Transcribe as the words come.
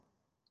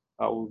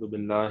اعوذ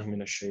باللہ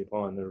من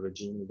الشیطان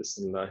الرجیم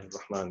بسم اللہ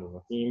الرحمن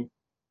الرحیم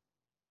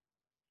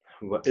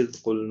وَإِذْ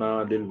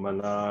قُلْنَا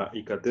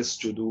لِلْمَلَائِكَةِ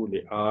اسْجُدُوا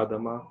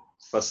لِآدَمَ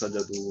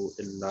فَسَجَدُوا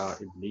إِلَّا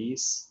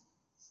إِبْلِيسَ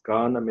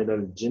كَانَ مِنَ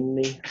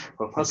الْجِنِّ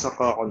فَفَسَقَ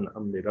عَنْ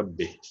أَمْرِ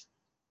رَبِّهِ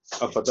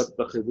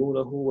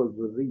أَفَتَتَّخِذُونَهُ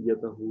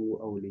وَذُرِّيَّتَهُ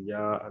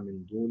أَوْلِيَاءَ مِنْ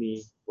دُونِي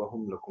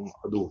وَهُمْ لَكُمْ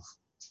عَدُوٌّ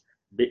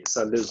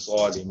بِئْسَ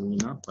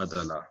لِلظَّالِمِينَ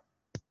بَدَلًا۔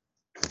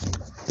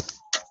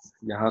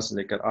 یہاں سے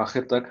لے کر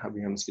آخر تک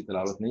ابھی ہم اس کی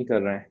تلاوت نہیں کر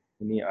رہے ہیں،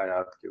 انہی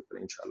آیات کے اوپر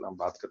انشاءاللہ ہم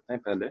بات کرتے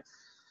ہیں پہلے۔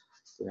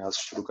 تو یہاں سے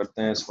شروع کرتے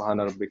ہیں۔ سبحان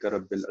ربک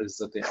رب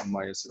العزت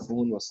عما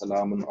یصفون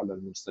وسلام علی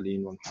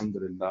المرسلین والحمد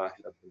للہ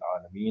رب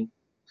العالمین۔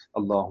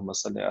 اللہم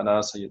صلی علی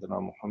سیدنا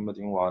محمد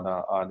وعلی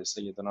آل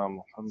سیدنا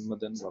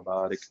محمد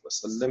وبارک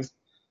وسلم۔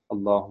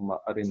 اللہم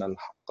ارنا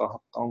الحق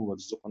حقا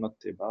وارزقنا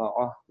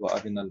اتباعہ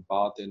وارنا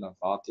الباطل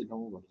باطلا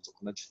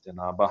وارزقنا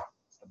اجتنابہ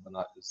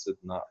ربنا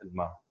زدنا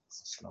علما۔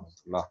 السلام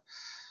علیکم۔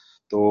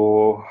 تو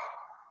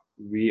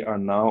we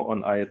are now on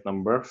ayat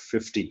number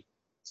 50.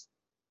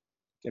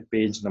 Okay,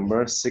 page number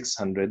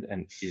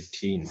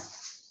 618.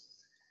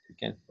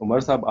 ٹھیک ہے عمر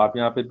صاحب آپ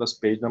یہاں پہ بس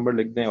پیج نمبر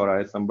لکھ دیں اور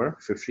آیت نمبر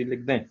 50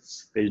 لکھ دیں،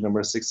 پیج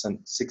نمبر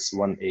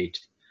 618،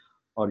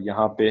 اور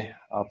یہاں پہ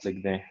آپ لکھ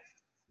دیں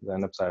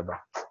زینب صاحبہ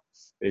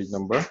پیج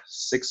نمبر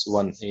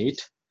 618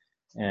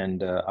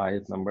 اینڈ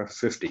آیت نمبر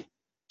 50۔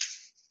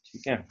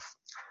 ٹھیک ہے،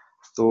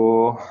 تو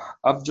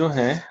اب جو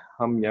ہیں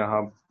ہم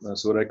یہاں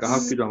سورہ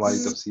کہف کی جو ہماری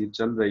تفسیر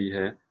چل رہی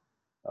ہے،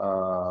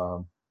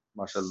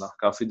 ماشاءاللہ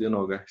کافی دن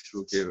ہو گئے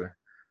شروع کیے ہوئے،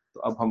 تو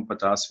اب ہم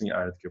 50ویں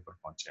آیت کے اوپر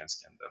پہنچے ہیں۔ اس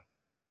کے اندر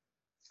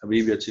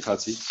ابھی بھی اچھی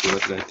خاصی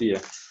صورت رہتی ہے،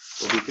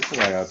 تو ابھی کتنے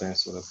آیات ہیں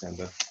صورت کے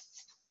اندر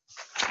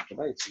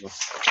پتہ ہے کسی کو؟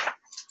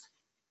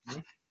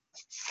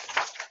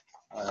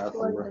 آیات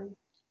نمبر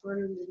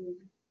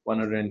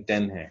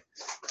 110 ہے،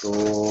 تو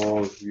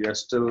we are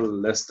still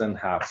less than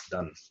half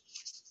done۔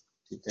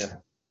 ٹھیک ہے،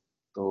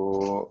 تو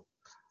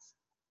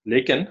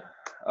لیکن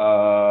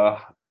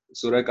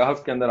سورہ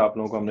کہف کے اندر آپ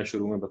لوگوں کو ہم نے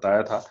شروع میں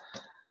بتایا تھا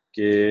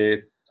کہ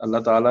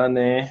اللہ تعالیٰ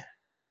نے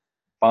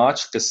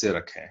 5 قصے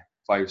رکھے ہیں،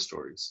 5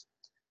 سٹوریز۔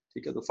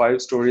 ٹھیک ہے، تو 5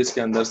 سٹوریز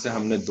کے اندر سے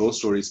ہم نے 2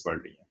 سٹوریز پڑھ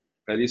لی ہیں۔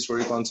 پہلی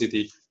سٹوری کون سی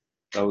تھی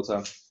راہو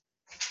صاحب؟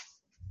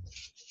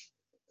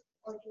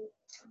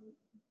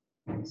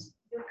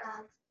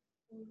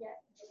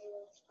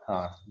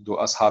 ہاں، جو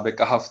اصحاب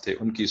کہف تھے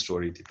ان کی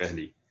سٹوری تھی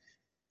پہلی۔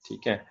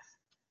 ٹھیک ہے،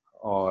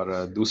 اور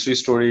دوسری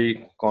سٹوری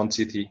کون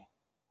سی تھی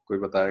کوئی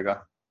بتائے گا؟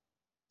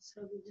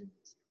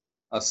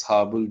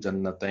 اصحاب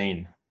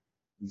الجنتین،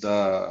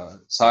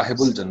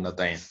 صاحب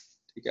الجنتین۔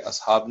 ٹھیک ہے،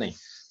 اصحاب نہیں،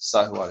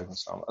 صاحب، وعلیکم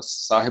السلام،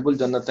 صاحب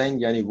الجنتین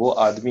یعنی وہ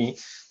آدمی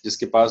جس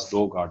کے پاس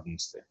 2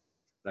 گارڈنز تھے،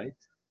 رائٹ؟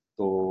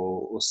 تو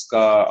اس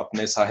کا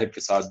اپنے صاحب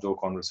کے ساتھ جو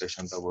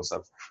کنورسیشن تھا وہ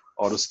سب،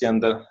 اور اس کے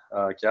اندر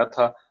کیا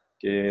تھا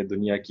کہ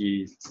دنیا کی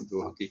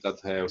جو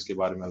حقیقت ہے اس کے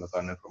بارے میں اللہ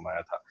تعالیٰ نے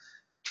فرمایا تھا۔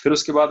 پھر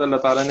اس کے بعد اللہ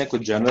تعالیٰ نے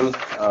کچھ جنرل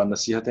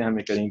نصیحتیں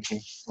ہمیں کری تھیں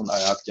ان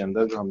آیات کے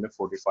اندر جو ہم نے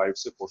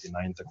 45 سے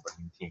 49 تک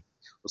پڑھی تھیں۔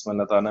 اس میں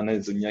اللہ تعالیٰ نے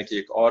دنیا کی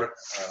ایک اور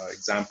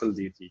اگزامپل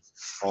دی تھی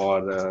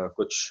اور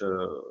کچھ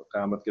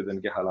قیامت کے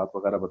دن کے حالات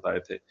وغیرہ بتائے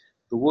تھے۔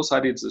 تو وہ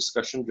ساری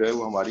ڈسکشن جو ہے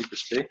وہ ہماری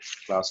پچھلے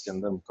کلاس کے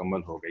اندر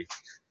مکمل ہو گئی۔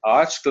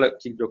 آج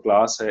کی جو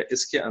کلاس ہے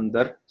اس کے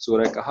اندر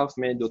سورہ کہف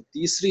میں جو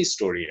تیسری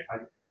سٹوری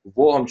ہے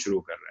وہ ہم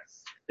شروع کر رہے ہیں،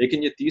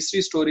 لیکن یہ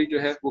تیسری سٹوری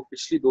جو ہے وہ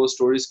پچھلی 2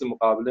 سٹوریز کے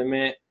مقابلے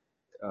میں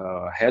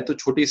ہے تو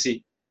چھوٹی سی،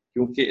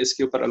 کیونکہ اس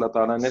کے اوپر اللہ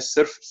تعالیٰ نے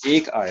صرف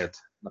 1 آیت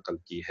نقل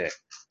کی ہے،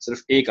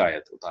 صرف 1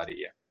 آیت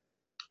اتاری ہے۔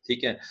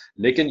 ٹھیک ہے،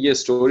 لیکن یہ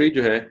سٹوری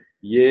جو ہے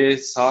یہ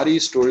ساری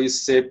سٹوریز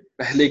سے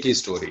پہلے کی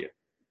سٹوری ہے۔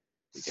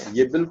 ٹھیک ہے،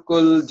 یہ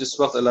بالکل جس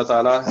وقت اللہ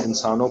تعالیٰ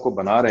انسانوں کو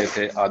بنا رہے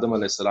تھے، آدم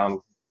علیہ السلام،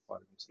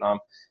 وعلیکم السلام،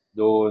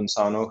 جو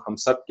انسانوں ہم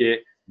سب کے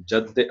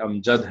جد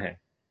امجد ہیں،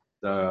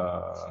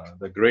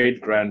 the great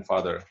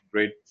grandfather،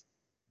 great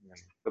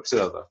سب سے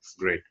زیادہ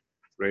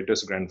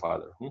greatest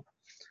grandfather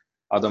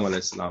آدم علیہ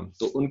السلام،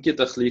 تو ان کی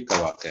تخلیق کا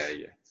واقعہ ہے،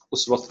 یہ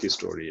اس وقت کی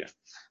سٹوری ہے۔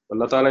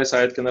 اللہ تعالیٰ اس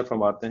آیت کے اندر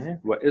فرماتے ہیں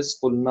وَإِذْ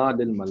قُلْنَا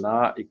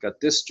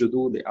لِلْمَلَائِكَةِ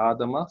اسْجُدُوا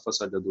لِآدَمَ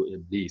فَسَجَدُوا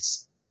إِبْلِيسَ،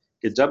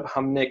 کہ جب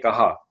ہم نے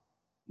کہا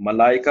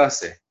ملائکہ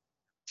سے،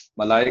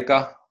 ملائکہ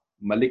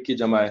ملک کی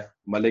جمع ہے،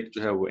 ملک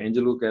جو ہے وہ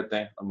اینجل کو کہتے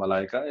ہیں، اور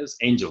ملائکہ is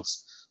angels.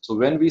 So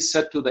when we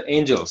said to the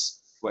angels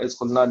وَإِذْ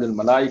قُلْنَا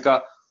لِلْمَلَائِكَةِ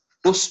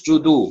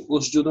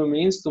اسْجُدُوا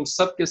means تم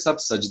سب کے سب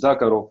سجدہ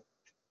کرو،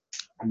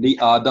 لی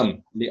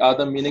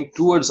آدم میننگ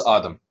ٹورڈز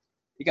آدم۔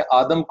 ٹھیک ہے،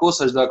 آدم کو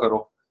سجدہ کرو،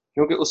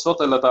 کیونکہ اس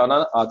وقت اللہ تعالیٰ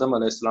آدم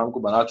علیہ السلام کو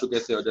بنا چکے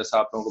تھے، اور جیسا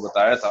آپ لوگوں کو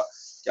بتایا تھا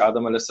کہ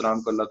آدم علیہ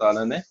السلام کو اللہ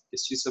تعالیٰ نے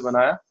کس چیز سے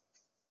بنایا؟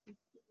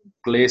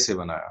 کلے سے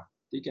بنایا۔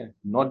 ٹھیک ہے،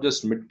 ناٹ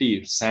جسٹ مٹی،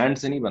 سینڈ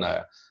سے نہیں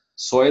بنایا،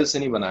 سوئل سے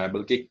نہیں بنایا،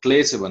 بلکہ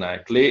کلے سے بنایا۔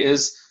 Clay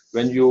is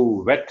when you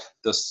wet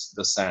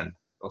the sand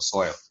or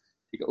soil۔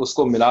 ٹھیک ہے، اس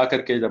کو ملا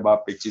کر کے جب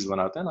آپ ایک چیز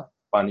بناتے ہیں نا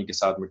پانی کے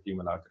ساتھ مٹی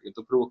ملا کر کے،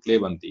 تو پھر وہ کلے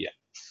بنتی ہے۔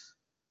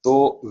 تو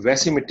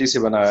ویسی مٹی سے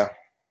بنایا،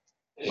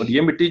 اور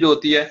یہ مٹی جو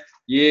ہوتی ہے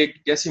یہ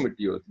کیسی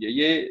مٹی ہوتی ہے؟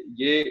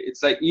 یہ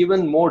it's like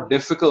even more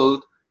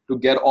difficult to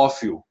get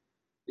off you.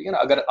 ٹھیک ہے نا،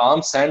 اگر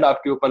سینڈ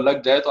آپ کے اوپر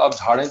لگ جائے تو آپ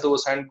جھاڑیں تو وہ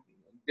سینڈ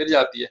گر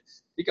جاتی ہے۔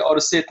 ٹھیک ہے، اور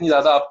اس سے اتنی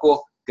زیادہ آپ کو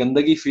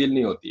گندگی فیل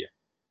نہیں ہوتی ہے.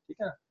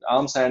 ٹھیک ہے,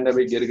 عام سینڈ ہے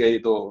بھائی, گر گئی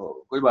تو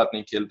کوئی بات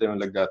نہیں, کھیلتے میں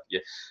لگ جاتی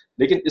ہے.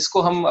 لیکن اس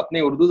کو ہم اپنی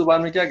اردو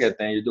زبان میں کیا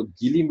کہتے ہیں, یہ جو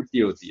گیلی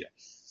مٹی ہوتی ہے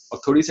اور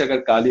تھوڑی سی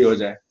اگر کالی ہو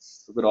جائے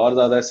تو پھر اور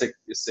زیادہ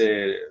اس سے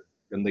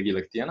گندگی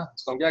لگتی ہے نا,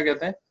 اس کو ہم کیا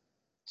کہتے ہیں,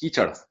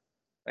 کیچڑ.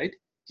 رائٹ,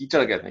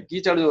 کیچڑ کہتے ہیں.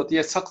 کیچڑ جو ہوتی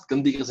ہے سخت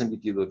گندی قسم کی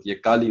چیز ہوتی ہے,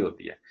 کالی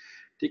ہوتی ہے.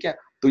 ٹھیک ہے,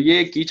 تو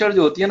یہ کیچڑ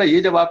جو ہوتی ہے نا,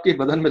 یہ جب آپ کے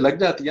بدن میں لگ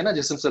جاتی ہے نا,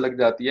 جسم سے لگ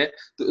جاتی ہے,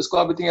 تو اس کو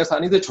آپ اتنی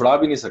آسانی سے چھڑا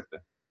بھی نہیں سکتے,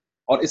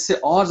 اور اس سے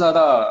اور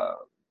زیادہ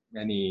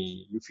یعنی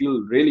you feel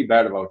really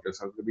bad about your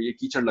self کہ یہ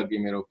کیچڑ لگ گئی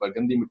میرے اوپر,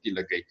 گندی مٹی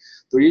لگ گئی.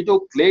 تو یہ جو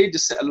کلے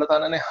جس سے اللہ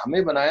تعالیٰ نے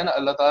ہمیں بنایا نا,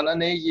 اللہ تعالیٰ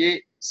نے یہ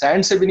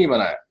سینڈ سے بھی نہیں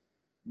بنایا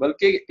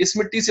بلکہ اس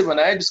مٹی سے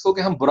بنایا جس کو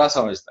کہ ہم برا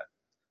سمجھتے ہیں.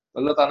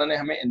 اللہ تعالیٰ نے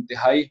ہمیں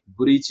انتہائی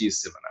بری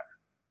چیز سے بنایا.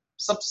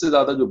 سب سے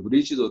زیادہ جو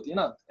بری چیز ہوتی ہے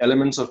نا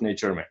ایلیمنٹس آف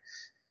نیچر میں,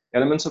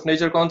 ایلیمنٹس آف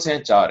نیچر کون سے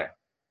ہیں؟ 4 ہیں.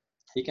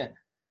 ٹھیک ہے,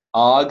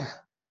 آگ,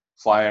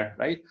 فائر,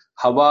 رائٹ,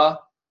 ہوا,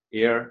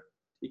 ایئر,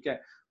 ٹھیک ہے,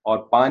 اور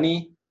پانی,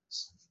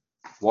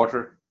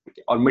 واٹر,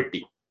 اور مٹی,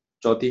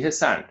 چوتھی ہے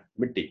سینڈ,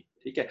 مٹی.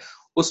 ٹھیک ہے,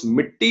 اس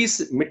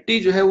مٹی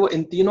جو ہے وہ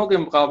ان تینوں کے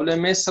مقابلے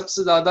میں سب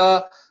سے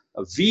زیادہ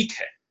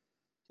ویک ہے.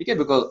 ٹھیک ہے,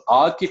 بیکاز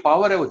آگ کی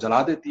پاور ہے, وہ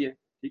جلا دیتی ہے.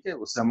 ٹھیک ہے,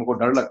 اس سے ہم کو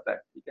ڈر لگتا ہے.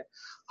 ٹھیک ہے,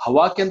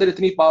 ہوا کے اندر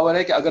اتنی پاور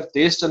ہے کہ اگر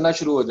تیز چلنا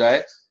شروع ہو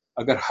جائے,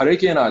 اگر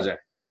ہریکین آ جائے,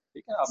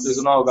 ٹھیک ہے, آپ نے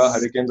سنا ہوگا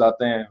ہریکینز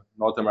آتے ہیں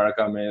نارتھ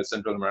امریکہ میں,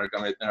 سینٹرل امریکہ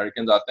میں اتنے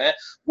ہریکینز آتے ہیں,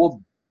 وہ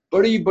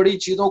بڑی بڑی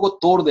چیزوں کو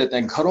توڑ دیتے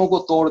ہیں, گھروں کو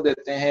توڑ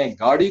دیتے ہیں,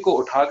 گاڑی کو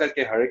اٹھا کر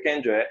کے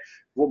ہریکین جو ہے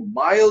وہ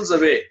مائلز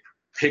اوے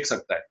پھینک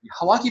سکتا ہے. یہ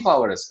ہوا کی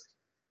پاور ہے سر.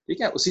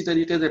 ٹھیک ہے, اسی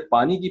طریقے سے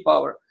پانی کی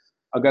پاور,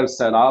 اگر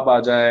سیلاب آ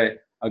جائے,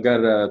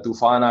 اگر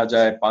طوفان آ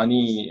جائے,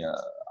 پانی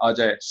آ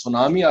جائے,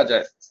 سونامی آ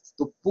جائے,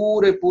 تو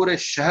پورے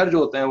شہر جو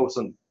ہوتے ہیں وہ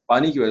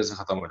پانی کی وجہ سے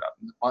ختم ہو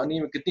جاتے ہیں. پانی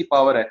میں کتنی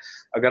پاور ہے,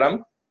 اگر ہم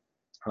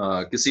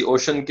کسی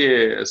اوشن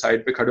کے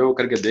سائڈ پہ کھڑے ہو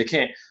کر کے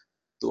دیکھیں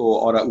تو,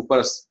 اور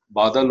اوپر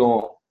بادل ہو,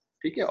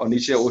 ٹھیک ہے, اور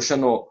نیچے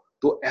اوشن ہو,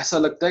 تو ایسا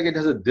لگتا ہے کہ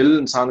جیسے دل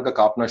انسان کا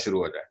کانپنا شروع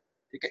ہو جائے.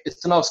 ٹھیک ہے,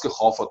 اتنا اس کے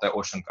خوف ہوتا ہے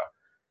اوشن کا.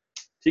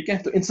 ٹھیک ہے,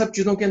 تو ان سب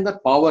چیزوں کے اندر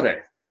پاور ہے,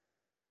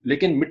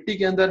 لیکن مٹی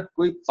کے اندر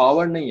کوئی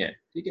پاور نہیں ہے.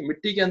 ٹھیک ہے,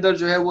 مٹی کے اندر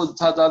جو ہے وہ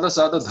زیادہ سے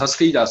زیادہ دھس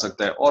کے ہی جا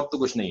سکتا ہے, اور تو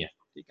کچھ نہیں ہے.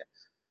 ٹھیک ہے,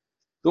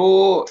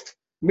 تو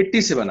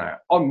مٹی سے بنایا,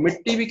 اور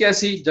مٹی بھی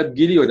کیسی, جب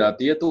گیلی ہو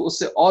جاتی ہے تو اس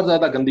سے اور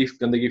زیادہ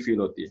گندگی فیل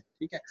ہوتی ہے.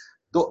 ٹھیک ہے,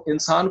 تو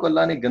انسان کو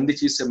اللہ نے گندی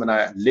چیز سے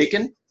بنایا,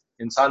 لیکن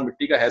انسان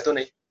مٹی کا ہے تو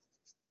نہیں.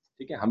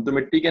 ٹھیک ہے, ہم تو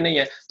مٹی کے نہیں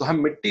ہیں, تو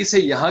ہم مٹی سے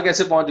یہاں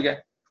کیسے پہنچ گئے؟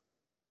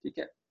 ٹھیک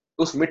ہے,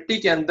 اس مٹی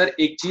کے اندر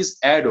ایک چیز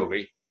ایڈ ہو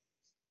گئی.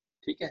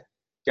 ٹھیک ہے,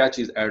 کیا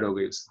چیز ایڈ ہو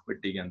گئی اس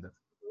مٹی کے اندر؟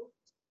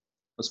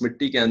 اس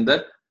مٹی کے اندر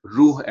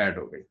روح ایڈ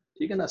ہو گئی.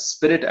 ٹھیک ہے نا,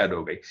 اسپرٹ ایڈ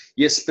ہو گئی.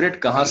 یہ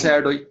اسپرٹ کہاں سے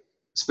ایڈ ہوئی؟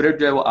 اسپرٹ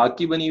جو ہے وہ آگ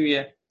کی بنی ہوئی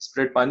ہے,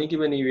 اسپرٹ پانی کی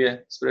بنی ہوئی ہے,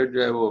 اسپرٹ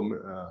جو ہے وہ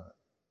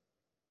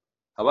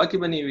ہوا کی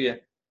بنی ہوئی ہے؟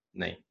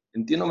 نہیں,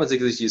 ان تینوں میں سے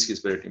کسی چیز کی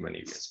اسپرٹ نہیں بنی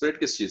ہوئی ہے. اسپرٹ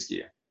کس چیز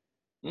کی ہے؟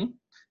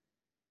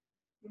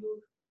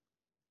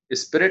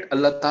 اسپرٹ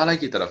اللہ تعالیٰ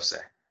کی طرف سے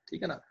ہے.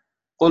 ٹھیک ہے نا,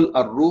 قل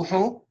الروح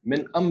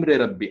من امر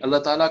ربی, اللہ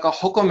تعالیٰ کا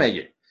حکم ہے.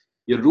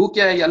 یہ روح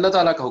کیا ہے؟ یہ اللہ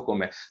تعالیٰ کا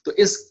حکم ہے. تو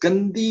اس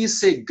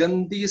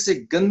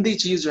گندی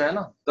چیز جو ہے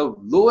نا, the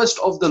lowest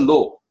of the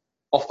low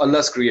of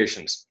Allah's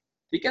creations,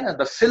 ٹھیک ہے نا,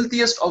 the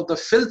filthiest of the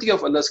filthy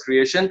of Allah's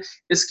creation,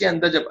 اس کے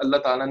اندر جب اللہ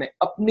تعالیٰ نے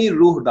اپنی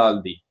روح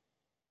ڈال دی,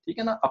 ٹھیک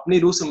ہے نا, اپنی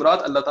روح سے مراد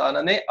اللہ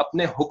تعالیٰ نے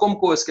اپنے حکم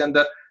کو اس کے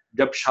اندر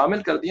جب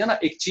شامل کر دیا نا,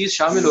 ایک چیز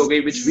شامل ہو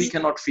گئی which we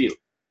cannot feel,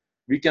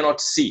 we cannot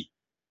see.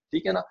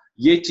 ٹھیک ہے نا,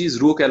 یہ چیز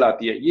روح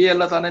کہلاتی ہے. یہ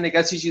اللہ تعالیٰ نے ایک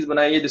ایسی چیز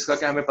بنائی ہے جس کا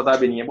کہ ہمیں پتہ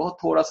بھی نہیں ہے, بہت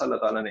تھوڑا سا اللہ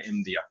تعالیٰ نے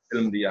علم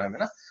دیا ہمیں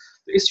نا.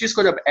 تو اس چیز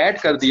کو جب ایڈ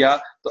کر دیا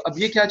تو اب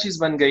یہ کیا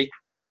چیز بن گئی؟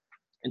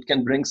 It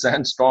can bring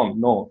sandstorm.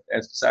 No,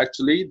 it's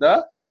actually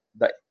the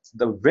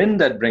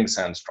wind that brings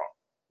sandstorm,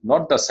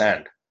 not the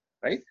sand,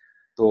 right?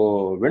 تو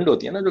ونڈ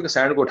ہوتی ہے نا جو کہ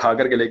سینڈ کو اٹھا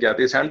کر کے لے کے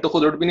آتی ہے. سینڈ تو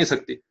خود اٹھ بھی نہیں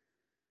سکتی,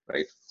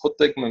 رائٹ. خود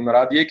تو ایک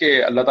مراد یہ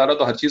کہ اللہ تعالیٰ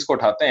تو ہر چیز کو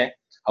اٹھاتے ہیں,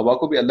 ہوا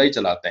کو بھی اللہ ہی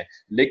چلاتے ہیں,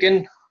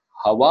 لیکن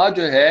ہوا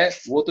جو ہے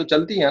وہ تو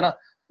چلتی ہے نا,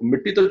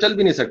 مٹی تو چل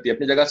بھی نہیں سکتی,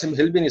 اپنی جگہ سے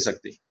ہل بھی نہیں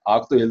سکتی.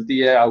 آگ تو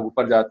ہلتی ہے, آگ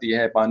اوپر جاتی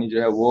ہے, پانی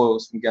جو ہے وہ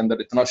اس کے اندر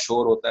اتنا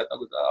شور ہوتا ہے,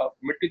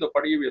 مٹی تو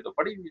پڑی ہوئی ہے تو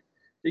پڑی ہوئی ہے.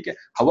 ٹھیک ہے,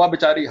 ہوا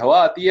بیچاری,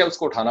 ہوا آتی ہے, اس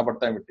کو اٹھانا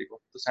پڑتا ہے مٹی کو.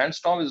 تو send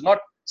storm is not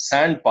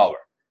sand power,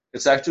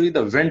 it's actually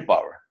the wind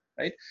power,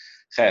 right.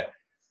 خیر,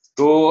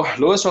 تو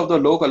لوئسٹ آف دا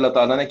لو کو اللہ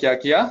تعالیٰ نے کیا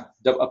کیا,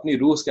 جب اپنی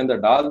روح اس کے اندر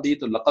ڈال دی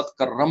تو لقد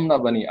کرمنا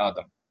بنی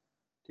آدم.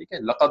 ٹھیک ہے,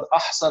 لقد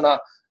احسنا,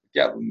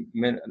 کیا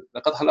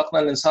لقد خلقنا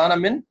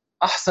الانسان من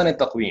احسن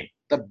تقویم,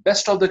 the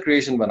best of the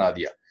creation بنا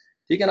دیا.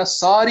 ٹھیک ہے نا,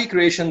 ساری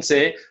کریشن سے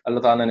اللہ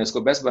تعالیٰ نے اس کو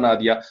بیسٹ بنا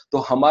دیا.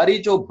 تو ہماری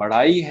جو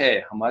بڑائی ہے,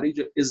 ہماری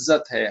جو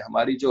عزت ہے,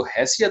 ہماری جو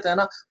حیثیت ہے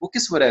نا, وہ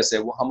کس وجہ سے؟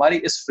 وہ ہماری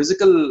اس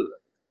فزیکل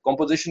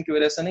کمپوزیشن کی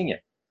وجہ سے نہیں ہے,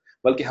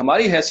 بلکہ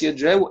ہماری حیثیت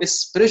جو ہے وہ اس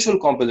اسپرچل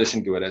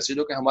کمپوزیشن کی وجہ سے,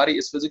 جو کہ ہماری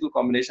اس فزیکل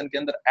کمبینیشن کے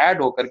اندر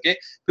ایڈ ہو کر کے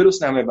پھر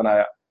اس نے ہمیں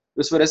بنایا.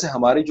 اس وجہ سے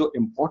ہماری جو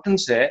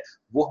امپورٹنس ہے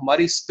وہ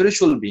ہماری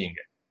اسپرچل بینگ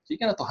ہے.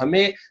 ٹھیک ہے نا, تو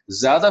ہمیں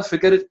زیادہ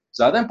فکر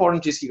زیادہ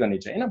امپورٹنٹ چیز کی کرنی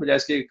چاہیے نا, بجائے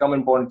اس کے کم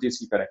امپورٹنٹ چیز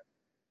کی کریں.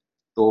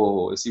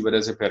 تو اسی وجہ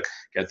سے پھر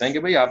کہتے ہیں کہ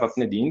بھائی آپ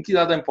اپنے دین کی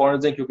زیادہ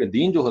امپورٹنس دیں, کیونکہ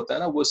دین جو ہوتا ہے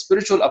نا وہ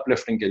اسپرچل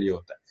اپلفٹنگ کے لیے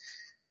ہوتا ہے.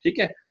 ٹھیک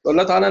ہے. تو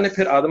اللہ تعالیٰ نے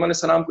پھر آدم علیہ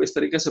السلام کو اس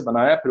طریقے سے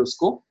بنایا, پھر اس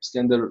کو اس کے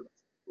اندر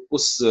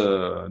اس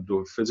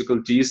جو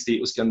فزیکل چیز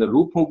تھی اس کے اندر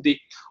روح پھونک دی,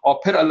 اور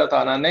پھر اللہ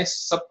تعالیٰ نے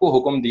سب کو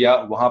حکم دیا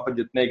وہاں پر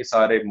جتنے کے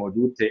سارے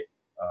موجود تھے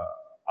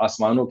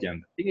آسمانوں کے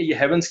اندر, ٹھیک ہے, یہ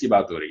ہیونس کی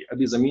بات ہو رہی ہے,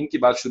 ابھی زمین کی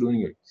بات شروع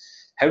نہیں ہوئی.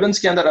 ہیونس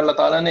کے اندر اللہ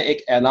تعالیٰ نے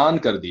ایک اعلان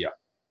کر دیا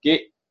کہ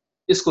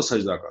اس کو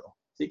سجدہ کرو,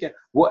 ٹھیک ہے.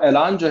 وہ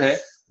اعلان جو ہے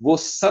وہ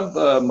سب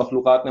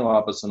مخلوقات نے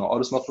وہاں پر سنا, اور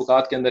اس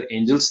مخلوقات کے اندر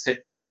اینجلز تھے,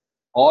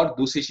 اور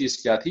دوسری چیز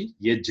کیا تھی,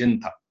 یہ جن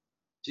تھا,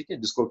 ٹھیک ہے,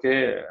 جس کو کہ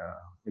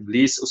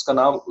ابلیس, اس کا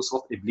نام اس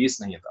وقت ابلیس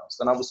نہیں تھا, اس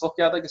کا نام اس وقت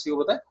کیا تھا, کسی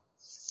کو پتا ہے,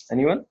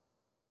 اینی ون؟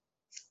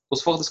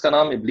 اس وقت اس کا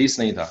نام ابلیس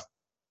نہیں تھا.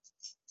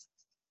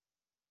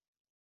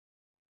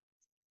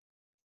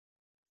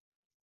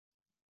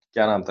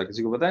 کیا نام تھا,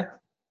 کسی کو پتا ہے,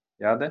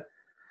 یاد ہے؟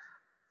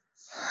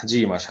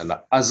 جی ماشاءاللہ,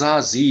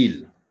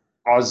 عزازیل,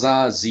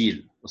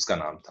 عزازیل اس کا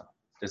نام تھا.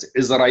 جیسے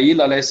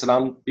اسرائیل علیہ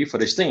السلام بھی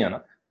فرشتے ہی ہیں نا,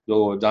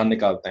 جو جان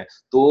نکالتے ہیں,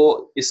 تو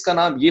اس کا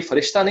نام یہ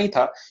فرشتہ نہیں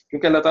تھا,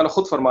 کیونکہ اللہ تعالیٰ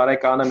خود فرما رہا ہے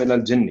کانا من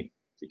الجنی,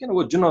 ٹھیک ہے نا,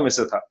 وہ جنوں میں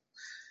سے تھا.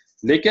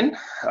 لیکن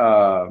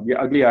یہ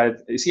اگلی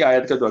آیت, اسی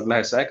آیت کا جو اگلا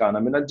حصہ ہے کانا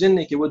من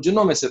الجنی, کہ وہ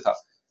جنوں میں سے تھا,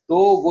 تو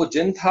وہ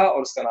جن تھا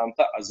اور اس کا نام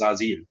تھا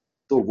عزازیل,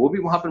 تو وہ بھی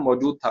وہاں پر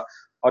موجود تھا.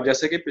 اور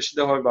جیسے کہ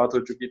پچھلے دفعہ بات ہو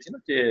چکی تھی نا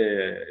کہ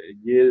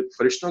یہ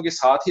فرشتوں کے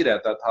ساتھ ہی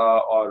رہتا تھا,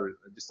 اور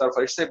جس طرح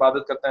فرشتے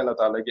عبادت کرتے ہیں اللہ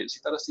تعالیٰ کی, اسی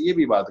طرح سے یہ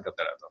بھی عبادت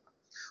کرتا رہتا تھا,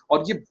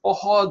 اور یہ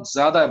بہت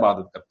زیادہ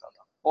عبادت کرتا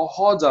تھا,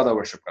 بہت زیادہ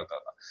ورشپ کرتا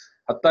تھا,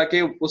 حتیٰ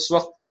کہ اس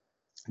وقت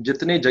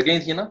جتنی جگہیں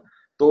تھیں نا,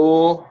 تو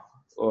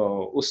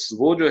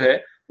وہ جو ہے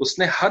اس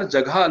نے ہر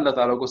جگہ اللہ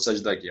تعالیٰ کو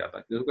سجدہ کیا تھا,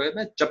 جس کو کہتے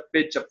ہیں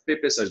چپے چپے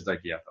پہ سجدہ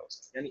کیا تھا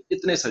اس نے, یعنی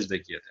اتنے سجدے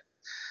کیے تھے.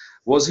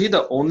 Was he the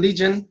only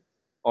jinn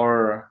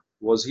اور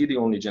واز ہی دی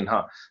اونلی جن؟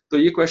 ہاں, تو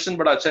یہ کوشچن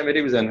بڑا اچھا ہے,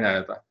 میرے بھی ذہن میں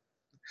آیا تھا.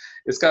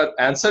 اس کا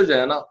آنسر جو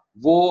ہے نا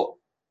وہ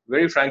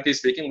ویری فرینکلی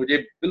اسپیکنگ مجھے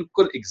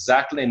بالکل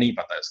ایگزیکٹلی نہیں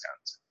پتا اس کا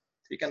آنسر,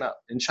 ٹھیک ہے نا,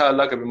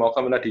 انشاءاللہ کبھی موقع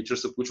ملا ٹیچر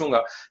سے پوچھوں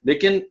گا,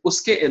 لیکن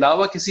اس کے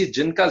علاوہ کسی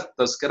جن کا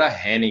تذکرہ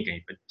ہے نہیں کہیں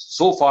پہ,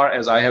 so far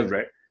as I have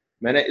read,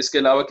 میں نے اس کے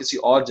علاوہ کسی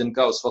اور جن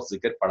کا اس وقت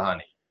ذکر پڑھا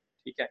نہیں,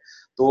 ٹھیک ہے.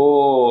 تو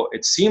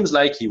it seems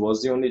like he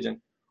was the only jinn,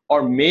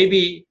 اور may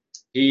be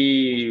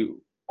he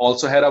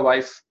also had a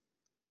wife,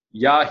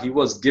 یا he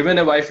was given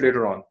a wife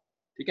later on,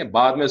 ٹھیک ہے,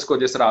 بعد میں اس کو,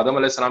 جس طرح آدم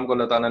علیہ السلام کو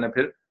اللہ تعالیٰ نے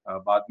پھر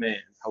بعد میں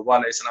حوا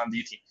علیہ السلام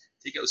دی تھی,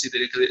 ٹھیک ہے, اسی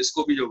طریقے سے اس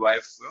کو بھی جو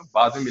وائف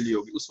بعد میں ملی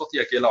ہوگی, اس وقت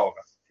یہ اکیلا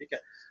ہوگا, ٹھیک ہے.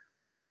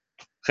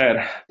 خیر,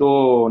 تو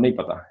نہیں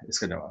پتا اس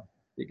کا جواب,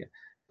 ٹھیک ہے.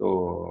 تو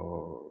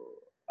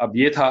اب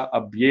یہ تھا,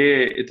 اب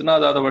یہ اتنا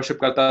زیادہ ورشپ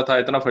کرتا تھا,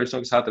 اتنا فرشتوں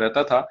کے ساتھ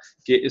رہتا تھا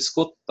کہ اس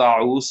کو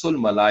طاؤس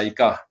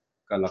الملائکہ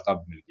کا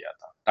لقب مل گیا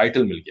تھا,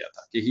 ٹائٹل مل گیا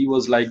تھا, کہ ہی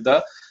واز لائک دا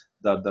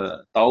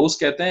طاؤس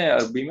کہتے ہیں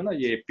عربی میں نا,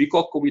 یہ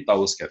پیکاک کو بھی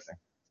طاؤس کہتے ہیں,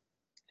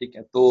 ٹھیک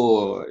ہے. تو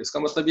اس کا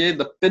مطلب یہ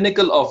the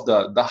pinnacle of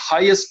the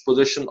highest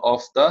position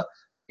of the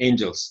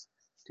angels,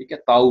 ٹھیک ہے,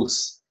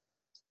 طاؤس.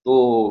 تو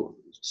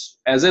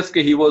as if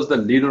he was the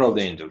leader of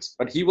the angels,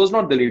 but he was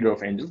not the leader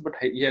of angels, but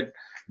he had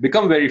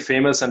become very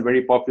famous and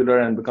very popular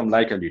and become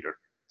like a leader,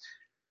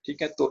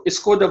 ٹھیک ہے. تو اس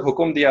کو جب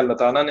حکم دیا اللہ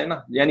تعالیٰ نے نا,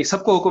 یعنی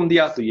سب کو حکم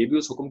دیا, تو یہ بھی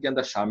اس حکم کے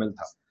اندر شامل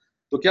تھا.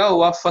 تو کیا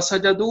ہوا,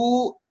 فسجدوا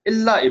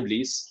الا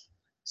ابلیس,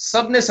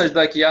 سب نے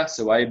سجدہ کیا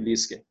سوائے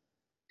ابلیس کے,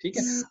 ٹھیک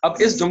ہے. اب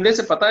اس جملے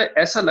سے پتہ ہے,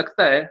 ایسا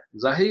لگتا ہے,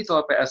 ظاہری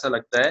طور پہ ایسا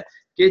لگتا ہے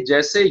کہ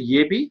جیسے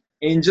یہ بھی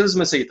اینجلز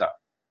میں سے ہی تھا,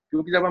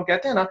 کیونکہ جب ہم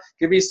کہتے ہیں نا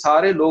کہ بھی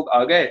سارے لوگ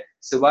آ گئے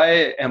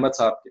سوائے احمد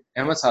صاحب کے,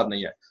 احمد صاحب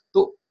نہیں آئے,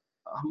 تو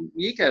ہم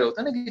یہ کہہ رہے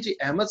ہوتے ہیں نا کہ جی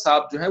احمد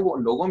صاحب جو ہیں وہ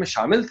لوگوں میں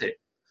شامل تھے,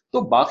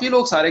 تو باقی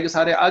لوگ سارے کے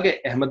سارے آ گئے,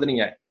 احمد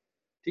نہیں آئے,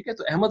 ٹھیک ہے.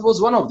 تو Ahmad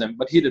was one of them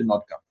but he did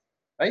not come,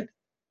 right,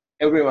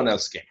 every one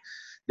else came.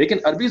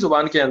 لیکن عربی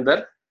زبان کے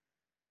اندر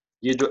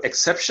یہ جو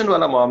ایکسیپشن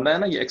والا معاملہ ہے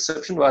نا, یہ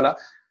ایکسیپشن والا,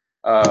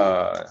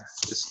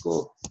 اس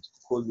کو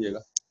کھول دیے گا,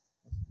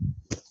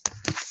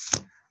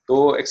 تو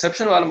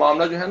ایکسیپشن والا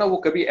معاملہ جو ہے نا, وہ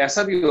کبھی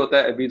ایسا بھی ہوتا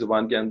ہے عربی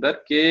زبان کے اندر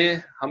کہ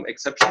ہم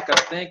ایکسیپشن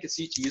کرتے ہیں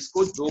کسی چیز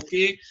کو جو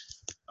کہ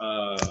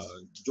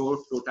جو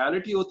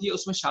ٹوٹالٹی ہوتی ہے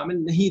اس میں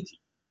شامل نہیں تھی,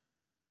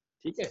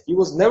 ٹھیک ہے. He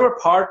was never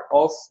part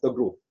of the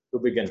group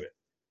to begin with,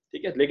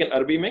 ٹھیک ہے. لیکن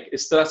عربی میں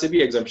اس طرح سے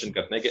بھی ایگزمپشن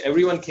کرتے ہیں کہ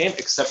everyone came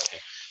except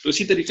him. تو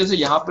اسی طریقے سے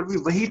یہاں پر بھی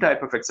وہی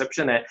ٹائپ آف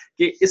ایکسیپشن ہے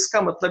کہ اس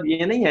کا مطلب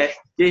یہ نہیں ہے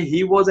کہ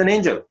he was an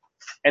angel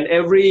and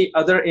every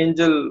other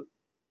angel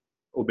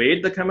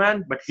obeyed the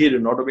command but he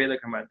did not obey the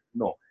command.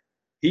 No,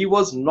 he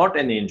was not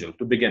an angel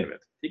to begin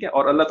with, ٹھیک ہے.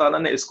 اور اللہ تعالیٰ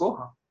نے اس کو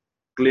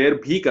کلیئر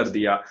بھی کر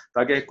دیا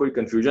تاکہ کوئی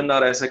کنفیوژن نہ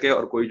رہ سکے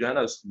اور کوئی جو ہے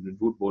نا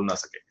جھوٹ بول نہ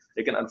سکے.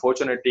 لیکن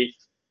انفارچونیٹلی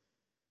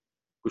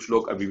کچھ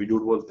لوگ ابھی بھی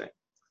جھوٹ بولتے ہیں,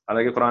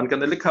 حالانکہ قرآن کے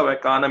اندر لکھا ہوا ہے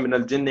کانا من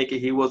الجن کہ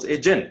he was a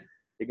jinn,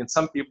 لیکن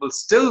some people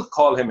still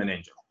call him an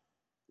angel,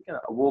 ٹھیک ہے نا.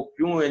 وہ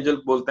کیوں اینجل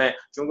بولتے ہیں,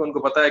 کیونکہ ان کو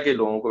پتا ہے کہ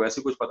لوگوں کو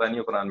ویسے کچھ پتا نہیں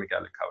ہے قرآن میں کیا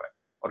لکھا ہوا ہے,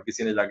 اور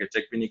کسی نے جا کے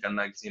چیک بھی نہیں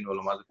کرنا, کسی نے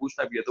علماء سے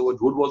پوچھنا بھی ہے, تو وہ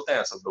جھوٹ بولتے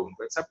ہیں, سب لوگ ان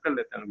کو ایکسیپٹ کر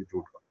لیتے ہیں ان کے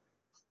جھوٹ کو.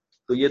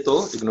 تو یہ تو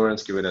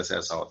اگنورینس کی وجہ سے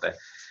ایسا ہوتا ہے.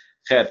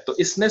 خیر, تو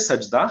اس نے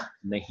سجدہ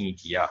نہیں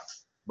کیا,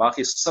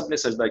 باقی سب نے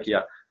سجدہ کیا.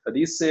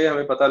 حدیث سے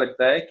ہمیں پتہ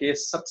لگتا ہے کہ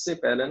سب سے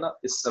پہلے نا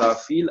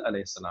اسرافیل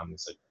علیہ السلام نے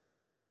سجدہ,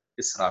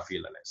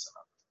 اسرافیل علیہ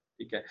السلام,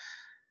 ٹھیک ہے.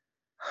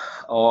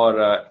 اور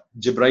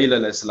جبرائیل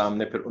علیہ السلام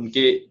نے پھر ان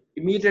کے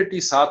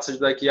immediately साथ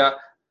सजदा किया,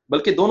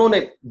 बल्कि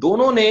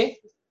दोनों ने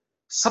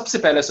सबसे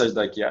पहले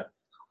सजदा किया,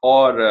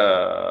 और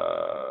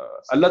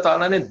अल्लाह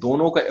ताला ने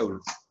दोनों का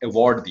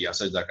अवार्ड दिया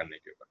सजदा करने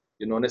के ऊपर,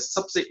 जिन्होंने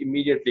सबसे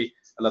इमीडिएटली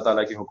अल्लाह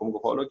ताला के हुक्म को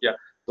फॉलो किया।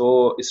 तो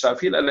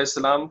इसराफील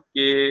अलैहिस्सलाम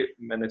के,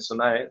 मैंने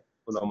सुना है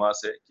उलमा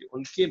से कि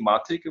उनके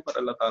माथे के ऊपर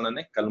अल्लाह ताला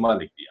ने कलमा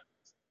लिख दिया,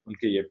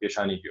 उनके ये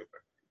पेशानी के ऊपर,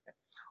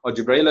 और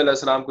जिब्राइल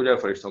अलैहिस्सलाम को जो है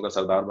फरिश्तों का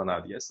सरदार बना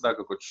दिया। इस तरह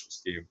का कुछ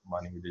उसकी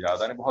मानी मुझे याद आ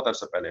रहा है, बहुत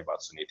अरसा पहले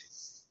बात सुनी थी।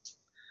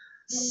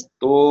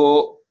 तो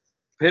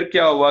फिर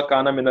क्या हुआ,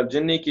 काना मिनल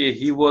जिन्नी कि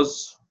he was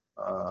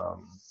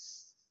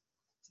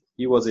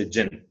a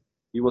jinn,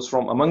 he was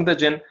from among the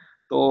jinn.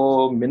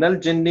 तो मिनल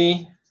जिन्नी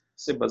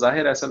से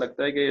बज़ाहिर ऐसा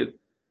लगता है कि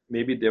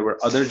maybe there were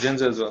other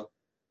jinns as well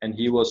and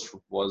he was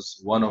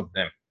one of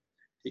them,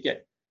 ठीक है,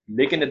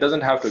 लेकिन it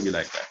doesn't have to be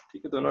like that,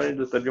 ठीक है। तो उन्होंने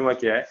जो तर्जुमा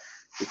किया है,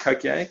 लिखा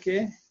क्या है कि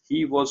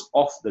he was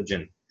of the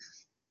jinn.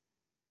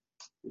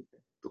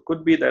 So could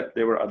be that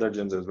there were other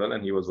jinns as well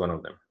and he was one of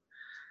them.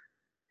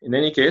 In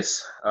any case,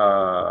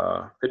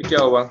 फिर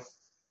क्या हुआ,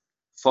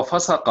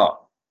 फफसका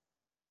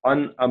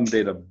अन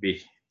अम्र रब्बी,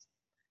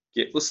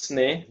 कि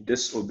उसने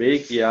डिसओबे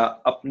किया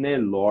अपने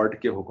लॉर्ड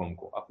के हुक्म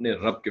को, अपने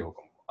रब के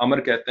हुक्म को। अमर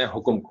कहते हैं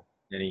हुक्म को,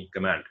 यानी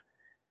कमांड,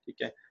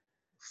 ठीक है।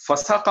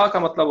 फसका का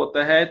मतलब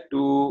होता है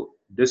टू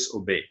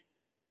डिसओबे,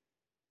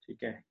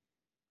 ठीक है,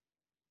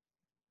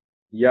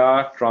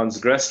 या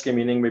ट्रांसग्रेस के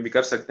मीनिंग में भी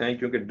कर सकते हैं,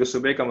 क्योंकि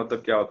डिसोबे का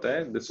मतलब क्या होता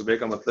है, डिसोबे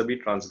का मतलब भी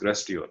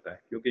ट्रांसग्रेस्ड ही होता है,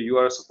 क्योंकि you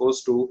are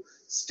suppose to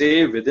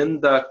stay within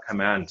the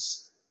commands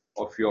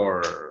of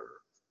your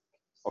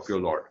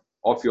lord,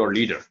 of your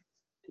leader,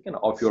 ठीक है ना,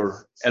 of your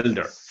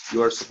elder,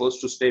 you are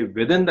suppose to stay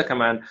within the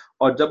command.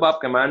 और जब आप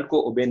कमांड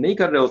को ओबे नहीं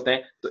कर रहे होते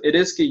हैं तो इट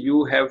इज कि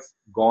you have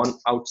gone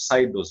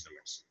outside those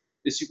limits,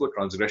 इसी को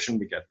ट्रांसग्रेशन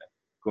भी कहते हैं,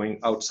 गोइंग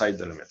आउटसाइड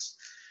द लिमिट्स,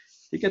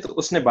 ठीक है। तो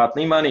उसने बात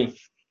नहीं मानी।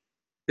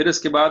 फिर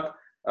इसके बाद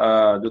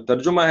जो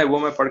तर्जुमा है वो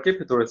मैं पढ़ के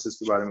फिर थोड़े से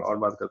इसके बारे में और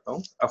बात करता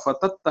हूँ।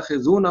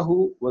 अफतत्तखिज़ूनहु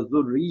व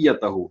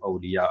ज़ुर्रियतहु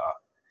औलिया,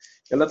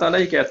 अल्लाह ताला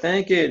ये कहते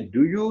हैं कि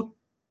do you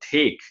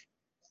take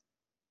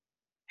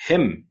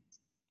him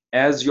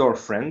as your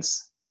friends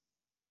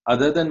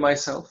other than my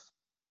self,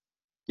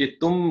 कि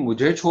तुम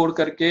मुझे छोड़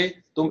करके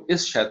तुम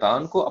इस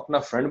शैतान को अपना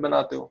फ्रेंड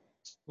बनाते हो।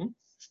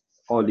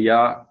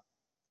 औलिया,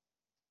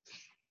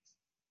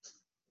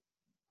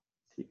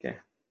 ठीक है,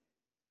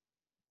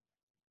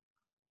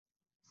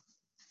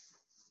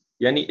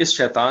 यानी इस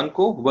शैतान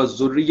को, व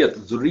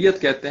ज़ुर्रियत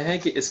कहते हैं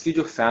कि इसकी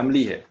जो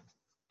फैमिली है,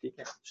 ठीक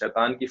है,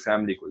 शैतान की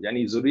फैमिली को,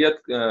 यानी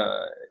ज़ुर्रियत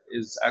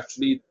is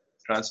actually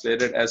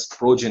translated as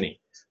progeny.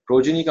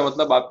 Progeny का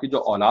मतलब आपकी जो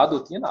औलाद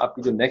होती है ना,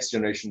 आपकी जो नेक्स्ट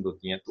जनरेशन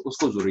होती है, तो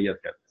उसको ज़ुर्रियत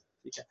कहते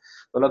हैं, ठीक है।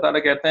 तो अल्लाह ताला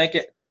कहते हैं कि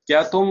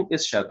क्या तुम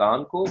इस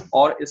शैतान को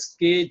और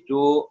इसके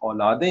जो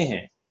औलादें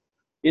हैं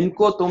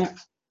इनको तुम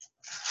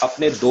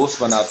अपने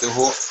दोस्त बनाते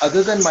हो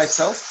अदर देन माई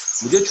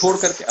सेल्फ, मुझे छोड़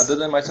करके। अदर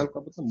देन माई सेल्फ का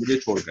मतलब मुझे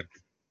छोड़ करके।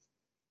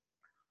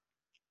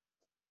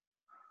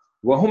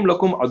 वहुम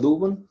लकुम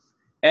अदुवन,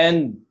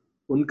 एंड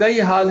उनका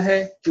ये हाल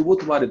है कि वो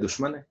तुम्हारे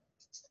दुश्मन है,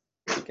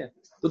 ठीक है।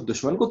 तो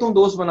दुश्मन को तुम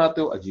दोस्त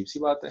बनाते हो, अजीब सी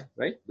बात है,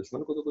 राइट?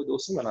 दुश्मन को तो कोई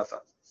दोस्त नहीं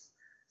बनाता।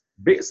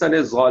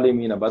 बिअसल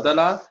ज़ालिमीन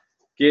बदला,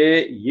 के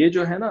ये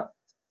जो है ना,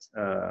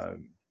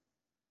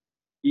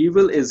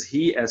 evil is he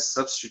as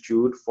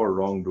substitute for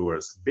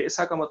wrongdoers।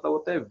 बेसा का मतलब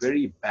होता है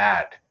वेरी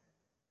बैड,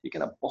 ठीक है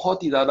ना,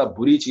 बहुत ही ज्यादा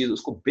बुरी चीज,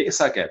 उसको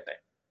बेसा कहते हैं।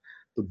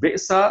 तो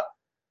बेसा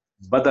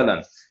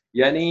बदलन,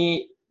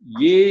 यानी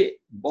ये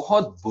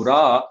बहुत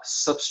बुरा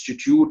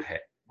सब्स्टिट्यूट है,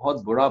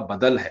 बहुत बुरा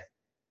बदल है,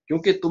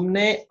 क्योंकि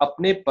तुमने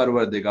अपने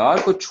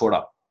परवरदिगार को छोड़ा,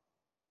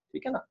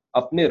 ठीक है ना,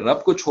 अपने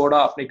रब को छोड़ा,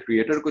 अपने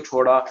क्रिएटर को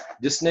छोड़ा,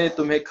 जिसने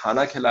तुम्हें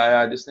खाना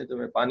खिलाया, जिसने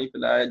तुम्हें पानी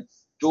पिलाया,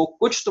 जो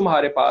कुछ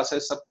तुम्हारे पास है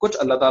सब कुछ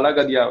अल्लाह ताला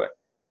का दिया हुआ है,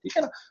 ठीक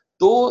है ना।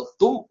 तो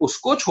तुम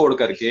उसको छोड़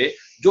करके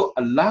जो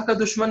अल्लाह का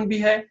दुश्मन भी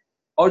है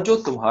और जो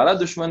तुम्हारा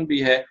दुश्मन भी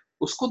है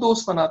उसको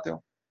दोस्त बनाते हो,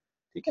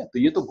 ठीक है। तो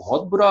ये तो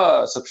बहुत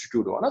बुरा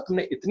सब्स्टिट्यूट हुआ ना,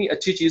 तुमने इतनी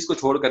अच्छी चीज को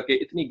छोड़ करके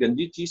इतनी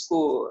गंदी चीज को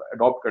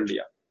अडॉप्ट कर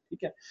लिया,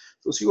 ठीक है।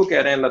 तो उसी को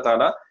कह रहे हैं अल्लाह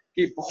ताला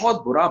कि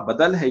बहुत बुरा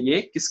बदल है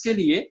ये, किसके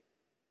लिए?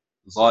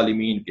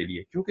 ज़ालिमीन के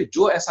लिए, क्योंकि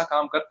जो ऐसा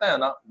काम करता है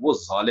ना वो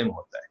जालिम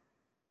होता है।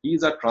 He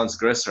is a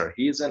transgressor,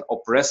 he is an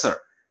oppressor,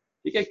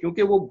 ठीक है,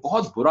 क्योंकि वो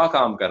बहुत बुरा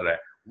काम कर रहा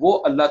है। वो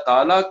अल्लाह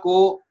ताला को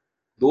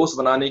दोस्त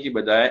बनाने की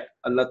बजाय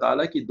अल्लाह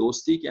ताला की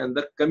दोस्ती के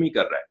अंदर कमी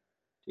कर रहा है,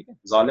 ठीक है।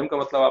 जालिम का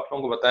मतलब आप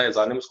लोगों को बताया,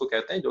 जालिम उसको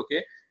कहते हैं जो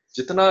कि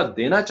जितना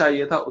देना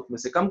चाहिए था उसमें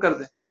से कम कर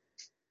दे,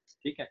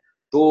 ठीक है।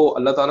 तो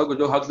अल्लाह ताला को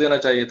जो हक देना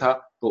चाहिए था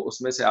तो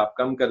उसमें से आप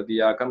कम कर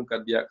दिया, कम कर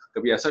दिया।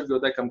 कभी ऐसा भी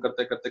होता है कम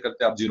करते करते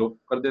करते आप जीरो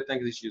कर देते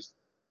हैं किसी चीज,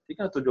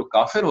 ठीक है। तो जो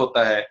काफिर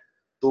होता है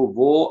तो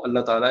वो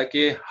अल्लाह ताला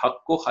के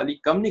हक को खाली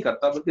कम नहीं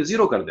करता बल्कि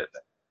जीरो कर देता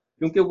है,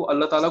 क्योंकि वो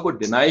अल्लाह ताला को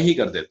डिनाई ही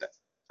कर देता है,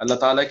 अल्लाह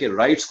ताला के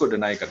राइट्स को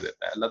डिनाई कर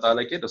देता है, अल्लाह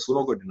ताला के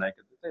रसूलों को डिनाई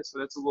कर देता है। इस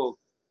वजह से वो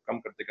कम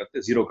करते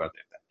करते जीरो कर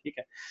देता है, ठीक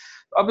है।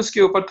 तो अब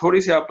इसके ऊपर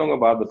थोड़ी सी आप लोगों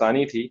को बात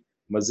बतानी थी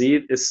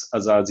मजीद इस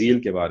अजाजील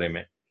के बारे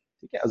में,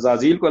 ठीक है।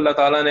 अजाजील को अल्लाह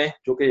ताला ने,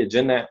 जो कि ये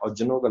जिन है और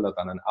जिन्नों को अल्लाह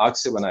ताला ने आग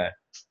से बनाया,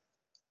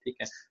 ठीक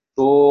है।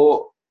 तो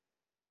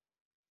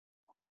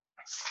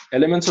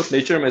एलिमेंट्स ऑफ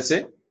नेचर में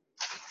से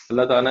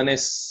اللہ تعالیٰ نے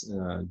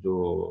جو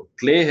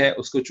کلے ہے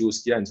اس کو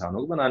چوز کیا انسانوں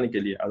کو بنانے کے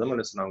لیے، آدم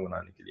علیہ السلام کو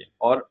بنانے کے لیے،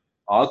 اور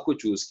آگ کو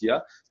چوز کیا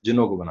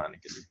جنوں کو بنانے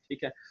کے لیے.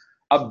 ٹھیک ہے،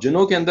 اب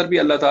جنوں کے اندر بھی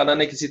اللہ تعالیٰ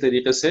نے کسی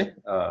طریقے سے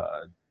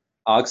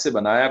آگ سے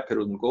بنایا، پھر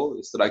ان کو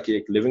اس طرح کی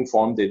ایک لیونگ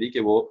فارم دے دی کہ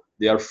وہ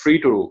they are free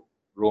to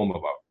room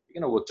about. ٹھیک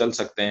ہے نا، وہ چل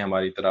سکتے ہیں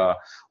ہماری طرح،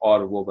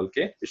 اور وہ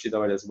بلکہ پچھلی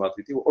دفعہ جیسے بات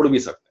ہوئی تھی وہ اڑ بھی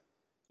سکتے ہیں.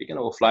 ٹھیک ہے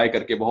نا، وہ فلائی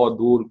کر کے بہت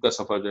دور کا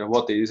سفر جو ہے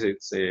بہت تیزی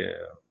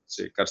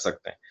سے کر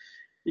سکتے ہیں.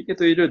 ٹھیک ہے،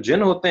 تو یہ جو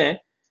جن ہوتے ہیں،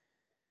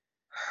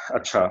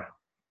 اچھا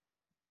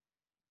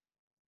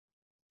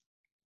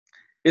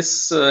اس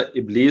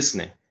ابلیس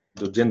نے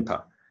جو جن تھا،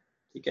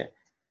 ٹھیک ہے،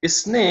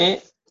 اس نے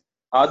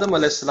آدم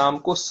علیہ السلام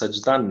کو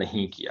سجدہ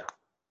نہیں کیا.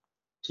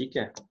 ٹھیک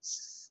ہے،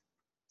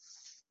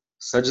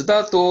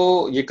 سجدہ تو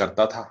یہ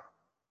کرتا تھا،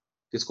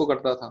 کس کو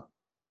کرتا تھا؟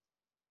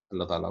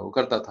 اللہ تعالیٰ کو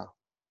کرتا تھا.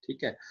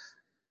 ٹھیک ہے،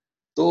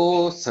 تو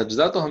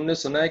سجدہ تو ہم نے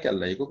سنا ہے کہ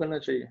اللہ ہی کو کرنا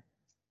چاہیے،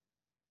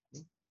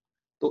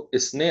 تو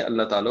اس نے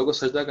اللہ تعالیٰ کو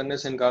سجدہ کرنے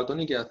سے انکار تو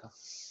نہیں کیا تھا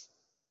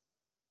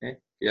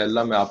کہ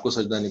اللہ میں آپ کو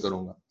سجدہ نہیں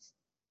کروں گا.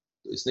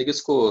 تو اس نے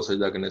کس کو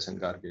سجدہ کرنے سے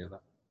انکار کیا تھا؟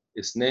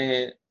 اس نے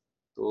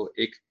تو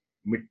ایک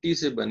مٹی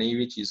سے بنی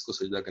ہوئی چیز کو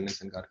سجدہ کرنے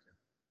سے انکار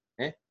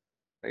کیا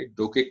ہے،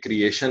 جو کہ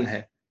کریشن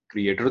ہے،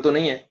 کریٹر تو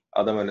نہیں ہے.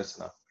 آدم علیہ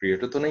السلام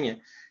کریٹر تو نہیں ہے.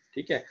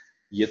 ٹھیک ہے،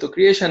 یہ تو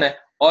کریشن ہے،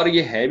 اور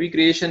یہ ہے بھی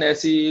کریشن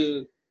ایسی،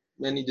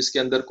 یعنی جس کے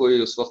اندر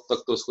کوئی اس وقت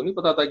تک تو اس کو نہیں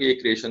پتا تھا کہ یہ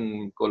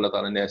کریشن کو اللہ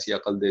تعالیٰ نے ایسی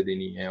عقل دے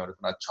دینی ہے اور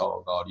اتنا اچھا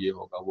ہوگا اور یہ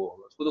ہوگا وہ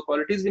ہوگا، اس کو تو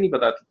کوالٹیز بھی نہیں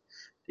پتا تھی.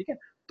 ٹھیک ہے،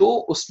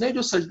 تو اس نے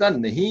جو سجدہ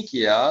نہیں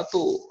کیا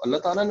تو اللہ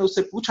تعالیٰ نے اس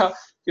سے پوچھا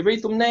کہ بھئی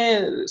تم نے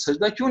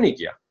سجدہ کیوں نہیں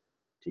کیا.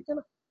 ٹھیک ہے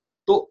نا،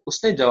 تو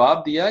اس نے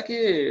جواب دیا کہ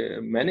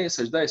میں نے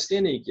سجدہ اس لیے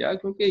نہیں کیا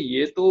کیونکہ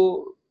یہ تو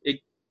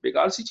ایک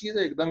بیکار سی چیز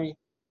ہے، ایک دم ہی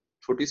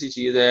چھوٹی سی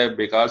چیز ہے،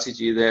 بیکار سی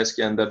چیز ہے. اس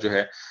کے اندر جو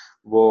ہے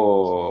وہ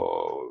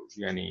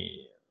یعنی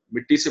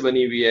مٹی سے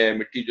بنی ہوئی ہے،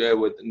 مٹی جو ہے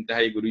وہ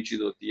انتہائی بری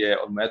چیز ہوتی ہے،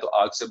 اور میں تو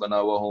آگ سے بنا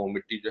ہوا ہوں.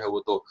 مٹی جو ہے وہ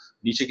تو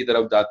نیچے کی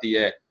طرف جاتی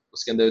ہے،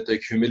 اس کے اندر تو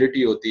ایک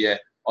ہیوملٹی ہوتی ہے،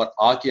 اور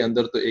آگ کے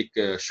اندر تو ایک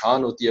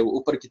شان ہوتی ہے، وہ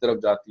اوپر کی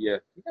طرف جاتی ہے.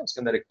 ٹھیک ہے، اس کے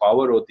اندر ایک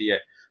پاور ہوتی ہے.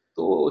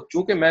 تو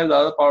چونکہ میں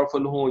زیادہ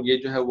پاورفل ہوں، یہ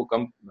جو ہے وہ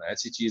کم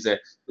ایسی چیز ہے،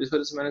 تو اس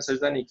وجہ سے میں نے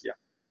سجدہ نہیں کیا.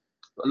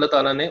 تو اللہ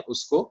تعالیٰ نے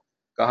اس کو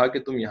کہا کہ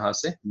تم یہاں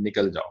سے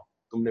نکل جاؤ،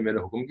 تم نے میرے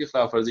حکم کی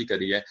خلاف ورزی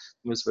کری ہے،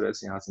 تم اس وجہ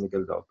سے یہاں سے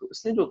نکل جاؤ. تو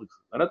اس نے جو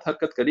غلط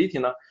حرکت کری تھی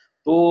نا،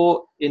 تو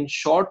ان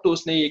شارٹ تو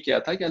اس نے یہ کیا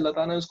تھا کہ اللہ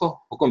تعالیٰ نے اس کو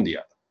حکم دیا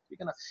تھا. ٹھیک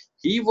ہے نا،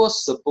 he was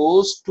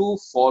suppose to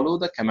follow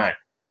the command.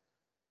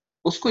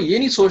 اس کو یہ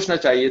نہیں سوچنا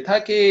چاہیے تھا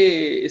کہ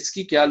اس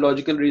کی کیا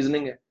لاجیکل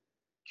ریزننگ ہے،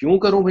 کیوں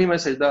کروں بھائی میں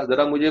سجدہ،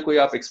 ذرا مجھے کوئی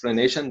آپ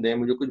ایکسپلینیشن دیں،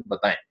 مجھے کچھ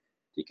بتائیں.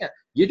 ٹھیک ہے،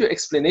 یہ جو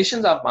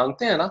ایکسپلینیشنز آپ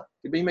مانگتے ہیں نا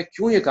کہ بھئی میں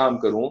کیوں یہ کام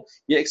کروں،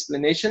 یہ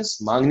ایکسپلینیشنز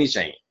مانگنی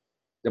چاہیے.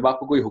 جب آپ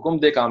کو کوئی حکم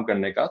دے کام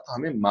کرنے کا تو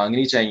ہمیں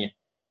مانگنی چاہیے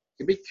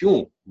کہ بھئی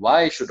کیوں،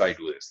 why should I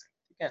do this.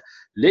 ٹھیک ہے،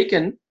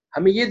 لیکن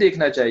ہمیں یہ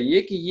دیکھنا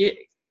چاہیے کہ یہ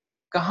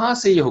کہاں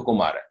سے یہ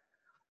حکم آ رہا ہے.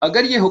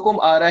 اگر یہ حکم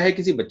آ رہا ہے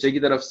کسی بچے کی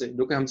طرف سے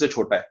جو کہ ہم سے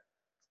چھوٹا ہے،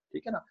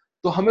 ٹھیک ہے نا،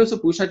 تو ہمیں اسے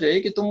پوچھنا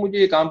چاہیے کہ تم مجھے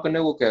یہ کام کرنے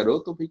کو کہہ رہے ہو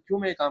تو بھئی کیوں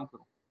میں یہ کام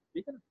کروں.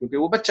 ٹھیک ہے نا، کیونکہ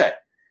وہ بچہ ہے.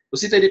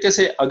 اسی طریقے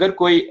سے اگر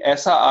کوئی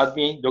ایسا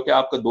آدمی جو کہ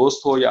آپ کا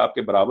دوست ہو یا آپ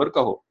کے برابر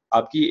کا ہو،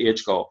 آپ کی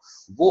ایج کا ہو،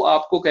 وہ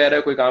آپ کو کہہ رہا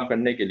ہے کوئی کام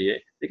کرنے کے لیے،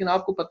 لیکن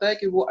آپ کو پتا ہے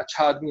کہ وہ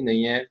اچھا آدمی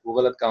نہیں ہے، وہ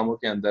غلط کاموں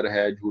کے اندر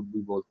ہے، جھوٹ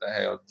بھی بولتا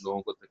ہے اور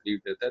لوگوں کو تکلیف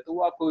دیتا ہے، تو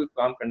وہ آپ کو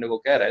کام کرنے کو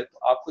کہہ رہا ہے، تو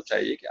آپ کو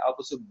چاہیے کہ آپ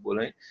اسے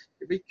بولیں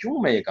کہ بھئی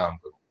کیوں میں یہ کام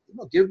کروں.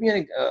 Give me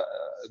a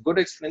good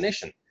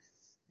explanation.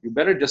 You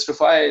better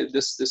justify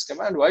this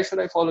command. Why should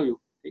I follow you?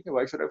 ٹھیک ہے،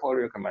 why should I follow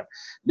your command.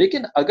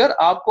 لیکن اگر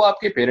آپ کو آپ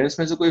کے پیرنٹس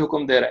میں سے کوئی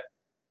حکم دے رہا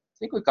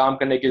ہے، کوئی کام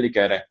کرنے کے لیے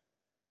کہہ رہا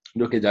ہے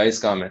جو کہ جائز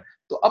کام ہے،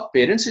 تو اب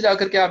پیرنٹس سے جا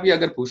کر کے آپ یہ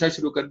اگر پوچھنا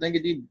شروع کر دیں کہ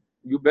جی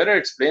you better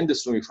explain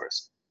this to me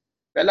first,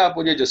 پہلے آپ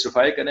مجھے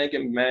جسٹیفائی کریں کہ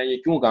میں یہ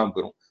کیوں کام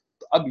کروں،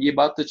 تو اب یہ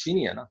بات تو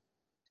چھینی ہے نا.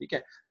 ٹھیک ہے،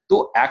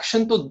 تو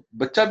ایکشن تو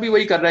بچہ بھی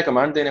وہی کر رہا ہے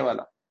کمانڈ دینے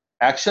والا،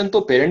 ایکشن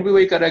تو پیرنٹ بھی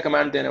وہی کر رہا ہے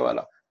کمانڈ دینے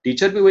والا،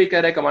 ٹیچر بھی وہی کہہ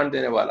رہا ہے کمانڈ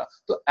دینے والا.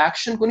 تو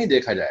ایکشن کو نہیں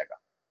دیکھا جائے گا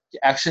کہ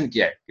ایکشن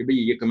کیا ہے، کہ بھئی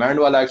یہ کمانڈ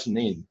والا ایکشن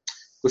نہیں.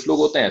 کچھ لوگ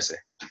ہوتے ہیں ایسے،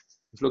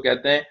 کچھ لوگ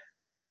کہتے ہیں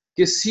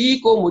کسی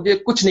کو مجھے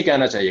کچھ نہیں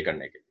کہنا چاہیے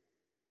کرنے کے لیے.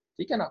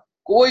 ٹھیک ہے نا،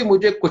 کوئی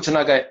مجھے کچھ نہ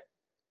کہے،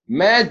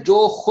 میں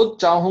جو خود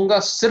چاہوں گا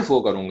صرف وہ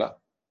کروں گا.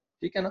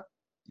 ٹھیک ہے نا،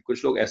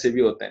 کچھ لوگ ایسے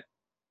بھی ہوتے ہیں.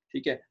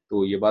 ٹھیک ہے،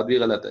 تو یہ بات بھی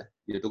غلط ہے.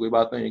 یہ تو کوئی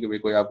بات نہیں ہے کہ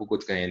کوئی آپ کو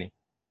کچھ کہے نہیں.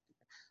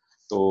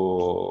 تو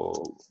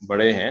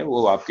بڑے ہیں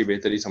وہ آپ کی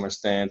بہتری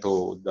سمجھتے ہیں، تو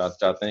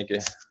چاہتے ہیں کہ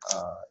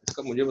اس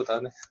کا مجھے بتا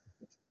دیں.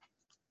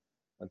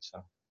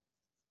 اچھا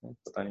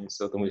پتہ نہیں، اس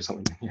سے تو مجھے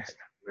سمجھ نہیں آئے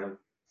گا.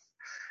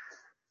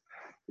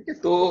 ٹھیک ہے،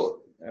 تو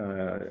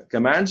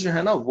کمانڈز جو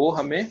ہے نا وہ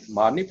ہمیں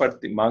ماننی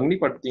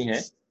پڑتی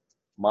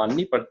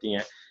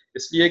ہیں،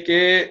 اس لیے کہ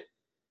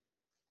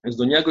اس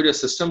دنیا کے جو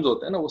سسٹمز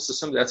ہوتے ہیں نا، وہ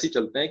سسٹمز ایسے ہی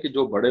چلتے ہیں کہ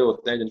جو بڑے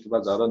ہوتے ہیں، جن کے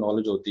پاس زیادہ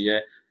نالج ہوتی ہے،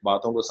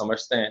 باتوں کو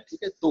سمجھتے ہیں،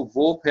 ٹھیک ہے، تو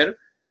وہ پھر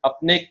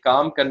اپنے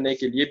کام کرنے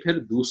کے لیے پھر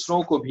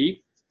دوسروں کو بھی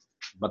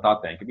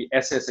بتاتے ہیں کہ بھی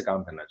ایسے ایسے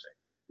کام کرنا چاہیے.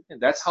 ٹھیک ہے،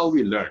 دیٹس ہاؤ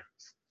وی لرن.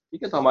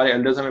 ٹھیک ہے، تو ہمارے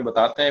ایلڈرز ہمیں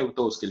بتاتے ہیں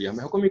تو اس کے لیے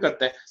ہمیں حکم ہی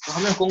کرتے ہیں. تو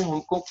ہمیں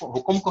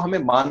حکم کو ہمیں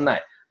ماننا ہے.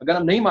 اگر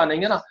ہم نہیں مانیں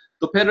گے نا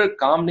تو پھر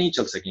کام نہیں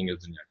چل سکیں گے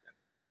اس دنیا کے اندر.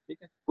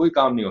 ٹھیک ہے، کوئی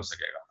کام نہیں ہو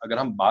سکے گا اگر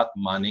ہم بات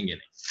مانیں گے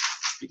نہیں.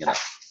 ٹھیک ہے نا.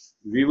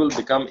 وی ول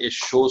بیکم اے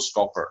شو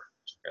اسٹاپر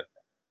کہتے ہیں.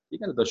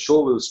 ٹھیک ہے نا. دا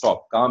شو ول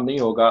اسٹاپ. کام نہیں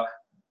ہوگا,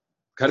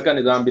 گھر کا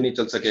نظام بھی نہیں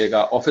چل سکے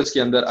گا. آفس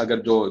کے اندر اگر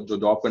جو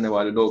جاب کرنے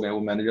والے لوگ ہیں وہ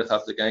مینیجر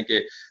صاحب سے کہیں کہ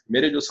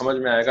میرے جو سمجھ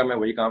میں آئے گا میں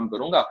وہی کام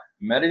کروں گا,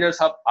 مینیجر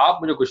صاحب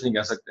آپ مجھے کچھ نہیں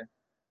کہہ سکتے,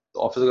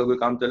 تو آفس کا کوئی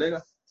کام چلے گا؟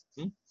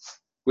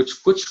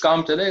 کچھ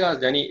کام چلے گا؟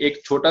 یعنی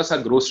ایک چھوٹا سا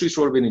گروسری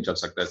اسٹور بھی نہیں چل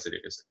سکتا اس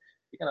طریقے سے.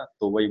 ٹھیک ہے نا.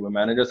 تو وہی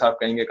مینیجر صاحب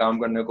کہیں گے کام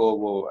کرنے کو,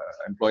 وہ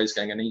امپلائیز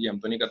کہیں گے نہیں جی ہم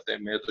تو نہیں کرتے,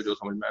 میں تو جو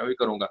سمجھ میں آئے وہی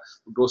کروں گا.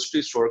 گروسری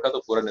اسٹور کا تو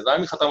پورا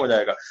نظام ہی ختم ہو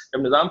جائے گا.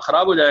 جب نظام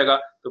خراب ہو جائے گا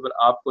تو پھر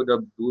آپ کو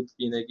جب دودھ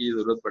پینے کی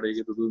ضرورت پڑے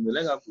گی تو دودھ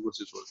ملے گا آپ کو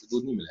گروسری اسٹور سے؟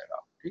 دودھ نہیں ملے گا.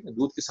 ٹھیک ہے.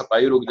 دودھ کی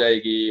سپلائی رک جائے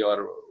گی اور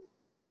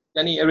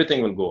یعنی ایوری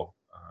تھنگ ول گو.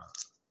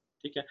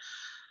 ٹھیک ہے.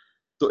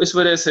 تو اس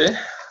وجہ سے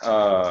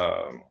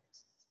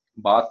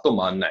بات تو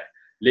ماننا ہے,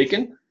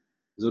 لیکن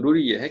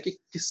ضروری یہ ہے کہ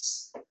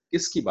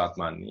کس کی بات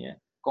ماننی ہے,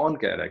 کون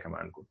کہہ رہا ہے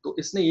کمانڈ کو. تو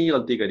اس نے یہی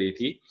غلطی کری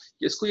تھی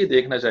کہ اس کو یہ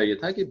دیکھنا چاہیے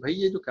تھا کہ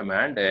بھائی یہ جو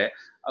کمانڈ ہے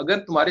اگر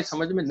تمہاری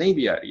سمجھ میں نہیں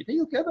بھی آ رہی تھی,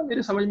 یہ کیا تھا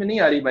میرے سمجھ میں نہیں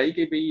آ رہی بھائی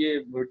کہ بھئی یہ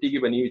مٹی کی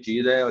بنی ہوئی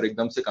چیز ہے اور ایک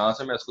دم سے کہاں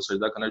سے میں اس کو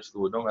سجدہ کرنا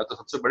شروع ہو جاؤں, میں تو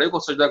سب سے بڑے کو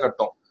سجدہ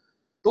کرتا ہوں.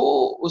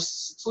 تو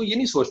اس کو یہ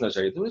نہیں سوچنا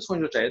چاہیے تھا, یہ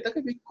سوچنا چاہیے تھا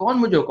کہ بھئی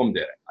کون مجھے حکم دے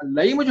رہا ہے.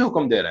 اللہ ہی مجھے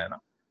حکم دے رہا ہے نا.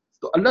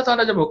 تو اللہ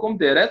تعالیٰ جب حکم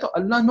دے رہا ہے تو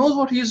اللہ knows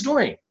what he is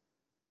doing.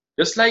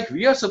 Just like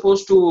we are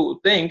supposed to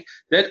think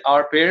that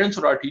our parents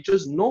or our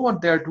teachers know what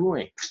they are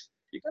doing.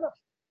 ٹھیک ہے نا.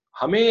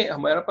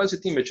 ہمارے پاس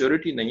اتنی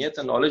میچورٹی نہیں ہے,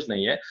 اتنا نالج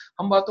نہیں ہے,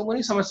 ہم باتوں کو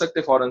نہیں سمجھ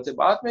سکتے فوراً سے,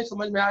 بعد میں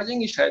سمجھ میں آ جائیں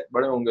گی شاید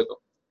بڑے ہوں گے تو.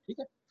 ٹھیک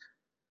ہے.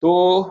 تو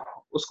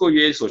اس کو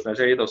یہ سوچنا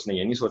چاہیے تھا, اس نے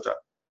یہ نہیں سوچا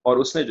اور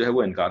اس نے جو ہے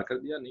وہ انکار کر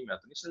دیا, نہیں میں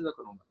تو نہیں سجدہ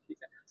کروں گا. ٹھیک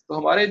ہے. تو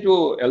ہمارے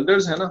جو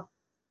ایلڈرز ہیں نا,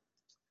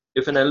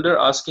 if an elder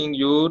asking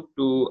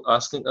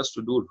us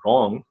to do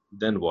wrong,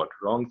 then what?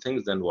 Wrong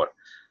things, then what?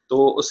 تو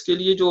اس کے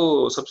لیے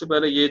جو سب سے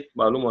پہلے یہ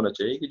معلوم ہونا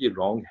چاہیے کہ جی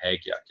رانگ ہے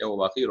کیا وہ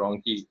واقعی رانگ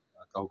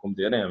کا حکم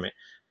دے رہے ہیں ہمیں.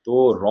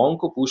 تو رانگ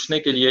کو پوچھنے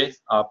کے لیے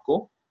آپ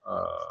کو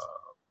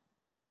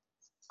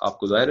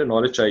ظاہر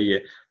نالج چاہیے.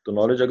 تو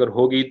نالج اگر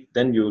ہوگی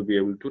then you will be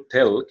able to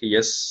tell کہ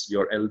yes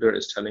your elder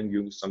is telling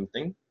you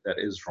something that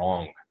is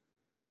wrong.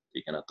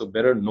 ٹھیک ہے نا. تو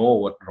better know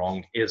what wrong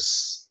is.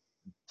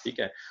 ٹھیک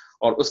ہے.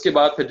 اور اس کے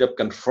بعد پھر جب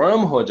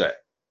کنفرم ہو جائے,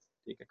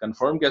 ٹھیک ہے,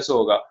 کنفرم کیسے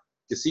ہوگا,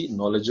 کسی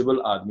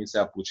نالجبل آدمی سے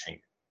آپ پوچھیں گے.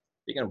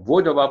 ٹھیک ہے.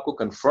 وہ جب آپ کو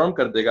کنفرم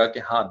کر دے گا کہ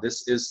ہاں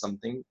دس از some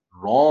thing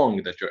wrong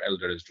that your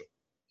elder is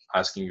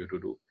asking you to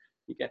do,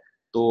 ٹھیک ہے,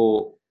 تو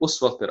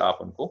اس وقت پھر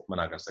آپ ان کو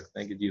منع کر سکتے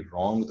ہیں کہ جی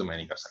رانگ تو میں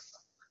نہیں کر سکتا.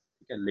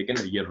 ٹھیک ہے. لیکن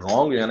یہ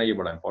رانگ جو ہے نا یہ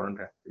بڑا امپورٹنٹ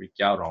ہے کہ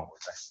کیا رانگ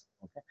ہوتا ہے.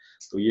 اوکے.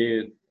 تو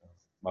یہ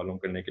معلوم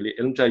کرنے کے لیے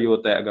علم چاہیے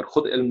ہوتا ہے. اگر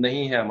خود علم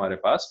نہیں ہے ہمارے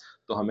پاس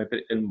تو ہمیں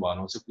پھر علم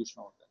والوں سے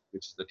پوچھنا ہوتا ہے,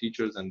 which is the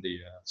teachers and the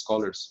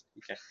scholars.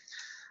 ٹھیک ہے.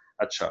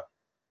 اچھا,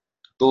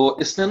 تو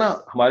اس نے نا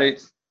ہمارے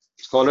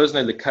اسکالرز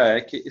نے لکھا ہے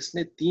کہ اس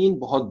نے 3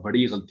 بہت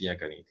بڑی غلطیاں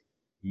کری تھیں,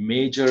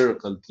 میجر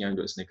غلطیاں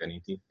جو اس نے کری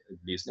تھیں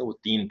ابلیس نے, وہ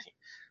 3 تھیں.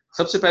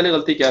 سب سے پہلے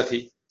غلطی کیا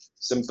تھی؟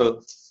 سمپل,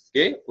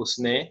 کہ اس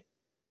نے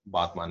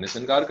بات ماننے سے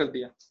انکار کر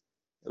دیا.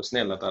 اس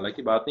نے اللہ تعالیٰ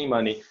کی بات نہیں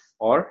مانی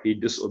اور he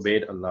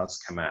disobeyed Allah's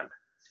command.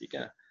 ٹھیک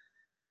ہے.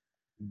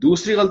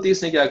 دوسری غلطی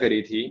اس نے کیا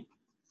کری تھی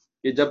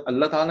کہ جب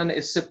اللہ تعالیٰ نے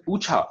اس سے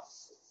پوچھا,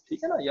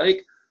 ٹھیک ہے نا, یا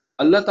ایک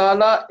اللہ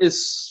تعالیٰ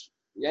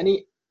یعنی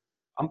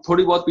ہم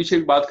تھوڑی بہت پیچھے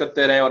بھی بات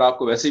کرتے رہے اور آپ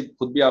کو ویسے ہی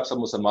خود بھی آپ سب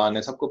مسلمان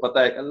ہیں, سب کو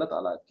پتا ہے کہ اللہ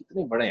تعالیٰ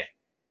کتنے بڑے ہیں.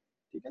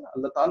 ٹھیک ہے نا.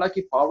 اللہ تعالیٰ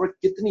کی پاور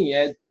کتنی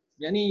ہے,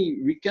 یعنی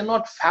وی کین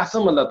ناٹ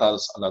فیتھم اللہ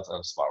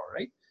تعالیٰ پاور,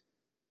 رائٹ.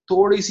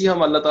 تھوڑی سی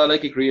ہم اللہ تعالیٰ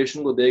کی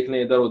کریشن کو دیکھ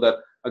لیں ادھر ادھر.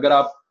 اگر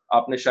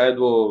آپ نے شاید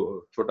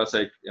وہ چھوٹا سا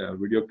ایک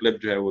ویڈیو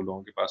کلپ جو ہے وہ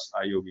لوگوں کے پاس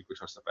آئی ہوگی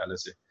کچھ عرصہ پہلے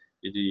سے,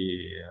 کہ جی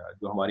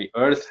جو ہماری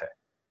ارتھ ہے,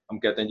 ہم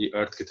کہتے ہیں جی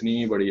ارتھ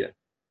کتنی بڑی ہے.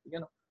 ٹھیک ہے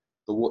نا.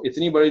 تو وہ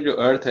اتنی بڑی جو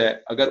ارتھ ہے,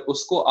 اگر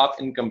اس کو آپ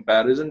in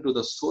comparison to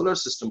the solar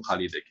system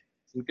خالی دیکھیں,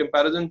 ان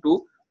کمپیریزن ٹو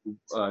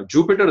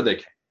جوپیٹر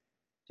دیکھیں,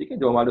 ٹھیک ہے,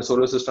 جو ہمارے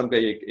سولر سسٹم کا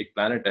ایک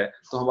پلانٹ ہے,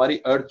 تو ہماری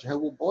ارتھ جو ہے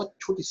وہ بہت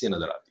چھوٹی سی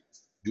نظر آتی ہے.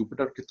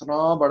 جوپیٹر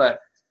کتنا بڑا ہے.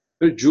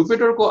 پھر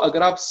جوپیٹر کو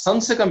اگر آپ سن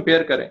سے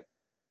کمپیئر کریں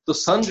تو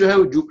سن جو ہے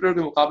وہ جوپیٹر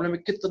کے مقابلے میں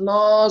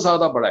کتنا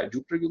زیادہ بڑا ہے.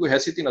 جوپیٹر کی کوئی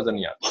حیثیت ہی نظر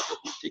نہیں آتی.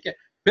 ٹھیک ہے.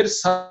 پھر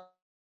سن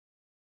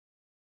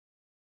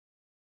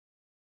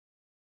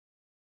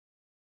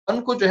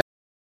کو جو ہے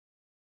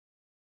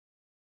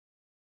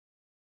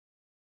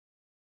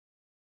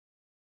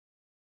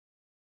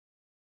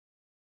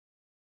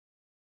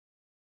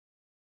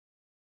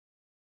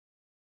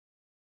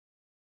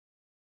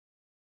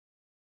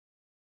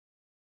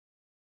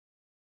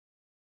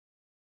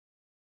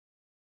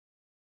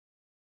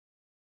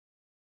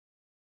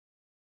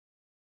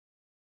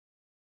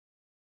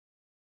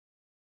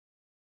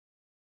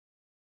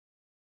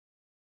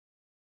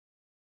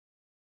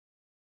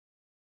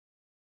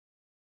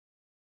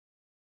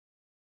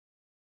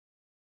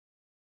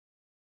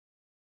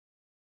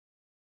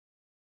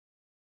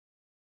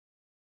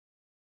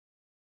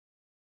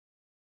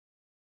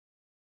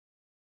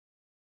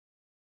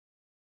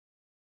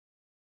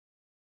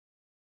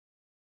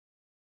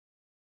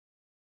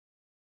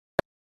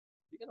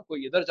ٹھیک ہے نا,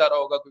 کوئی ادھر جا رہا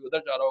ہوگا, کوئی ادھر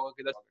جا رہا ہوگا,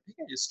 کدھر. ٹھیک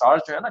ہے. یہ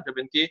اسٹارز جو ہے نا, جب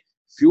ان کے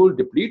فیول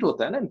ڈپلیٹ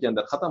ہوتا ہے نا, ان کے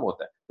اندر ختم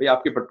ہوتا ہے. بھئی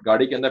آپ کی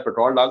گاڑی کے اندر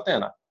پیٹرول ڈالتے ہیں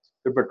نا,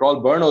 फिर पेट्रोल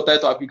बर्न होता है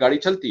तो आपकी गाड़ी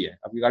चलती है,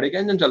 आपकी गाड़ी का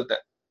इंजन चलता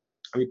है।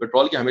 अभी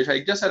पेट्रोल की हमेशा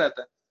एक जैसा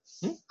रहता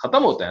है,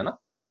 खत्म होता है ना,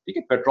 ठीक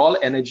है, पेट्रोल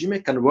एनर्जी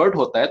में कन्वर्ट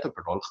होता है तो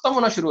पेट्रोल खत्म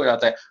होना शुरू हो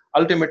जाता है,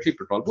 अल्टीमेटली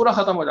पेट्रोल पूरा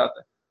खत्म हो जाता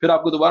है, फिर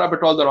आपको दोबारा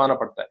पेट्रोल डलवाना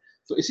पड़ता है।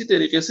 तो इसी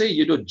तरीके से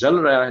ये जो जल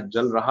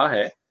रहा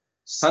है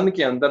सन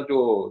के अंदर,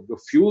 जो जो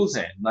फ्यूल्स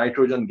हैं,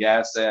 नाइट्रोजन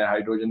गैस है,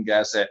 हाइड्रोजन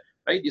गैस है,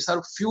 राइट, ये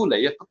सारा फ्यूल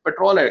है, ये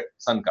पेट्रोल है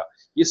सन का,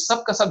 ये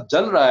सब का सब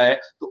जल रहा है,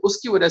 तो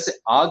उसकी वजह से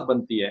आग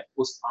बनती है,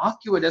 उस आग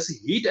की वजह से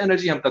हीट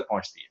एनर्जी हम तक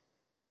पहुंचती है,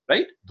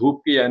 राइट,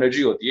 धूप की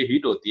एनर्जी होती है,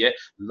 हीट होती है,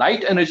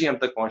 लाइट एनर्जी हम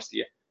तक पहुंचती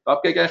है। तो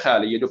आपका क्या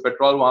ख्याल है, ये जो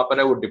पेट्रोल वहां पर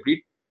है वो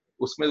डिप्लीट,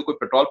 उसमें तो कोई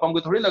पेट्रोल पंप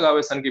को थोड़ी लगा हुआ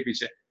है सन के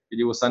पीछे कि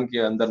जी वो सन के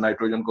अंदर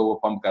नाइट्रोजन को वो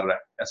पंप कर रहा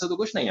है, ऐसा तो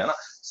कुछ नहीं है ना,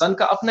 सन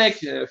का अपना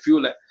एक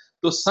फ्यूल है।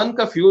 तो सन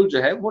का फ्यूल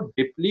जो है वो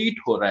डिप्लीट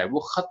हो रहा है, वो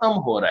खत्म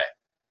हो रहा है,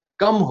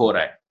 कम हो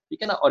रहा है,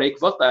 ठीक है ना, और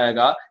एक वक्त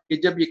आएगा कि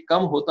जब ये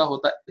कम होता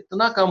होता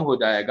इतना कम हो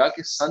जाएगा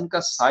कि सन का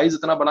साइज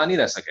इतना बड़ा नहीं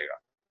रह सकेगा,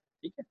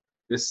 ठीक है,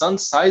 the sun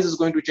size is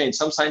going to change.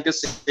 Some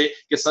scientists say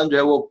कि सन जो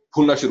है वो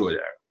फूलना शुरू हो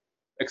जाएगा,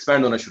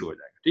 एक्सपैंड होना शुरू हो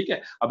जाएगा, ठीक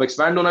है, अब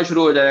एक्सपैंड होना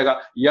शुरू हो जाएगा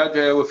या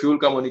जो है वो फ्यूल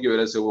कम होने की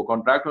वजह से वो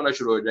कॉन्ट्रैक्ट होना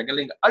शुरू हो जाएगा,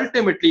 लेकिन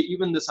अल्टीमेटली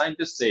इवन द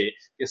साइंटिस्ट से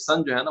कि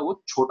सन जो है ना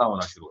वो छोटा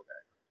होना शुरू हो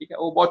जाएगा, ठीक है,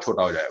 वो बहुत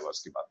छोटा हो जाएगा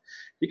उसके बाद,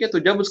 ठीक है। तो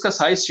जब उसका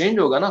साइज चेंज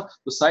होगा ना,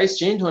 तो साइज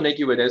चेंज होने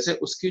की वजह से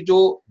उसकी जो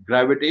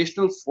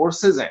ग्रेविटेशनल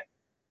फोर्सेज हैं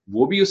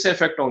वो भी उससे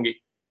इफेक्ट होंगी,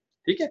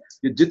 ठीक है,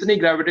 ये जितनी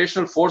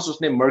ग्रेविटेशनल फोर्स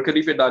उसने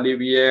मरकरी पे डाली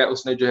हुई है,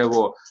 उसने जो है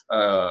वो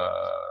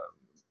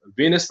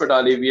वेनस पे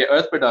डाली हुई है,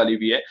 अर्थ पे डाली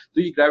हुई है,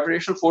 तो ये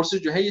ग्रेविटेशनल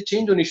फोर्सेस जो है ये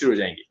चेंज होनी शुरू हो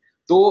जाएंगी।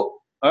 तो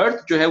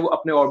अर्थ जो है वो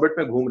अपने ऑर्बिट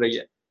में घूम रही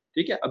है,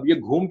 ठीक है, अब ये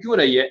घूम क्यों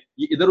रही है,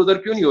 ये इधर उधर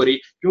क्यों नहीं हो रही,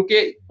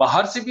 क्योंकि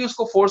बाहर से भी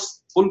उसको फोर्स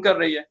पुल कर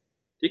रही है,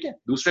 ठीक है,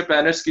 दूसरे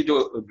प्लैनेट्स की जो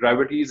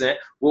ग्रेविटीज हैं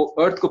वो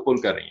अर्थ को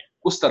पुल कर रही है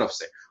उस तरफ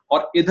से,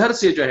 और इधर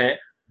से जो है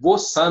वो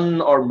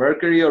सन और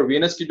मरकरी और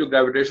वेनस की जो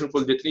ग्रेविटेशनल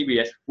पुल जितनी भी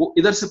है वो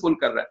इधर से पुल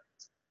कर रहा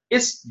है।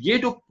 ये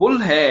जो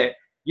पुल है,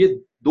 ये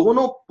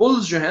दोनों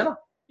पुल्स जो है ना,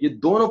 ये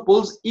दोनों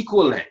पुल्स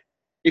इक्वल हैं,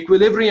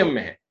 इक्विलिब्रियम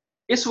में है,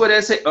 इस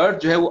वजह से अर्थ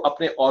जो है वो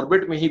अपने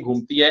ऑर्बिट में ही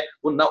घूमती है,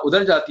 वो ना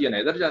उधर जाती है ना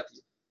इधर जाती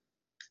है।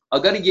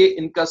 अगर ये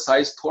इनका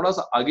साइज थोड़ा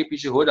सा आगे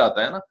पीछे हो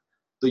जाता है ना,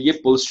 तो ये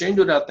पुल्स चेंज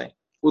हो जाते हैं,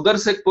 उधर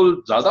से पुल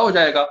ज्यादा हो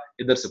जाएगा,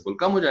 इधर से पुल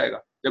कम हो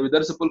जाएगा, जब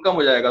इधर से पुल कम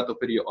हो जाएगा तो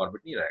फिर ये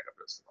ऑर्बिट नहीं रहेगा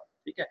फिर उसके बाद,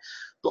 ठीक है।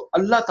 तो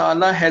अल्लाह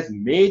ताला has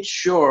made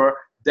sure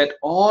that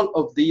all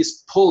of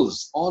these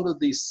pulls, all of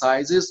these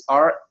sizes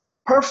are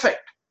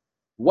perfect,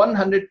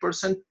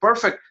 100%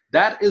 perfect.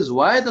 That is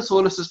why the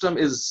solar system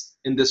is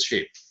in this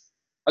shape.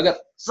 अगर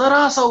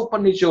जरा सा ऊपर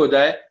नीचे हो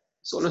जाए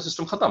सोलर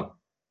सिस्टम खत्म,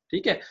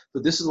 ठीक है। तो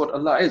this is what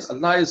Allah is,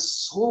 Allah is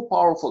so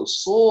powerful,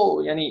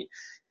 सो यानी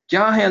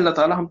क्या है अल्लाह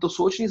ताला, हम तो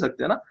सोच नहीं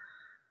सकते ना।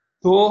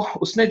 तो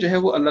उसने जो है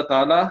वो अल्लाह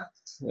ताला,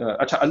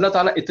 अच्छा अल्लाह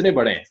ताला इतने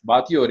बड़े हैं,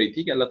 बात ही हो रही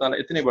थी कि अल्लाह ताला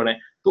इतने बड़े हैं,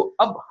 तो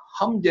अब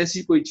हम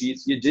जैसी कोई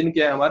चीज, ये जिन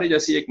क्या है, हमारे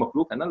जैसी एक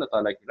मखलूक है ना अल्लाह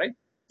ताला की, राइट,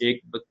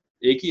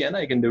 एक ही है ना,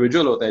 एक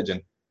इंडिविजुअल होता है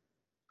जिन।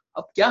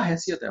 अब क्या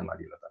हैसियत है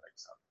हमारी अल्लाह ताला के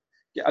साथ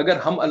कि अगर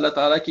हम अल्लाह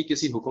ताला की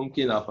किसी हुक्म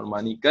की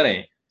नाफरमानी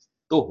करें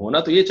तो होना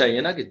तो ये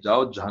चाहिए ना कि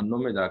जाओ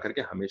जहन्नुम में जाकर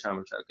के हमेशा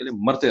हमेशा के लिए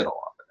मरते रहो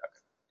वहां पर जाकर,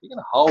 ठीक है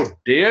ना। How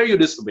dare you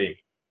disobey me,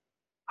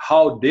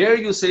 how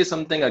dare you say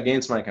something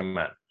against my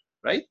command,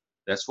 right,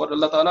 that's what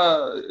Allah Taala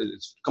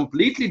is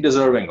completely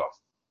deserving of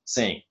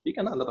saying, ठीक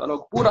है ना, अल्लाह ताला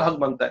को पूरा हक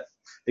बनता है,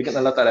 लेकिन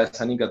अल्लाह ताला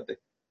ऐसा नहीं करते,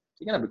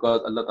 ठीक है ना, because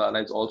Allah Taala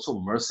is also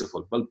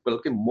merciful,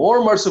 बल्कि more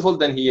merciful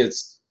than he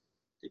is,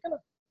 ठीक है ना,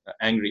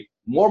 एंग्री,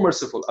 मोर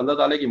मर्सीफुल, अल्लाह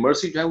ताला की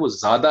मर्सी जो है वो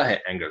ज्यादा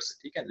है एंगर से,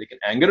 ठीक है, लेकिन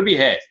एंगर भी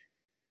है,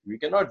 वी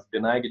कैन नॉट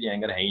डिनाई कि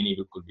एंगर है ही नहीं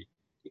बिल्कुल भी,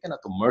 ठीक है ना,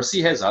 तो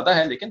मर्सी है ज्यादा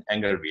है लेकिन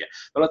एंगर भी है।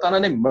 तो अल्लाह ताला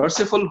ने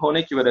मर्सीफुल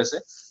होने की वजह से,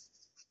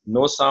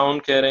 नो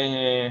साउंड कह रहे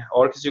हैं,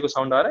 और किसी को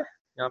साउंड आ रहा है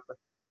यहाँ पर,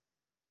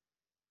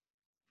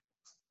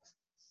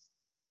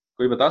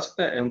 कोई बता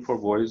सकता है एम फॉर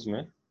वॉइस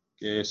में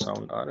कि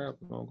साउंड आ रहा है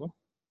आप लोगों को?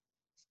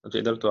 अच्छा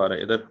इधर तो आ रहा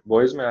है, इधर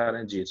वॉइस में आ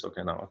रहे हैं जी,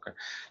 ओके ना, ओके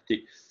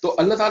ठीक। तो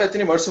अल्लाह ताला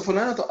इतने मर्सीफुल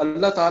है ना, तो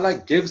अल्लाह ताला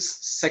गिव्स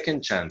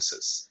सेकंड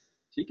चांसेस,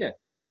 ठीक है,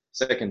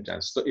 सेकंड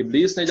चांस। तो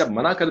इब्लीस ने जब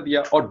मना कर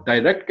दिया, और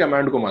डायरेक्ट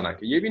कमांड को मना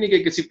किया, ये भी नहीं कि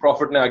किसी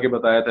प्रॉफिट ने आके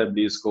बताया था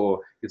इब्लीस को,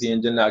 किसी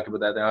एंजल ने आके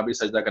बताया था हाँ भी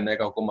सजदा करने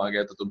का हुक्म आ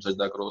गया तो तुम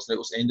सजदा करो, उसने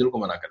उस एंजल को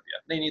मना कर दिया,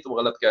 नहीं नहीं तुम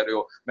गलत कह रहे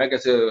हो, मैं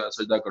कैसे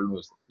सजदा कर लूँ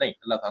इसको, नहीं,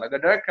 अल्लाह ताला का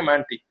डायरेक्ट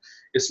कमांड थी,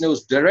 इसने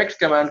उस डायरेक्ट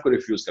कमांड को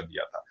रिफ्यूज कर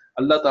दिया था।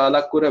 अल्लाह ताला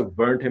could have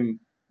burned him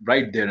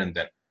right there and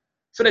then,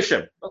 finish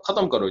him,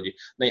 खत्म करो जी,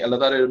 नहीं, अल्लाह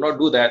ताला डिड नॉट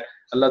डू दैट।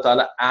 अल्लाह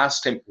ताला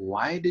asked him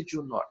why did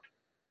you not,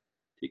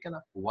 ठीक है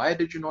ना, why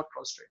did you not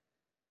prostate,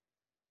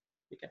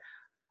 ठीक है।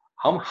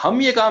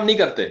 हम ये काम नहीं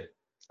करते,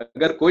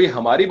 अगर कोई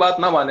हमारी बात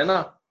ना माने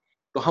ना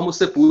तो हम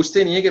उससे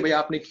पूछते नहीं है कि भाई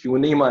आपने क्यों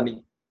नहीं मानी,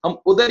 हम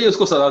उधर ही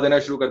उसको सजा देना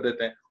शुरू कर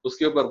देते हैं,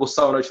 उसके ऊपर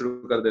गुस्सा होना शुरू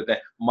कर देते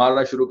हैं,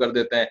 मारना शुरू कर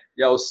देते हैं,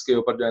 या उसके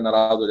ऊपर जो है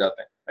नाराज हो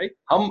जाते हैं, राइट।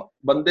 हम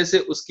बंदे से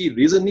उसकी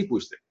रीजन नहीं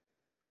पूछते,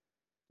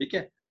 ठीक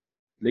है,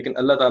 लेकिन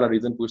अल्लाह ताला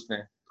रीजन पूछते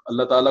हैं।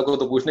 अल्लाह ताला को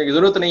तो पूछने की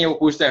जरूरत नहीं है, वो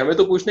पूछते हैं, हमें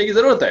तो पूछने की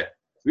जरूरत है।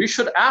 वी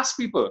शुड आस्क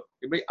पीपल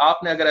कि भाई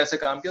आपने अगर ऐसे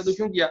काम किया तो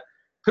क्यों किया,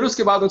 फिर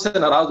उसके बाद उनसे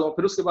नाराज हो,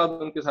 फिर उसके बाद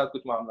उनके साथ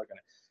कुछ मामला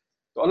करें।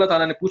 तो अल्लाह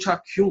ताला ने पूछा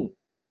क्यों,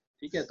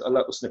 ठीक है, तो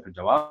अल्लाह उसने फिर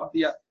जवाब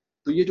दिया,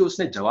 تو یہ جو اس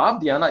نے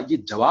جواب دیا نا، یہ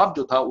جواب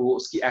جو تھا وہ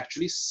اس کی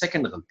ایکچولی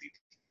سیکنڈ غلطی تھی.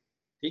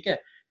 ٹھیک ہے،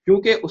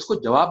 کیونکہ اس کو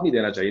جواب نہیں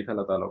دینا چاہیے تھا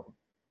اللہ تعالیٰ کو.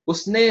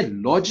 اس نے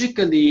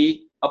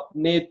لاجیکلی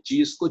اپنے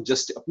چیز کو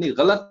اپنی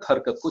غلط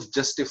حرکت کو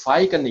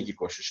جسٹیفائی کرنے کی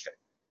کوشش کری.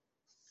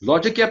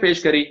 لاجک کیا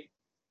پیش کری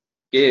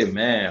کہ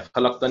میں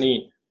خلقتنی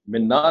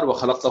من نار و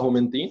خلقتہ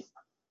من طین،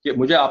 کہ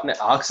مجھے آپ نے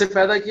آگ سے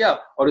پیدا کیا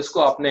اور اس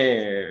کو آپ نے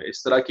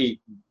اس طرح کی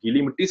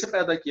گیلی مٹی سے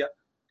پیدا کیا.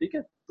 ٹھیک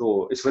ہے،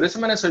 تو اس وجہ سے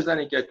میں نے سجدہ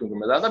نہیں کیا کیونکہ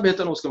میں زیادہ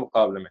بہتر ہوں اس کے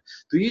مقابلے میں.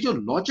 تو یہ جو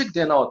لاجک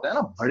دینا ہوتا ہے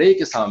نا بڑے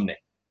کے سامنے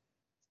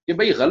کہ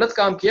بھئی غلط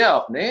کام کیا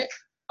آپ نے،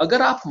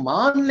 اگر آپ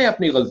مان لیں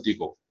اپنی غلطی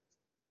کو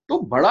تو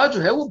بڑا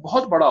جو ہے وہ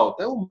بہت بڑا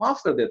ہوتا ہے، وہ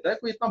معاف کر دیتا ہے،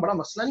 کوئی اتنا بڑا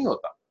مسئلہ نہیں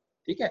ہوتا.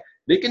 ٹھیک ہے،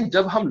 لیکن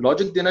جب ہم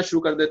لاجک دینا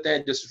شروع کر دیتے ہیں،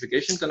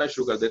 جسٹیفیکیشن کرنا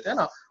شروع کر دیتے ہیں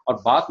نا، اور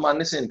بات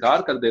ماننے سے انکار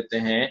کر دیتے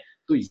ہیں،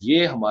 تو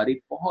یہ ہماری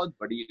بہت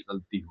بڑی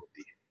غلطی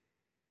ہوتی ہے.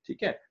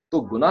 ٹھیک ہے،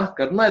 تو گناہ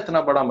کرنا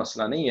اتنا بڑا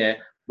مسئلہ نہیں ہے،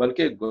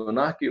 بلکہ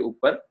گناہ کے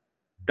اوپر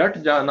ڈٹ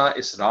جانا،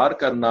 اصرار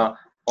کرنا،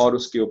 اور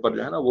اس کے اوپر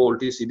جو ہے نا وہ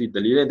الٹی سیدھی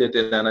دلیلیں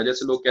دیتے رہنا.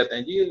 جیسے لوگ کہتے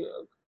ہیں جی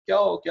کیا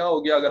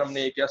ہو گیا اگر ہم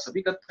نے یہ کیا،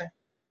 سبھی کرتے ہیں.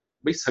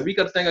 بھئی سبھی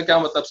کرتے ہیں کا کیا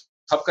مطلب؟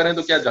 سب کریں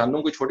تو کیا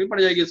جہنم کوئی چھوٹی پڑ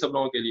جائے گی سب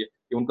لوگوں کے لیے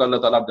کہ ان کو اللہ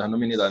تعالیٰ آپ جہنم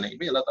میں نہیں ڈالیں گے؟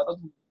 بھئی اللہ تعالیٰ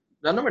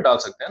جہنم میں ڈال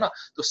سکتے ہیں نا.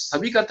 تو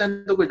سبھی کرتے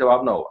ہیں تو کوئی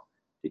جواب نہ ہوا.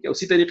 ٹھیک ہے،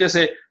 اسی طریقے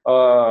سے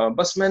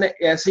بس میں نے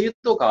ایسے ہی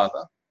تو کہا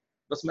تھا،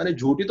 بس میں نے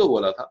جھوٹ ہی تو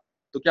بولا تھا،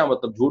 تو کیا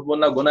مطلب؟ جھوٹ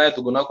بولنا گناہ ہے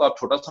تو گناہ کو آپ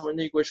چھوٹا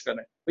سمجھنے کی کوشش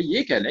کریں. بھئی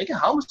یہ کہہ لیں کہ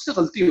ہاں مجھ سے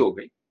غلطی ہو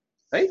گئی،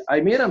 right,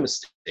 I made a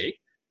mistake,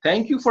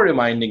 thank you for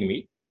reminding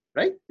me,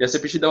 right. جیسے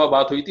پچھلی دفعہ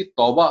بات ہوئی تھی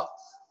توبہ.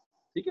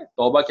 ٹھیک ہے،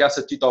 توبہ کیا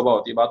سچی توبہ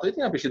ہوتی ہے، بات ہوئی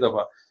تھی نا پچھلی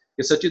دفعہ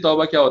کہ سچی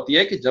توبہ کیا ہوتی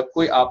ہے کہ جب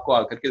کوئی آپ کو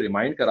آ کر کے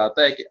ریمائنڈ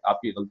کراتا ہے کہ آپ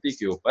کی غلطی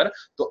کے اوپر،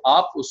 تو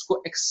آپ اس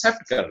کو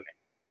ایکسپٹ کر لیں.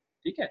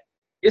 ٹھیک ہے،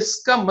 اس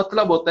کا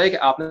مطلب ہوتا ہے کہ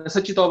آپ نے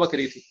سچی توبہ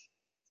کری تھی.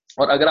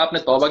 اور اگر آپ نے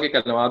توبہ کے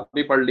کلمات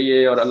بھی پڑھ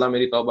لیے اور اللہ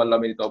میری توبہ، اللہ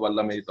میری توبہ،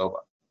 اللہ میری توبہ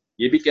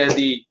یہ بھی کہہ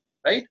دی،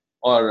 رائٹ،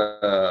 اور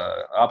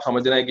آپ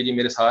سمجھ رہے ہیں کہ جی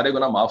میرے سارے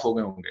گناہ معاف ہو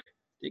گئے ہوں گے.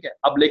 ٹھیک ہے،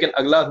 اب لیکن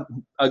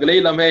اگلے ہی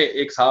لمحے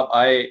ایک صاحب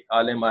آئے،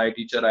 عالم آئے،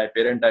 ٹیچر آئے،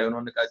 پیرنٹ آئے،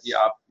 انہوں نے کہا جی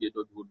آپ یہ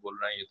جو جھوٹ بول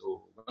رہے ہیں یہ تو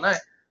گناہ ہے.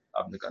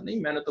 آپ نے کہا نہیں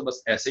میں نے تو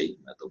بس ایسے ہی،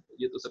 میں تو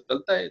یہ تو سب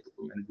چلتا ہے،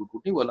 تو میں نے جھوٹ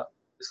نہیں بولا.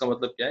 اس کا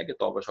مطلب کیا ہے کہ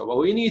توبہ شوبہ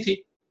ہوئی نہیں تھی.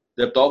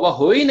 جب توبہ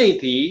ہوئی نہیں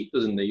تھی تو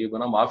زندگی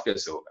گناہ معاف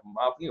کیسے ہوگا؟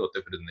 معاف نہیں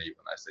ہوتے پھر زندگی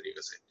گناہ اس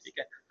طریقے سے. ٹھیک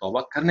ہے،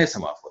 توبہ کرنے سے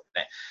معاف ہوتے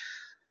ہیں.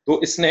 تو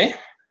اس نے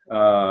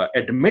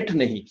ایڈمٹ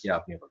نہیں کیا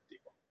اپنی غلطی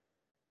کو،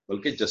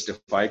 بلکہ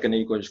جسٹیفائی کرنے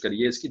کی کوشش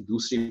کری. اس کی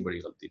دوسری بڑی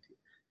غلطی تھی.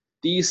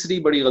 تیسری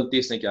بڑی غلطی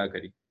اس نے کیا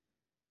کری؟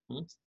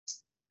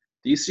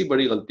 تیسری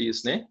بڑی غلطی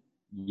اس نے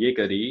یہ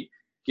کری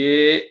کہ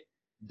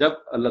جب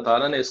اللہ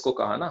تعالیٰ نے اس کو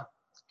کہا نا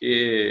کہ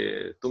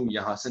تم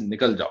یہاں سے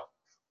نکل جاؤ،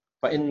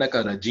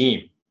 فَإِنَّكَ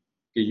رَجِيمٌ،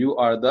 کہ you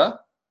are the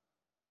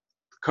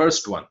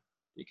cursed one.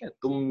 ٹھیک ہے،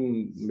 تم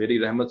میری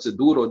رحمت سے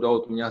دور ہو جاؤ،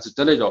 تم یہاں سے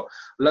چلے جاؤ.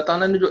 اللہ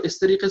تعالیٰ نے جو اس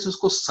طریقے سے اس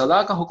کو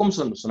سزا کا حکم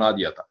سنا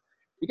دیا تھا،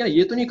 ٹھیک ہے،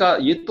 یہ تو نہیں کہا،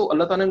 یہ تو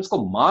اللہ تعالیٰ نے اس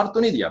کو مار تو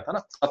نہیں دیا تھا نا،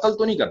 قتل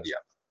تو نہیں کر دیا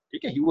تھا.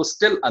 ٹھیک ہے، he was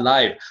still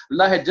alive.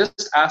 Allah had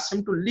just asked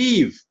him to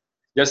leave.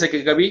 جیسے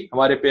کہ کبھی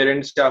ہمارے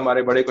پیرنٹس یا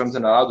ہمارے بڑے کو ہم سے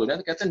ناراض ہو جائیں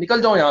تو کہتے ہیں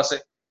نکل جاؤ یہاں سے،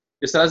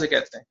 اس طرح سے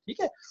کہتے ہیں. ٹھیک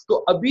ہے،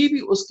 تو ابھی بھی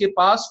اس کے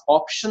پاس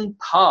آپشن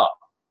تھا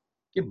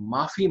کہ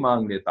معافی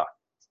مانگ لیتا،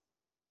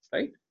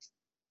 رائٹ.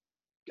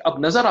 اب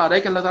نظر آ رہا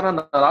ہے کہ اللہ تعالیٰ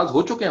ناراض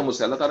ہو چکے ہیں مجھ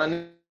سے، اللہ تعالیٰ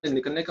نے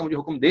نکلنے کا مجھے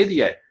حکم دے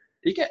دیا ہے.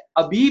 ٹھیک ہے،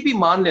 ابھی بھی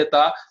مان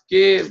لیتا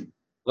کہ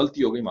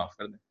غلطی ہو گئی، معاف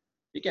کر دیں.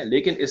 ٹھیک ہے،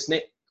 لیکن اس نے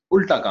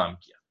الٹا کام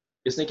کیا.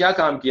 اس نے کیا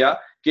کام کیا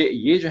کہ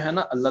یہ جو ہے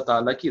نا اللہ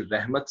تعالیٰ کی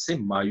رحمت سے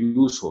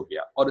مایوس ہو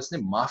گیا اور اس نے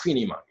معافی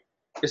نہیں مانگی.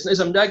 اس نے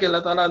سمجھا کہ اللہ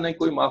تعالیٰ نے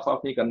کوئی معاف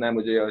نہیں کرنا ہے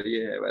مجھے، اور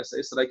یہ ہے ویسا،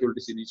 اس طرح کی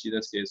الٹی سیدھی چیزیں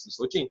اس نے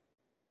سوچی.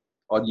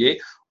 اور یہ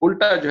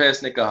الٹا جو ہے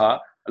اس نے کہا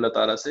اللہ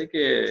تعالیٰ سے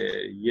کہ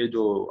یہ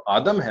جو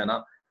آدم ہے نا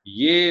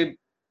یہ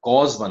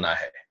کوز بنا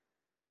ہے،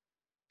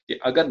 کہ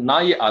اگر نہ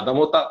یہ آدم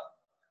ہوتا،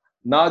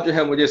 نہ جو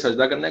ہے مجھے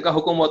سجدہ کرنے کا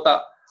حکم ہوتا،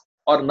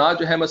 اور نہ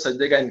جو ہے میں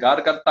سجدے کا انکار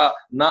کرتا،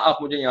 نہ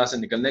آپ مجھے یہاں سے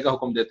نکلنے کا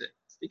حکم دیتے.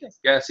 ٹھیک ہے،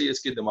 کیسی اس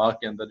کی دماغ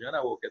کے اندر جو ہے نا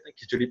وہ کہتے ہیں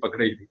کھچڑی پک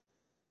رہی تھی.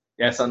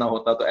 ایسا نہ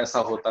ہوتا تو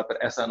ایسا ہوتا، پھر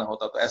ایسا نہ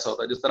ہوتا تو ایسا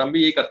ہوتا، جس طرح ہم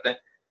بھی یہی کرتے ہیں.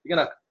 ٹھیک ہے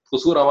نا،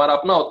 قصور ہمارا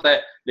اپنا ہوتا ہے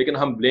لیکن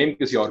ہم بلیم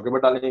کسی اور کے اوپر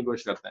ڈالنے کی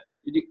کوشش کرتے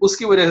ہیں جی اس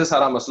کی وجہ سے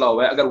سارا مسئلہ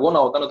ہوا ہے. اگر وہ نہ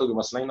ہوتا نا تو کوئی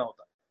مسئلہ ہی نہ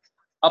ہوتا.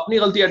 اپنی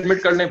غلطی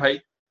ایڈمٹ کر لیں بھائی،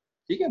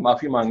 ٹھیک ہے،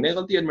 معافی مانگنے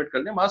غلطی ایڈمٹ کر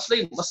لیں،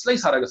 مسئلہ ہی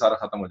سارا کا سارا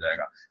ختم ہو جائے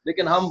گا.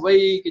 لیکن ہم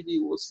وہی کہ جی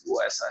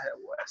وہ ایسا ہے،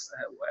 وہ ایسا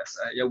ہے، وہ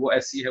ایسا ہے، یا وہ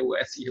ایسی ہے، وہ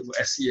ایسی ہے، وہ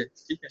ایسی ہے.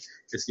 ٹھیک ہے،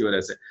 اس کی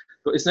وجہ سے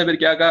تو اس نے پھر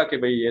کیا کہا کہ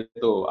بھئی یہ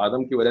تو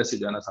آدم کی وجہ سے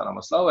جو ہے نا سارا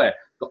مسئلہ ہوا ہے،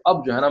 تو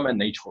اب جو ہے نا میں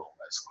نہیں چھوڑوں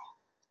گا اس کو.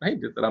 نہیں،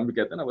 جس طرح ہم بھی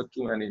کہتے ہیں نا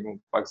بچوں میں نہیں ہوں،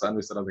 پاکستان میں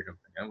اس طرح سے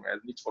کرتے ہیں، میں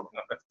نہیں چھوڑوں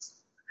گا.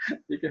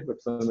 ٹھیک ہے،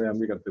 بچپن میں ہم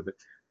بھی کرتے تھے.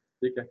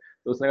 ٹھیک ہے،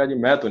 تو اس نے کہا جی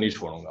میں تو نہیں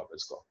چھوڑوں گا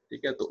اس کو.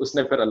 ٹھیک ہے، تو اس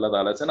نے پھر اللہ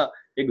تعالیٰ سے نا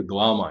ایک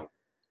دعا مانگی.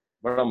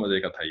 بڑا مزے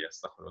کا تھا یہ،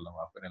 استغفر اللہ،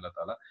 معاف کریں اللہ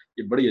تعالیٰ،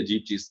 یہ بڑی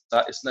عجیب چیز تھا.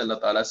 اس نے اللہ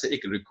تعالیٰ سے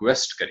ایک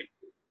ریکویسٹ کری.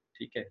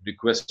 ٹھیک ہے،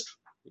 ریکویسٹ.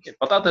 ٹھیک ہے،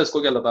 پتا تھا اس کو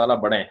کہ اللہ تعالیٰ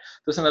بڑے ہیں،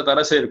 تو اس نے اللہ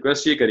تعالیٰ سے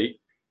ریکویسٹ یہ کری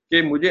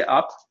کہ مجھے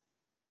آپ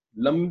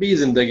لمبی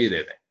زندگی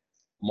دے دیں،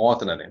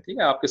 موت نہ دیں. ٹھیک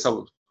ہے، آپ کے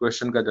سب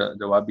کوشچن کا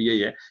جواب بھی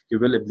یہی ہے کہ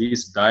will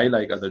Iblis die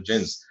like other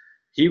jinns?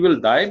 He will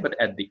die but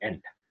at the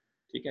end.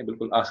 ٹھیک ہے،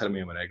 بالکل آخر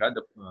میں مرے گا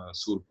جب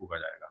سور پھونکا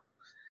جائے گا.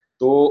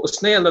 تو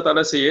اس نے اللہ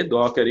تعالیٰ سے یہ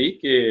دعا کری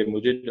کہ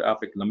مجھے آپ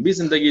ایک لمبی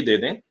زندگی دے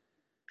دیں،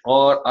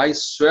 اور I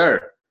swear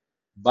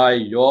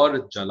by your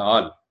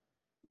Jalal,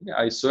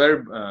 I swear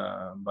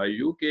by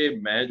you, کہ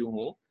میں جو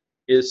ہوں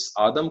اس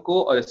آدم کو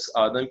اور اس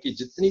آدم کی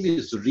جتنی بھی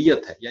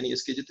ذریت ہے، یعنی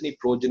اس کی جتنی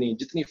پروجنی،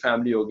 جتنی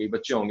فیملی ہوگی،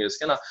 بچے ہوں گے اس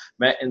کے نا،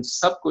 میں ان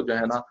سب کو جو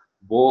ہے نا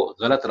وہ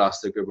غلط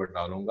راستے کے اوپر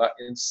ڈالوں گا،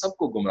 ان سب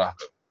کو گمراہ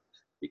کروں،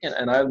 ٹھیک ہے.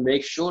 And I will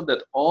make sure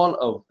that all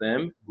of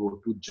them go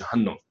to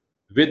جہنم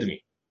ود می،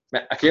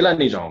 میں اکیلا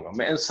نہیں جاؤں گا،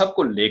 میں ان سب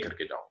کو لے کر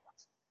کے جاؤں گا،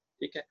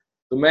 ٹھیک ہے.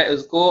 تو میں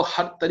اس کو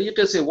ہر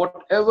طریقے سے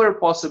whatever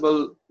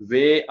possible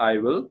way I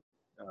will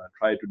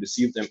try to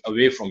deceive them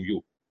away from you,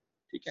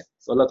 ٹھیک ہے.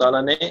 تو اللہ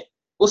تعالیٰ نے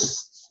اس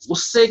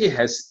غصے کی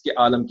حیثیت کے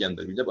عالم کے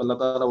اندر بھی، جب اللہ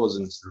تعالیٰ واز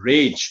ان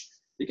ریج،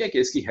 ٹھیک ہے، کہ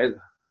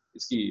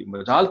اس کی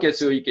مجال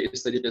کیسے ہوئی کہ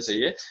اس طریقے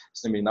سے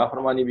اس نے میری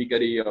نافرمانی بھی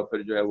کری، اور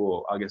پھر جو ہے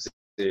وہ آگے سے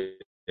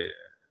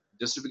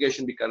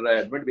جسٹیفیکیشن بھی کر رہا ہے،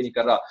 ایڈمٹ بھی نہیں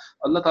کر رہا.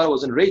 اللہ تعالیٰ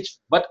was in raise,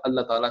 but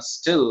Allah Taala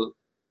still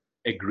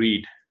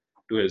agreed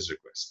to his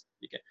request،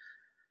 ٹھیک ہے.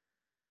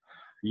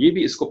 یہ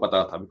بھی اس کو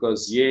پتا تھا،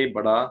 بیکاز یہ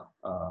بڑا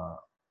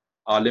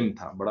عالم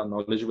تھا، بڑا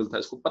نالجبل تھا،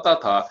 اس کو پتا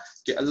تھا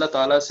کہ اللہ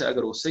تعالیٰ سے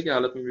اگر غصے کی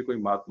حالت میں بھی کوئی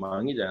بات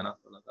مانگی جائے نا،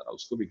 تو اللہ تعالیٰ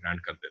اس کو بھی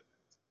گرانٹ کر دیتا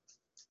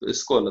ہے. تو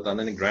اس کو اللہ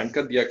تعالیٰ نے گرانٹ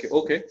کر دیا کہ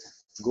okay,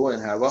 go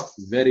and have a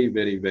very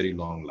very very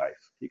long life,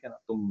 ٹھیک ہے نا،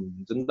 تم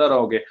زندہ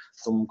رہو گے،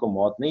 تم کو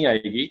موت نہیں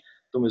آئے گی،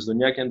 تم اس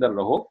دنیا کے اندر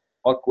رہو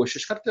اور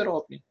کوشش کرتے رہو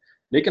اپنی.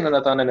 لیکن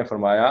اللہ تعالیٰ نے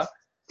فرمایا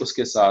اس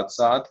کے ساتھ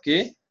ساتھ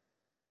کہ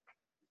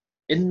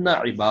ان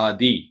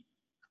عبادی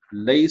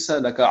لیس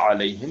لک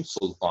علیہم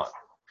سلطان،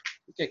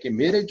 ٹھیک ہے، کہ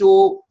میرے جو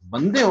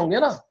بندے ہوں گے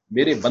نا،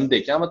 میرے بندے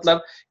کیا مطلب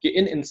کہ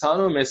ان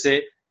انسانوں میں سے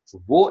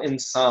وہ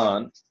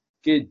انسان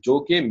کہ جو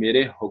کہ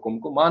میرے حکم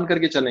کو مان کر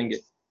کے چلیں گے،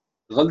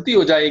 غلطی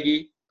ہو جائے گی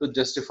تو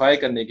جسٹیفائی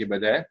کرنے کے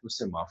بجائے اس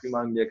سے معافی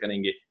مانگ لیا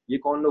کریں گے. یہ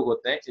کون لوگ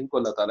ہوتے ہیں؟ ان کو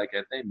اللہ تعالیٰ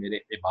کہتے ہیں میرے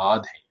عباد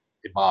ہیں،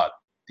 عباد،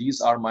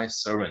 these are my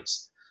servants.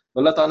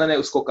 Allah Taala نے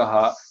اس کو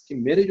کہا کہ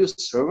میرے جو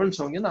سرونٹس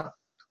ہوں گے نا،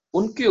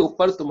 ان کے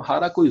اوپر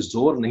تمہارا کوئی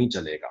زور نہیں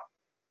چلے گا،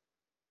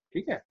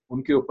 ٹھیک ہے.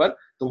 ان کے اوپر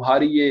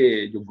تمہاری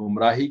یہ جو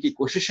گمراہی کی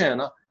کوششیں ہیں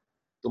نا،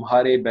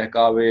 تمہارے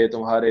بہکاوے،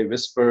 تمہارے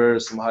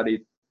وسپرز، تمہاری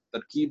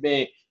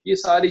ترکیبیں، یہ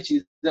ساری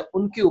چیزیں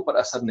ان کے اوپر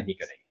اثر نہیں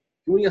کریں گی.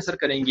 کیوں نہیں اثر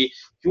کریں گی؟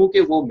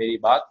 کیونکہ وہ میری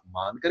بات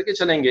مان کر کے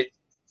چلیں گے،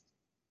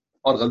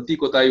 اور غلطی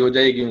کوتاہی ہو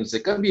جائے گی ان سے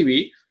کبھی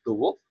بھی تو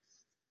وہ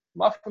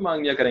معافی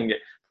مانگ لیا کریں گے.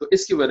 تو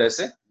اس کی وجہ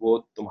سے وہ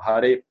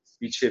تمہارے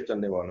پیچھے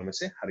چلنے والوں میں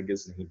سے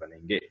ہرگز نہیں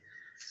بنیں گے،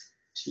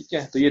 ٹھیک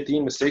ہے. تو یہ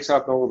 3 مسٹیکس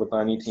آپ لوگوں کو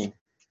بتانی تھیں.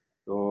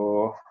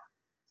 تو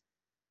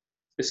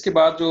اس کے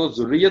بعد جو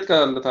ذریت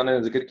کا اللہ تعالیٰ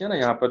نے ذکر کیا نا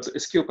یہاں پر، تو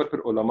اس کے اوپر پھر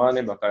علماء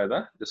نے باقاعدہ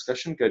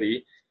ڈسکشن کری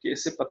کہ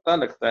اس سے پتہ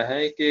لگتا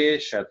ہے کہ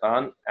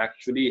شیطان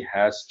ایکچولی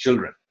ہیز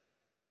چلڈرن،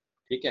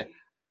 ٹھیک ہے.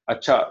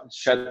 اچھا،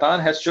 شیطان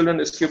ہیز چلڈرن،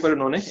 اس کے اوپر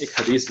انہوں نے ایک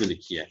حدیث بھی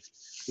لکھی ہے.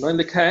 انہوں نے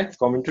لکھا ہے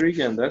کامنٹری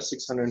کے اندر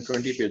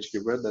 620 پیج کے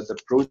اوپر that the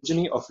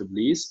progeny of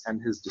Iblis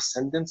and his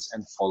descendants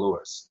and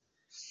followers،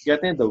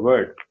 کہتے ہیں the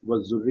word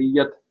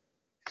وَذُرِّيَّت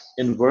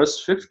in verse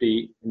 50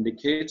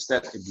 indicates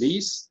that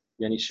Iblis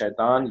یعنی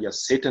شیطان یا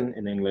Satan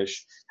in English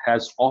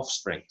has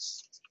offsprings،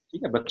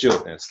 ٹھیک ہے، بچے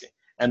ہوتے ہیں اس کے،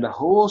 and a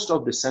host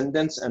of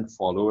descendants and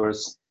followers.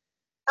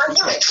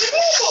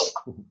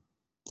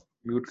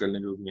 Mute کر لیں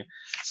جو بھی ہیں.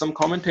 Some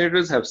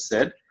commentators have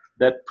said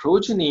that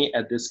progeny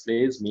at this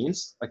place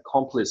means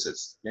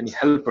accomplices یعنی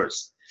helpers.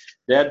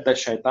 That the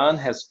shaitan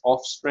has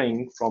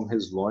offspring from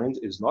his loins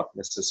is not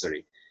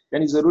necessary.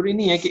 یعنی ضروری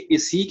نہیں ہے کہ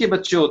اسی کے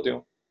بچے ہوتے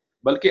ہوں،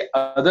 بلکہ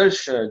ادر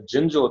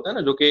جن جو ہوتے ہیں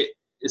نا، جو کہ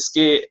اس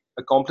کے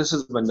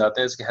accomplices بن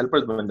جاتے ہیں، اس کے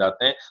helpers بن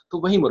جاتے ہیں، تو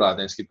وہی مراد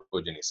ہیں اس کی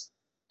progeny سے،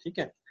 ٹھیک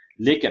ہے.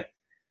 لیکن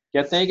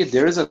کہتے ہیں کہ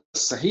there is a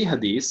صحیح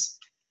حدیث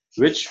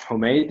which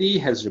Humaydi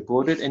has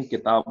reported in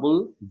کتاب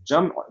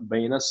الجمع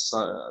بین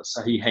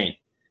الصحیحین،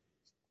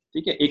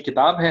 ٹھیک ہے. ایک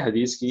کتاب ہے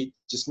حدیث کی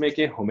جس میں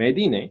کہ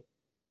حمیدی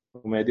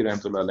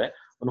رحمۃ اللہ علیہ،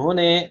 انہوں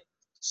نے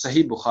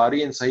صحیح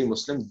بخاری اور صحیح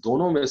مسلم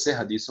دونوں میں سے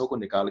حدیثوں کو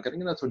نکال کر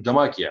نا تو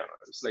جمع کیا،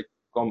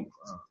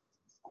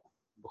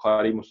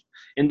 بخاری مسلم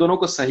ان دونوں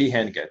کو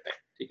صحیحین کہتے ہیں،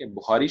 ٹھیک ہے،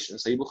 بخاری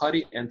صحیح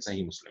بخاری اینڈ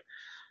صحیح مسلم.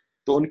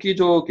 تو ان کی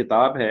جو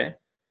کتاب ہے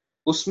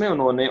اس میں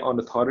انہوں نے آن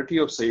اتھارٹی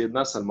آف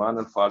سیدنا سلمان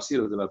الفارسی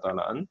رضی اللہ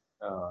تعالیٰ عنہ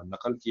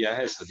نقل کیا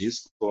ہے اس حدیث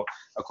کو.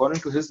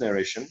 According to his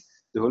narration,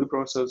 the Holy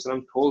Prophet sallallahu alaihi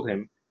wasallam told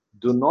him,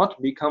 do not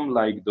become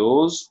like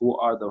those who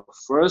are the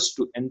first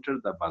to enter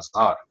the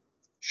bazaar,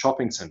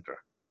 shopping center,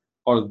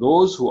 or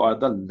those who are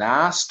the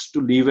last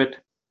to leave it,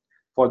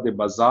 for the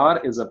bazaar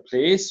is a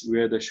place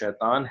where the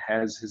shaitan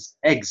has his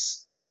eggs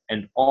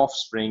and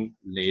offspring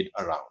laid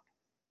around.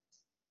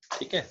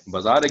 ٹھیک ہے،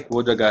 بازار ایک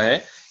وہ جگہ ہے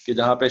کہ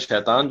جہاں پہ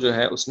شیطان جو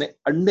ہے اس نے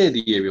انڈے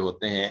دیے ہوئے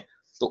ہوتے ہیں،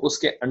 تو اس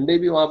کے انڈے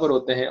بھی وہاں پر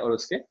ہوتے ہیں اور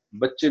اس کے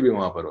بچے بھی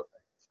وہاں پر ہوتے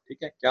ہیں،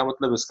 ٹھیک ہے. کیا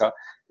مطلب اس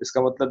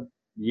کا مطلب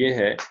یہ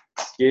ہے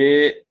کہ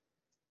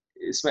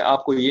اس میں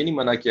آپ کو یہ نہیں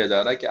منع کیا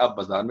جا رہا کہ آپ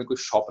بازار میں کوئی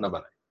شاپ نہ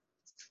بنائیں،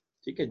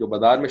 ٹھیک ہے. جو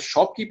بازار میں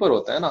شاپ کیپر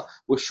ہوتا ہے نا،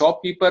 وہ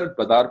شاپ کیپر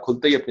بازار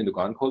کھلتے ہی اپنی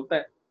دکان کھولتا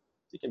ہے،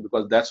 ٹھیک ہے،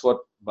 بیکاز دیٹس واٹ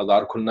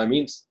بازار کھلنا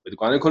مینس،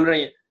 دکانیں کھل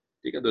رہی ہیں،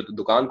 ٹھیک ہے. تو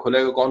دکان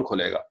کھولے گا کون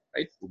کھولے گا؟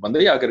 رائٹ، وہ بندہ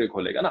ہی آ کر کے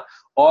کھولے گا نا.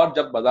 اور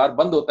جب بازار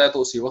بند ہوتا ہے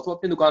تو اسی وقت وہ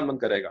اپنی دکان بند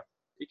کرے گا،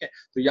 ٹھیک ہے.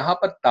 تو یہاں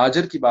پر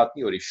تاجر کی بات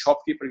نہیں ہو رہی,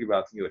 شاپ کیپر کی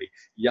بات نہیں ہو رہی,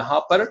 یہاں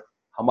پر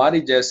ہماری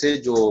جیسے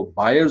جو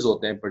بائرز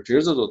ہوتے ہیں,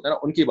 پرچیزرز ہوتے ہیں نا,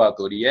 ان کی بات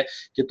ہو رہی ہے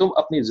کہ تم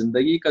اپنی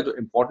زندگی کا جو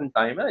امپورٹنٹ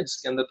ٹائم ہے جس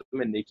کے اندر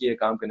تمہیں نیکی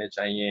کام کرنے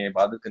چاہیے,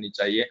 عبادت کرنی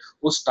چاہیے,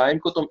 اس ٹائم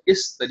کو تم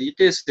اس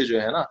طریقے سے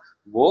جو ہے نا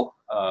وہ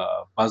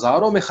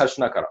بازاروں میں خرچ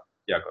نہ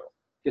کیا کرو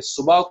کہ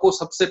صبح کو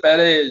سب سے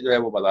پہلے جو ہے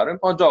وہ بازار میں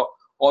پہنچ جاؤ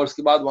اور اس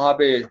کے بعد وہاں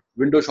پہ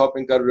ونڈو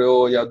شاپنگ کر رہے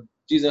ہو یا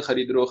چیزیں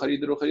خرید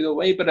رہے ہو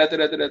وہیں پہ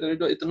رہتے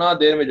جو اتنا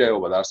دیر میں جو ہے وہ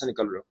بازار سے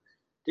نکل رہے ہو.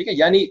 ٹھیک ہے,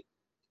 یعنی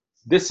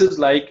دس از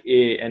لائک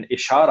این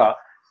اشارہ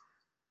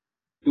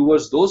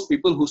towards those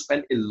people who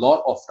spend a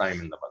lot of time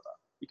in the bazaar.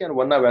 ٹھیک ہے,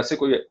 ورنہ ویسے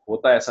کوئی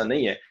ہوتا ایسا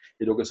نہیں ہے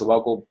کہ جو کہ صبح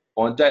کو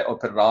پہنچ جائے اور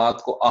پھر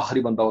رات کو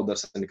آخری بندہ ادھر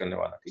سے نکلنے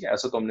والا. ٹھیک ہے,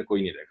 ایسا تو ہم نے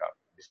کوئی نہیں دیکھا.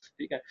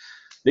 ٹھیک ہے,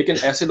 لیکن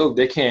ایسے لوگ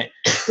دیکھیں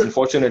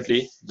انفارچونیٹلی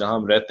جہاں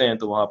ہم رہتے ہیں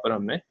تو وہاں پر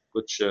ہم نے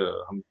کچھ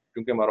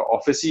کیونکہ ہمارا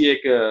آفس ہی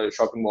ایک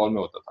شاپنگ مال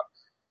میں ہوتا تھا,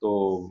 تو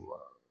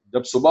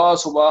جب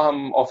صبح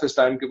ہم آفس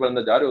ٹائم کے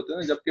اندر جا رہے ہوتے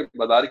ہیں جبکہ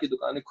بازار کی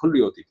دکانیں کھل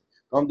رہی ہوتی تھی,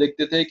 تو ہم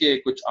دیکھتے تھے کہ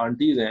کچھ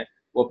آنٹیز ہیں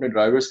وہ اپنے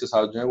ڈرائیورز کے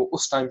ساتھ جو ہے وہ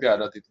اس ٹائم پہ آ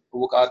جاتی تھی. تو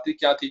وہ آتی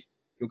کیا تھی,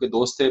 کیونکہ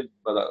دوست تھے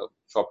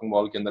شاپنگ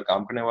مال کے اندر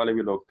کام کرنے والے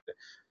بھی لوگ تھے,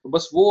 تو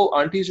بس وہ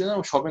آنٹیز جو ہے نا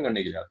وہ شاپنگ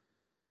کرنے کے جاتی.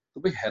 تو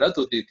بھائی حیرت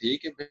ہوتی تھی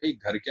کہ بھائی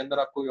گھر کے اندر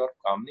آپ کوئی اور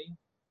کام نہیں,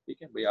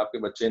 ٹھیک ہے بھائی آپ کے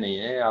بچے نہیں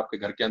ہیں, آپ کے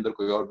گھر کے اندر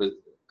کوئی اور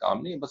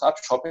کام نہیں, بس آپ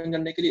شاپنگ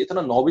کرنے کے لیے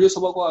اتنا 9 بجے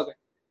صبح کو آ گئے.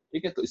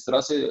 ٹھیک ہے, تو اس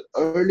طرح سے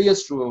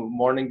ارلیسٹ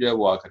مارننگ جو ہے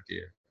وہ آ کر کے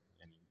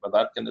یعنی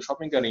بازار کے اندر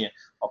شاپنگ کر رہی ہیں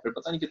اور پھر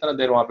پتہ نہیں کتنا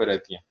دیر وہاں پہ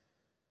رہتی ہیں.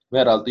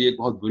 بہرحال تو یہ ایک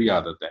بہت بری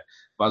عادت ہے.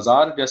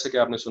 بازار جیسے کہ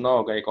آپ نے سنا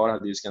ہوگا ایک اور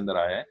حدیث کے اندر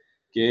آیا ہے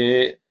کہ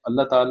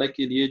اللہ تعالیٰ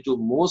کے لیے جو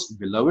موسٹ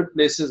بیلوڈ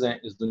پلیسز ہیں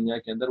اس دنیا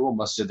کے اندر وہ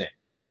مسجدیں,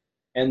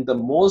 اینڈ دا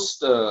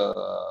موسٹ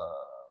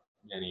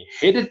یعنی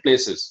hated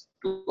places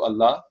to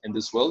Allah in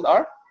this world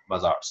are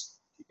bazaars.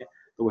 ٹھیک ہے,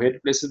 تو وہ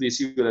hated places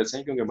اسی وجہ سے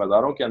ہیں کیونکہ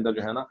بازاروں کے اندر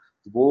جو ہے نا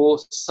وہ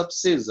سب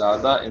سے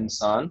زیادہ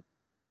انسان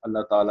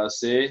اللہ تعالیٰ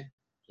سے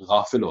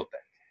غافل ہوتا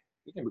ہے.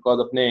 ٹھیک ہے, بیکاز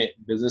اپنے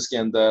بزنس کے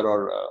اندر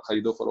اور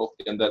خرید و فروخت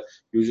کے اندر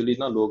یوزلی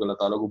نا لوگ اللہ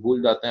تعالیٰ کو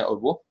بھول جاتے ہیں اور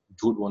وہ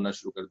جھوٹ بولنا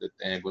شروع کر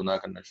دیتے ہیں, گناہ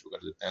کرنا شروع کر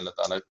دیتے ہیں, اللہ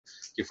تعالیٰ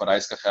کے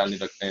فرائض کا خیال نہیں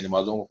رکھتے ہیں,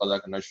 نمازوں کو قضا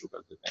کرنا شروع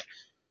کر دیتے ہیں.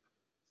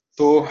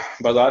 تو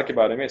بازار کے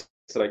بارے میں اس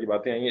طرح کی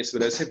باتیں آئی ہیں. اس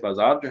وجہ سے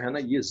بازار جو ہے نا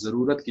یہ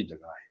ضرورت کی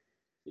جگہ ہے.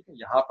 ٹھیک ہے,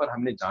 یہاں پر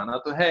ہم نے جانا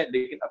تو ہے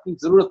لیکن اپنی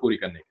ضرورت پوری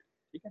کرنے کے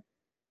لیے. ٹھیک ہے,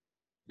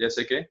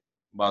 جیسے کہ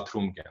باتھ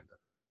روم کے اندر,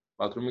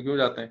 باتھ روم میں کیوں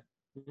جاتے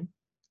ہیں,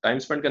 ٹائم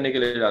اسپینڈ کرنے کے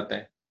لیے جاتے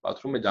ہیں. باتھ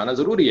روم میں جانا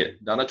ضروری ہے,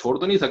 جانا چھوڑ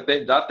تو نہیں سکتے,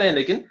 جاتے ہیں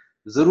لیکن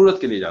ضرورت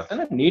کے لیے جاتے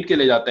ہیں نا, نیڈ کے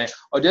لیے جاتے ہیں,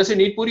 اور جیسے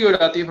نیڈ پوری ہو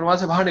جاتی ہے پھر وہاں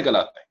سے باہر نکل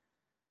آتے ہیں.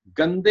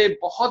 گندے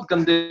بہت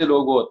گندے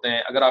لوگ ہوتے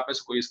ہیں, اگر آپ میں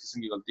سے کوئی اس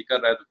قسم کی غلطی کر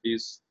رہا ہے تو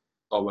پلیز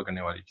توبہ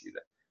کرنے والی چیز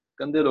ہے.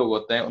 گندے لوگ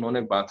ہوتے ہیں, انہوں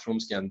نے باتھ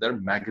رومز کے اندر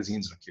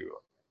میگزینز رکھے ہوئے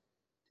ہوتے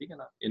ہیں. ٹھیک ہے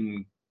نا, ان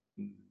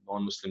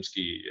نان مسلمس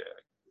کی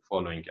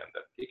فالوئنگ کے اندر.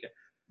 ٹھیک ہے,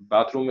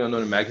 باتھ روم میں انہوں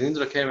نے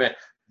میگزینز رکھے ہوئے,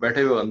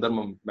 بیٹھے ہوئے اندر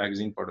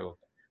میگزین پڑھے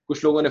ہوتے ہیں.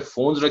 کچھ لوگوں نے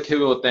فونز رکھے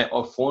ہوئے ہوتے ہیں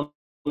اور فون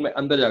میں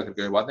اندر جا کر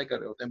کے باتیں کر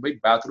رہے ہوتے ہیں. بھائی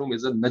باتھ روم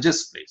از اے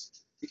نجس پلیس.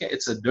 ٹھیک ہے,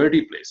 اٹس اے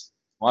ڈرٹی پلیس.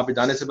 وہاں پہ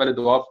جانے سے پہلے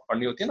دعا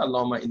پڑھنی ہوتی ہے نا,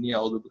 اللہم انی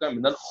اعوذ بک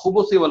من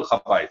الخبث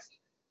والخبائث.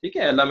 ٹھیک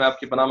ہے, اللہ میں آپ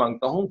کی پناہ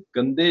مانگتا ہوں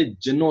گندے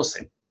جنوں سے.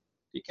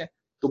 ٹھیک ہے,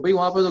 تو بھائی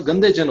وہاں پہ جو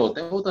گندے جن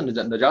ہوتے ہیں وہ تو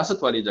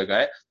نجاست والی جگہ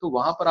ہے, تو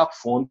وہاں پر آپ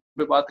فون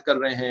پہ بات کر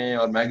رہے ہیں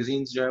اور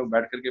میگزینز جو ہے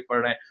بیٹھ کر کے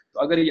پڑھ رہے ہیں, تو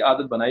اگر یہ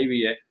عادت بنائی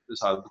ہوئی ہے تو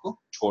اس عادت کو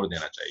چھوڑ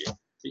دینا چاہیے.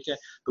 ٹھیک ہے,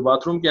 تو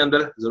باتھ روم کے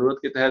اندر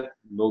ضرورت کے تحت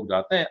لوگ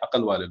جاتے ہیں,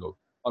 عقل والے لوگ,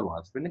 اور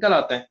وہاں سے پھر نکل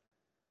آتے ہیں.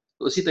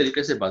 تو اسی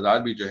طریقے سے بازار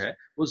بھی جو ہے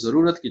وہ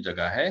ضرورت کی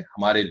جگہ ہے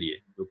ہمارے لیے,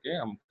 جو کہ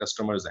ہم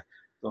کسٹمرز ہیں,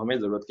 تو ہمیں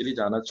ضرورت کے لیے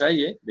جانا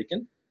چاہیے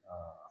لیکن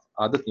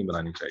عادت نہیں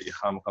بنانی چاہیے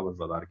خام خواہ بس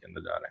بازار کے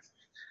اندر جا رہے ہیں.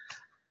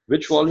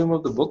 Which volume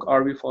of the book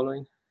are we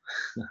following?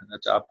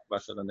 اچھا, آپ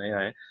ماشاء اللہ نئے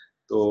آئے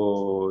تو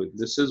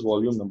this is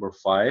volume number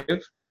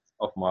 5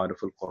 of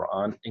معرف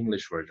القرآن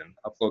English version.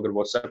 آپ کو اگر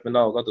واٹس ایپ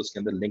ملا ہوگا تو اس کے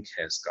اندر لنک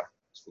ہے اس کا,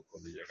 اس کو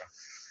کھول لیجیے گا.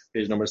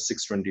 پیج نمبر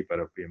 620 پر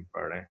اب ہم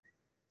پڑھ رہے ہیں.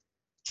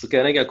 تو کہہ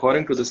رہے ہیں کہ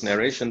according to this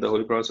narration the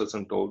Holy Prophet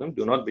told them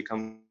do not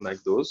become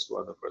like those who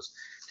are the first.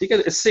 ٹھیک ہے,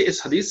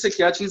 اس حدیث سے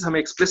کیا چیز ہمیں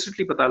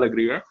ایکسپلیسٹلی پتہ لگ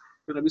رہی ہے,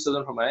 تو نبی صلی اللہ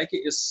علیہ وسلم فرمایا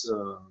کہ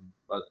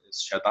اس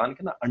شیطان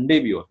کے نا انڈے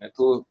بھی ہوتے ہیں,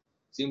 تو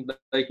seems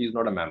like he is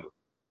not a mammal.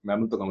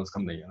 Mammal تو کم از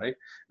کم نہیں ہے, رائٹ,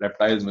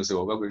 ریپٹائلز میں سے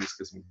ہوگا کوئی اس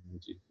قسم کی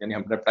چیز, یعنی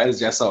ہم ریپٹائلز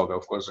جیسا ہوگا,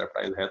 آف کورس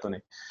ریپٹائل ہے تو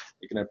نہیں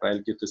لیکن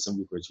ریپٹائل کی قسم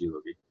کی کوئی چیز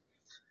ہوگی.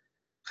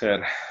 خیر,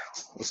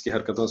 اس کی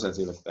حرکتوں سے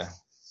ایسے لگتا ہے.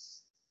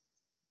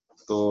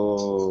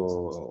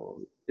 تو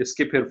اس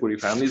کی پھر پوری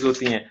فیملیز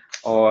ہوتی ہیں,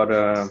 اور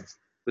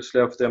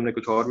پچھلے ہفتے ہم نے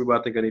کچھ اور بھی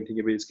باتیں کری تھی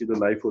کہ بھئی اس کی جو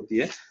لائف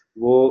ہوتی ہے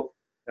وہ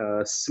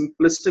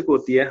سمپلسٹک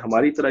ہوتی ہے,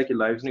 ہماری طرح کی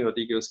لائف نہیں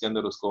ہوتی کہ اس کے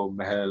اندر اس کو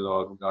محل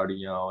اور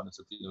گاڑیاں اور ان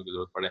سب چیزوں کی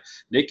ضرورت پڑے,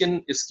 لیکن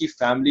اس کی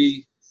فیملی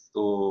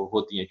تو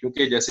ہوتی ہیں,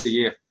 کیونکہ جیسے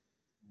یہ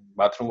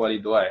باتھ روم والی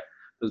دعا ہے,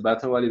 تو اس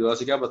باتھ روم والی دعا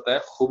سے کیا پتہ ہے,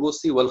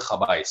 خبث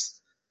والخبائث.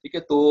 ٹھیک ہے,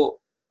 تو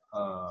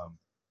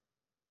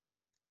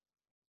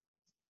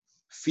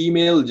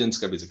فیمیل جنس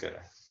کا بھی ذکر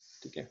ہے.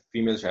 ٹھیک ہے,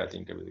 فیمیل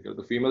شیاطین کا بھی ذکر ہے,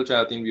 تو فیمیل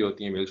شیاطین بھی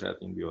ہوتی ہیں, میل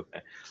شیاطین بھی ہوتے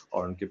ہیں,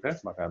 اور ان کے پھر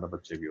باقاعدہ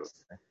بچے بھی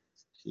ہوتے ہیں.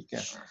 ٹھیک ہے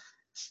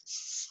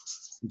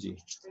جی,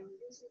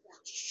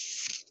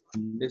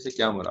 انڈے سے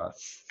کیا مراد,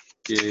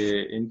 کہ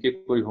ان کے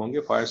کوئی ہوں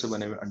گے فائر سے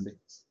بنے ہوئے انڈے،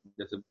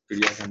 جیسے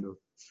چڑیا کے انڈے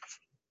ہوتے،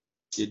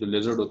 یہ جو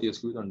لیزرڈ ہوتی ہے اس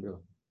کے بھی تو انڈے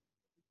ہوتے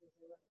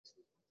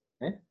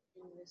ہیں،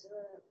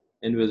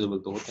 انویزیبل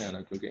تو ہوتے ہیں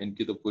نا، کیونکہ ان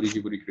کی تو پوری کی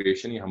پوری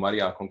کریشن ہی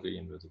ہماری آنکھوں کے لیے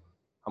انویزیبل،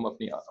 ہم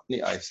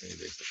اپنی آئی سے نہیں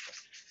دیکھ سکتے۔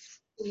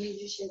 یہ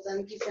جو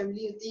شیطان کی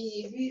فیملی ہوتی ہے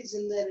یہ بھی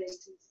زندہ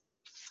رہتی ہے؟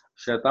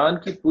 شیطان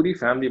کی پوری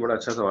فیملی، بڑا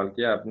اچھا سوال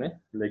کیا آپ نے،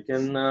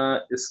 لیکن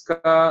اس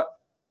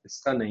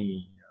کا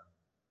نہیں،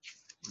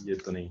 یہ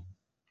تو نہیں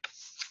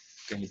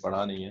کہیں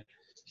پڑھا نہیں ہے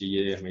کہ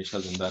یہ ہمیشہ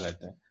زندہ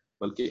رہتے ہیں،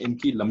 بلکہ ان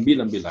کی لمبی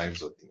لمبی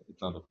لائفز ہوتی ہیں،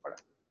 اتنا تو پڑھا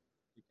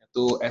ہے۔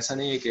 تو ایسا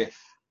نہیں ہے کہ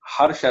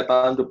ہر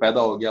شیطان جو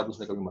پیدا ہو گیا اب اس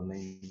نے کبھی مرنا ہی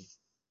نہیں،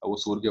 اب وہ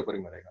سور کے اوپر ہی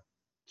مرے گا،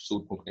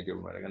 سور پھونکنے کے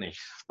اوپر مرے گا، نہیں،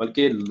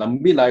 بلکہ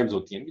لمبی لائفز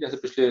ہوتی ہیں۔ جیسے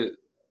پچھلے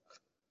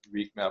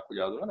ویک میں آپ کو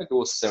یاد ہوگا نا کہ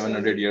وہ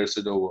 700 ایئرس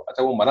سے جو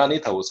اچھا وہ مرا نہیں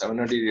تھا، وہ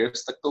 700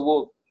 ایئرس تک تو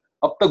وہ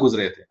اب تک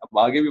گزرے تھے، اب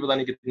آگے بھی پتہ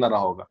نہیں کتنا رہا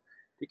ہوگا،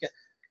 ٹھیک ہے،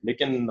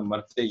 لیکن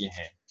مرتے یہ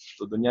ہیں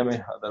تو دنیا میں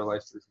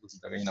ادروائز کچھ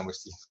جگہ ہی نہ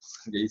بچتی،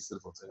 یہی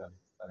صرف ہوتا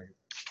ہے۔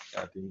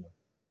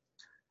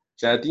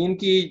 شیاطین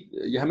کی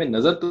یہ ہمیں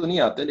نظر تو نہیں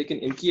آتے، لیکن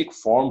ان کی ایک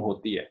فارم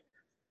ہوتی ہے،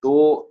 تو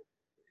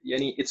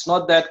یعنی اٹس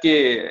ناٹ دیٹ کہ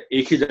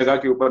ایک ہی جگہ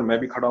کے اوپر میں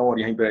بھی کھڑا ہوں اور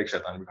یہیں پہ ایک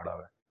شیطان بھی کھڑا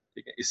ہوا ہے،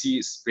 ٹھیک ہے، اسی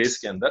اسپیس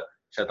کے اندر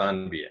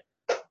شیطان بھی ہے،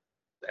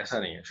 ایسا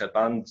نہیں ہے۔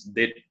 شیطان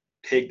دے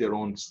ٹیک دیئر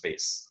اون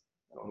اسپیس،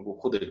 ان کو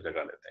خود ایک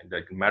جگہ لیتے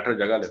ہیں، میٹر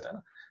جگہ لیتا ہے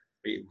نا،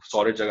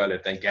 سالڈ جگہ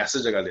لیتے ہیں،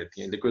 گیسز جگہ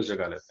لیتی ہیں، لیکوڈ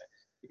جگہ لیتے ہیں،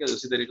 ٹھیک ہے،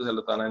 اسی طریقے سے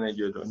اللہ تعالیٰ نے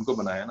جو ان کو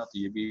بنایا نا، تو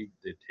یہ بھی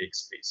دے ٹیک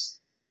اسپیس،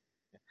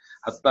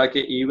 حتیٰ کہ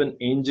ایون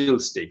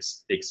اینجلس ٹیک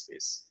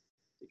اسپیس،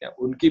 ٹھیک ہے،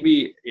 ان کی بھی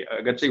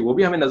اگرچہ وہ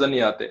بھی ہمیں نظر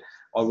نہیں آتے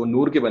اور وہ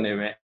نور کے بنے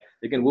ہوئے ہیں،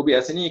 لیکن وہ بھی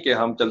ایسے نہیں ہے کہ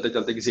ہم چلتے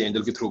چلتے کسی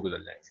اینجل کے تھرو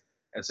گزر جائیں گے،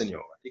 ایسے نہیں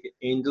ہوگا، ٹھیک ہے،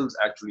 اینجلس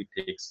ایکچولی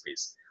ٹیک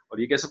اسپیس۔ اور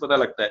یہ کیسے پتہ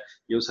لگتا ہے؟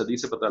 یہ اس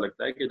حدیث سے پتہ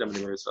لگتا ہے کہ جب نبی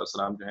صلی اللہ علیہ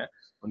وسلم جو ہیں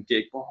ان کے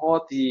ایک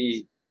بہت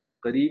ہی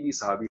قریبی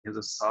صحابی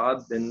حضرت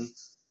سعد بن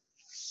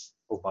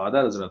عبادہ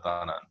رضی اللہ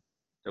عنہ،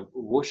 جب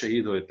وہ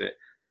شہید ہوئے تھے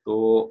تو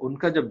ان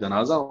کا جب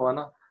جنازہ ہوا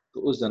نا،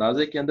 تو اس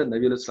جنازے کے اندر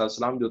نبی علیہ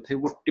السلام جو تھے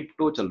وہ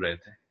ٹپٹو چل رہے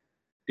تھے،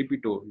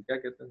 ٹپیٹو کیا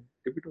کہتے ہیں،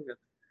 ٹپیٹو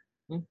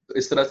کہتے ہیں، تو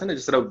اس طرح سے نا،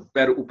 جس طرح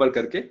پیر اوپر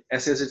کر کے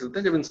ایسے ایسے چلتے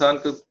ہیں، جب انسان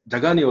کو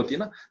جگہ نہیں ہوتی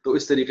نا تو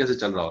اس طریقے سے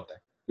چل رہا ہوتا ہے،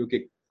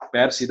 کیونکہ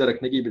پیر سیدھا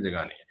رکھنے کی بھی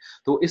جگہ نہیں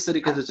ہے، تو اس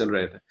طریقے سے چل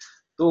رہے تھے۔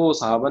 تو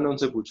صحابہ نے ان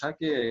سے پوچھا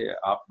کہ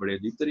آپ بڑے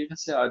عجیب طریقے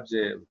سے آج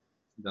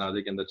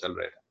جنازے کے اندر چل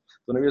رہے تھے،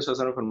 تو نبی صلی اللہ علیہ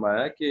وسلم نے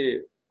فرمایا کہ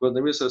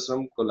نبی صلی اللہ علیہ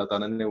وسلم کو اللہ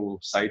تعالیٰ نے وہ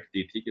سائٹ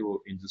دی تھی کہ وہ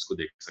اینجلس کو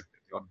دیکھ سکتے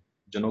تھے اور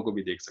جنوں کو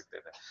بھی دیکھ سکتے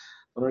تھے۔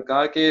 انہوں نے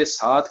کہا کہ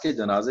ساتھ کے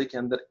جنازے کے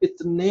اندر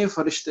اتنے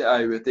فرشتے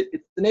آئے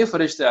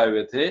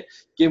ہوئے تھے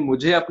کہ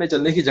مجھے اپنے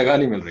چلنے کی جگہ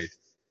نہیں مل رہی تھی،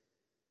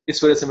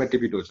 اس وجہ سے میں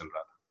ٹپی ٹو چل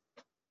رہا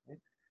تھا۔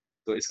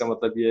 تو اس کا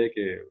مطلب یہ ہے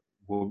کہ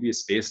وہ بھی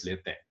اسپیس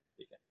لیتے ہیں،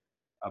 ٹھیک ہے۔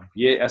 اب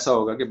یہ ایسا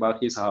ہوگا کہ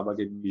باقی صحابہ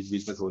کے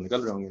بیچ میں تو وہ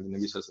نکل رہے ہوں گے، نبی صلی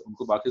اللہ علیہ وسلم ان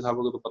کو باقی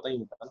صحابہ کو تو پتہ ہی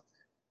نہیں تھا نا،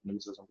 نبی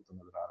صلی اللہ علیہ وسلم کو تو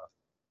نظر آ رہا تھا،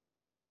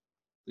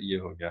 تو یہ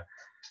ہو گیا۔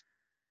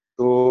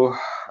 تو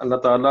اللہ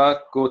تعالیٰ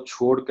کو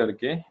چھوڑ کر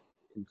کے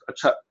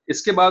اچھا،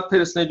 اس کے بعد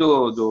پھر اس نے جو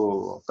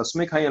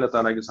قسمیں کھائیں اللہ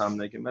تعالیٰ کے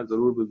سامنے کہ میں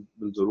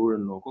ضرور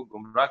ان لوگوں کو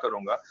گمراہ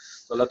کروں گا،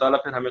 تو اللہ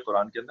تعالیٰ پھر ہمیں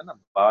قرآن کے اندر نا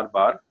بار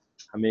بار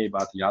ہمیں یہ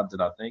بات یاد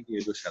دلاتے ہیں کہ یہ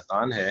جو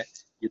شیطان ہے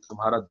یہ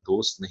تمہارا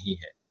دوست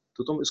نہیں ہے،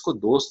 تو تم اس کو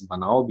دوست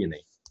بناؤ بھی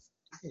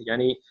نہیں،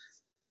 یعنی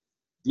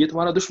یہ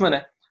تمہارا دشمن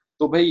ہے۔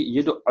 تو بھائی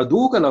یہ جو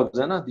عدو کا لفظ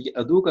ہے نا، یہ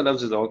عدو کا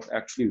لفظ is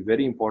actually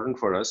very important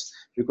for us,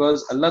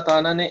 because Allah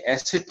Taala نے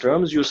ایسے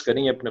ٹرمز یوز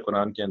کریں اپنے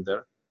قرآن کے اندر،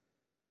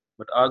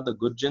 but are the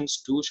good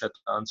jinns to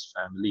شیطان's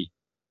family،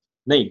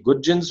 نہیں،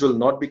 good jinns will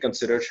not be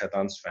considered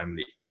شیطان's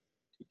family،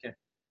 ٹھیک ہے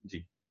جی۔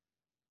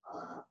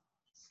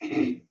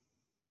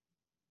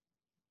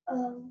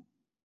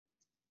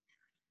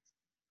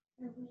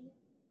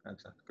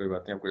 اچھا کوئی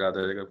بات نہیں، آپ کو یاد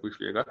آ جائے گا،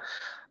 پوچھ لیے گا۔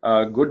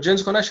 گڈ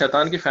جنس کو نا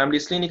شیطان کی فیملی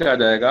اس لیے نہیں کہا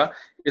جائے گا،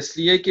 اس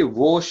لیے کہ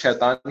وہ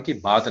شیطان کی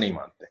بات نہیں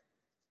مانتے۔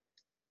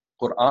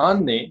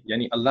 قرآن نے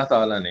یعنی اللہ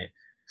تعالیٰ نے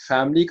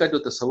فیملی کا جو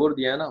تصور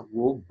دیا ہے نا،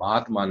 وہ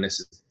بات ماننے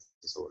سے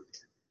تصور دیا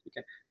ہے، ٹھیک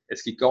ہے۔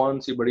 اس کی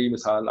کون سی بڑی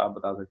مثال آپ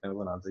بتا سکتے ہیں،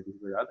 بنا سے کسی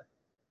کو یاد ہے؟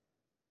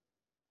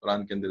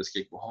 قرآن کے اندر اس کی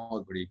ایک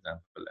بہت بڑی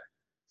اگزامپل ہے،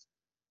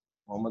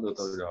 محمد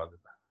ہوتا ہے جواب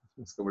دیتا ہے،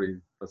 اس کو بڑی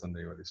پسند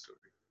ہے والی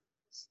اسٹوری،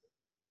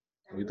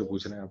 ابھی تو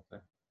پوچھ رہے ہیں آپ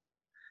سے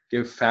کہ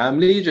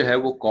فیملی جو ہے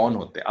وہ کون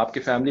ہوتے ہیں، آپ کے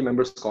فیملی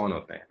ممبرس کون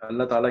ہوتے ہیں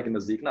اللہ تعالیٰ کے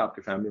نزدیک نا، آپ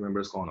کے فیملی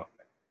ممبرس کون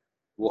ہوتے ہیں؟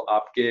 وہ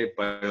آپ کے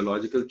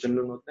بایولوجیکل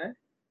چلڈرن ہوتے ہیں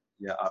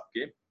یا آپ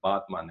کے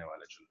بات ماننے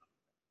والے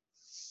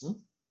چلڈرن؟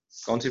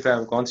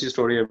 کون سی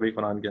اسٹوری ہے بھائی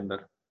قرآن کے اندر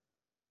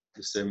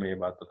جس سے ہمیں یہ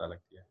بات پتہ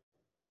لگتی ہے؟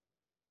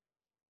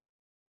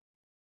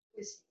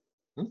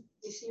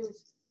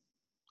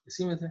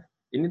 اسی میں سے،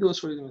 انہی دو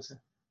اسٹوریز میں سے،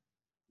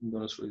 ان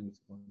دونوں اسٹوریز میں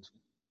سے کون سی؟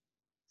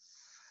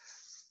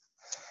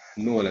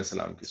 نوح علیہ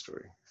السلام کی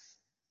اسٹوری،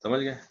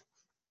 سمجھ گئے؟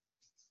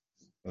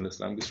 نوح علیہ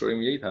السلام کی اسٹوری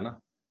میں یہی تھا نا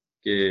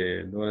کہ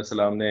نوح علیہ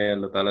السلام نے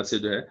اللہ تعالیٰ سے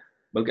جو ہے،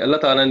 بلکہ اللہ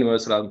تعالیٰ نے نوح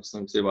علیہ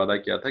السلام سے وعدہ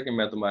کیا تھا کہ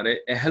میں تمہارے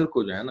اہل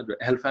کو جو ہے نا، جو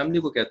اہل فیملی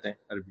کو کہتے ہیں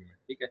عربی میں،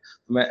 ٹھیک ہے،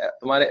 تو میں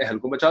تمہارے اہل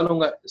کو بچا لوں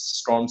گا اس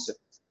اسٹارم سے،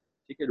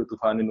 ٹھیک ہے، جو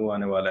طوفان نوح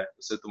آنے والا ہے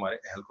اس سے تمہارے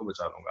اہل کو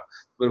بچا لوں گا۔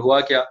 پھر ہوا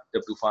کیا،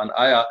 جب طوفان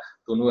آیا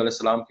تو نوح علیہ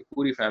السلام کی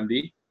پوری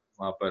فیملی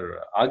وہاں پر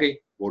آ گئی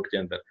بوٹ کے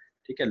اندر،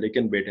 ٹھیک ہے,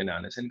 لیکن بیٹے نے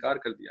آنے سے انکار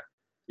کر دیا.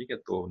 ٹھیک ہے,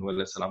 تو نوح علیہ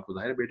السلام کو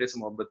ظاہر بیٹے سے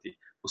محبت تھی,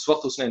 اس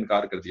وقت اس نے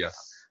انکار کر دیا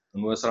تھا. تو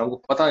نوح علیہ السلام کو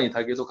پتہ نہیں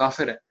تھا کہ تو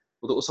کافر ہے,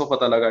 وہ تو اس وقت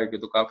پتہ لگا کہ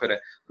تو کافر ہے.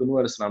 تو نوح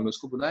علیہ السلام نے اس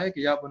کو بلایا کہ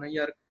یا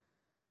بنیر,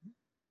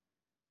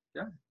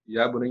 کیا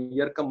یا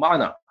بنیر کا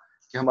معنی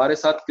کہ ہمارے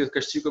ساتھ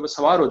کشتی کو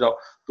سوار ہو جاؤ.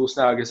 تو اس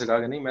نے آگے سے کہا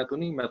کہ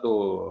نہیں میں تو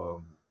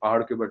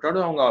پہاڑ کے اوپر چڑھ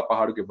جاؤں گا,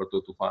 پہاڑ کے اوپر تو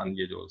طوفان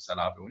یہ جو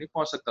سیلاب ہے وہ نہیں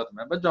پہنچ سکتا, تو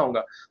میں بچ جاؤں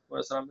گا. تو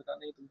السلام نے کہا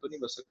نہیں تم تو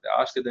نہیں بچ سکتے,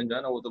 آج کے دن جو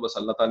ہے نا وہ تو بس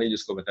اللہ تعالیٰ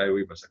جس کو بچائے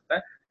وہی بچ سکتا ہے,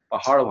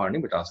 پہاڑ وہاڑ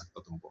نہیں بچا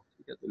سکتا تم کو.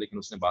 ٹھیک ہے, تو لیکن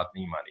اس نے بات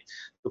نہیں مانی.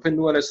 تو پھر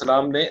نوح علیہ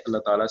السلام نے اللہ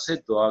تعالیٰ سے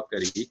دعا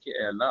کری کہ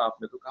اے اللہ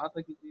آپ نے تو کہا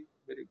تھا کہ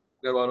میرے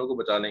گھر والوں کو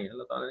بچا لیں گے.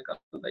 اللہ تعالیٰ نے کہا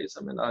اللہ یہ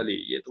سب من اہلی,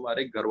 یہ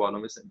تمہارے گھر والوں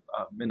میں سے,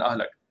 من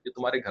اہلک, یہ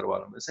تمہارے گھر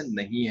والوں میں سے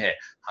نہیں ہے,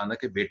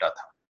 حالانکہ بیٹا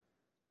تھا.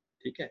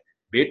 ٹھیک ہے,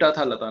 بیٹا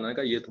تھا, اللہ تعالیٰ نے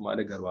کہا یہ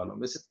تمہارے گھر والوں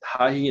میں سے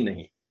تھا ہی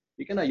نہیں.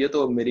 ٹھیک ہے نا, یہ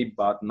تو میری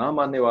بات نہ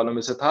ماننے والوں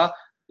میں سے تھا,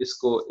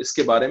 اس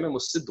کے بارے میں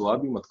مجھ سے دعا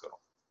بھی مت کرو.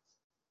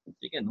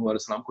 ٹھیک ہے, نوح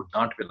علیہ السلام کو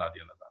ڈانٹ پہ لا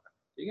دیا اللہ تعالیٰ.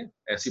 ٹھیک ہے,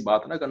 ایسی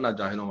بات نہ کرنا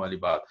جاہلوں والی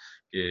بات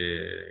کہ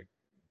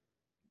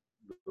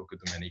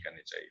تمہیں نہیں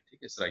کرنی چاہیے. ٹھیک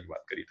ہے, اس طرح کی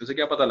بات کری. تو اسے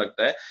کیا پتہ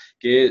لگتا ہے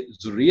کہ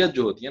ذریت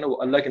جو ہوتی ہے نا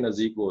وہ اللہ کے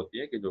نزدیک وہ ہوتی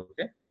ہے کہ جو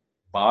کہ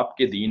باپ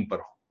کے دین پر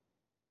ہو.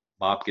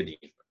 باپ کے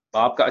دین پر,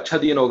 باپ کا اچھا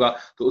دین ہوگا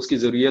تو اس کی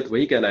ضروریت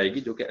وہی کہلائے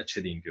گی جو کہ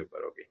اچھے دین کے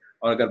اوپر ہوگی.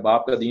 اور اگر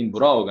باپ کا دین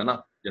برا ہوگا نا,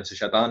 جیسے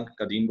شیطان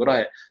کا دین برا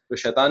ہے, تو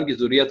شیطان کی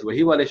ضروریت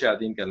وہی والے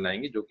شیاطین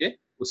کہلائیں گی جو کہ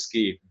اس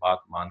کی بات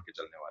مان کے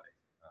چلنے والے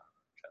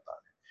شیطان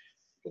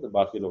ہیں. تو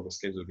باقی لوگ اس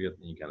کی ضروریت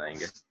نہیں کہلائیں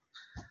گے.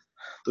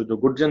 تو جو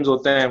گڈ جنز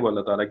ہوتے ہیں وہ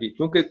اللہ تعالیٰ کی,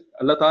 کیونکہ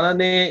اللہ تعالیٰ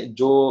نے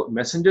جو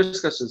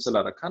میسنجرز کا سلسلہ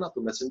رکھا نا,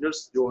 تو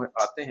میسنجرز جو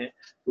آتے ہیں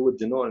تو وہ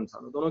جنوں اور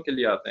انسانوں دونوں کے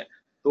لیے آتے ہیں.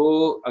 تو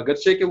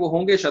اگرچہ کہ وہ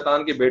ہوں گے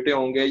شیطان کے بیٹے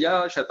ہوں گے یا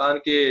شیطان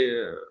کے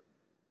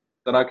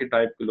طرح کے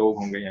ٹائپ کے لوگ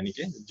ہوں گے, یعنی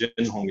کہ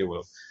جن ہوں گے وہ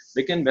لوگ,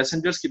 لیکن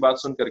میسنجرز کی بات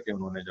سن کر کے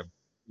انہوں نے جب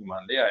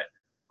ایمان لے آئے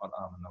اور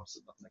آمنا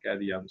وصدقنا کہہ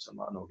دیا,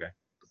 مسلمان ہو گئے,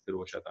 تو پھر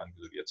وہ شیطان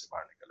کی ذریت سے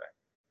باہر نکل آئے.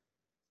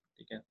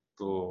 ٹھیک ہے,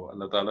 تو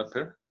اللہ تعالیٰ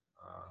پھر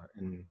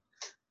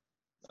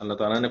اللہ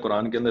تعالیٰ نے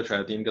قرآن کے اندر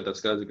شیاطین کا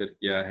تذکرہ ذکر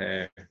کیا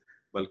ہے,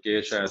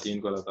 بلکہ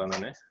شیاطین کو اللہ تعالیٰ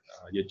نے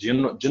یہ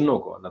جنوں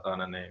کو اللہ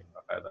تعالیٰ نے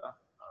باقاعدہ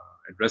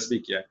ایڈریس بھی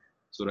کیا ہے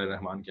سورہ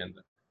رحمان کے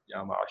اندر,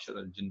 یا معاشر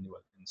الجن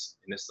والانس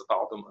ان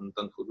استطعتم ان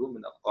تنفذوا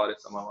من اقطار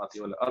السماوات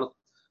والارض,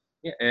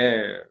 یہ اے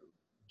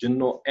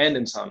جنوں, این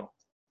انسانوں.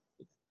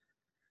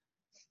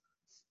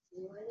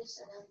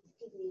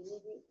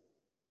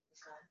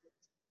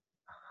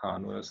 ہاں,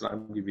 نوح علیہ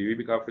السلام کی بیوی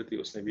بھی کافر تھی,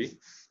 اس نے بھی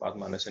بات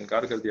ماننے سے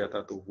انکار کر دیا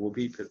تھا, تو وہ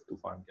بھی پھر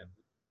طوفان کے اندر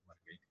مر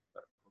گئی تھی.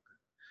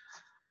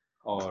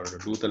 اور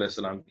لوط علیہ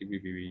السلام کی بھی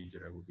بیوی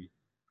جو ہے وہ بھی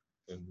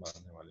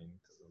مارنے والی نہیں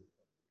تھی.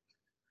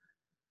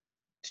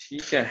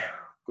 ٹھیک ہے,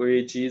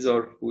 کوئی چیز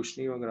اور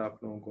پوچھنی ہو اگر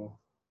آپ لوگوں کو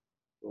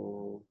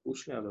تو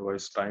پوچھ لیں,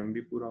 ادروائز ٹائم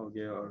بھی پورا ہو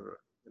گیا اور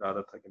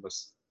ارادہ تھا کہ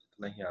بس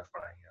اتنا ہی آج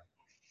پڑھائیں گے آپ.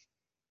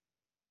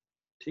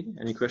 ٹھیک ہے,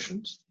 اینی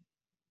کویشچنس؟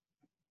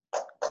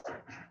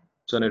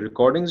 چلیں,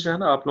 ریکارڈنگز جو ہے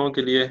نا آپ لوگوں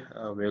کے لیے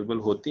اویلیبل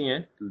ہوتی ہیں,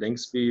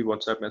 لنکس بھی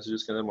واٹس ایپ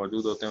میسیجز کے اندر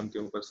موجود ہوتے ہیں, ان کے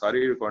اوپر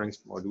ساری ریکارڈنگز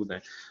موجود ہیں.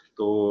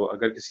 تو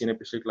اگر کسی نے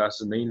پچھلی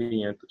کلاسز نہیں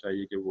لی ہیں تو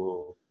چاہیے کہ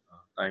وہ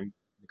ٹائم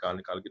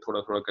نکال کے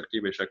تھوڑا کر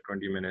کے بے شک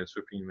 20 منٹس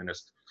 15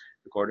 منٹس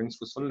ریکارڈنگز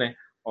کو سن لیں.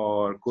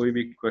 اور کوئی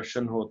بھی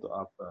کویشچن ہو تو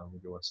آپ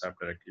مجھے واٹس ایپ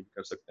ڈائریکٹلی بھی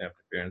کر سکتے ہیں,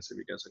 اپنے پیرنٹس سے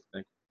بھی کہہ سکتے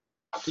ہیں.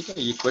 ٹھیک ہے,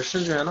 یہ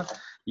کویشچن جو ہے نا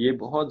یہ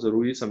بہت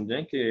ضروری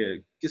سمجھیں کہ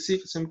کسی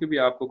قسم کی بھی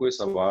آپ کو کوئی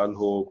سوال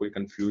ہو, کوئی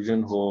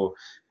کنفیوژن ہو,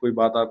 کوئی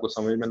بات آپ کو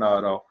سمجھ میں نہ آ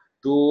رہا ہو,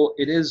 تو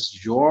it is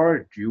your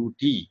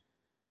duty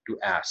to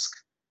ask.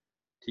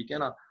 ٹھیک ہے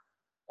نا,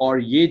 اور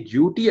یہ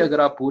ڈیوٹی اگر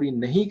آپ پوری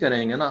نہیں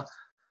کریں گے نا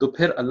تو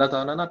پھر اللہ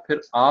تعالیٰ نا پھر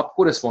آپ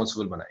کو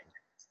ریسپانسبل بنائیں گے.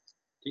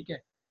 ٹھیک ہے,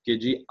 کہ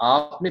جی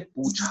آپ نے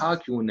پوچھا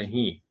کیوں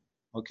نہیں.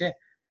 اوکے,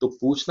 تو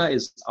پوچھنا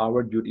از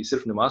آور ڈیوٹی,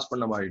 صرف نماز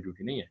پڑھنا ہماری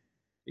ڈیوٹی نہیں ہے.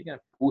 ٹھیک ہے,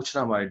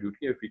 پوچھنا ہماری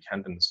ڈیوٹی ہے, if we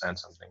can't understand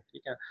something.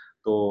 ٹھیک ہے,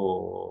 تو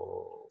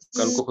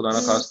کل کو خدا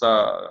نہ خواستہ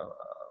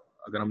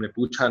اگر ہم نے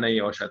پوچھا نہیں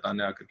اور شیطان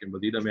نے آ کر کے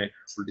مزید ہمیں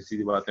الٹی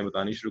سیدھی باتیں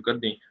بتانی شروع کر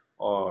دیں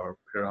اور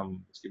پھر ہم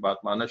اس کی بات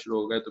ماننا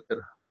شروع ہو گئے, تو پھر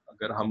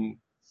اگر ہم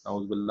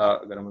نعوذ باللہ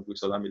اگر ہمیں کوئی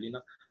سزا ملی نا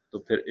تو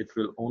پھر it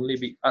will only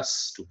be us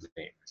to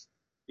blame.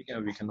 ٹھیک ہے,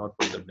 we cannot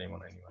put the blame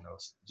on anyone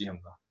else. جی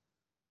حمزہ.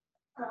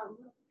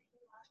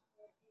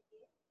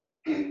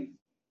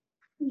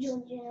 جو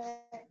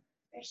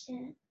پرسن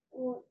ہے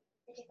وہ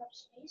take up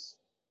space,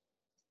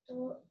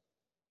 تو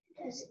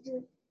does it do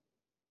it?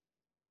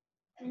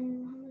 And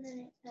Muhammad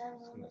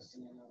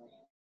sallallahu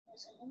alaihi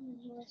wasallam, when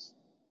he was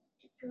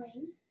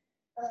deploying,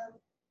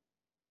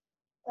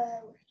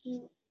 he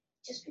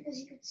just because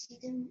he could see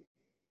them,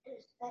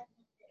 does that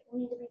mean that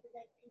only the people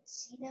that could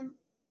see them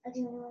are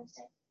the only ones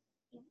that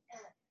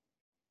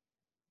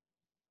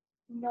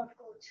not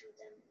go through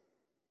them?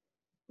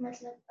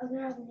 مطلب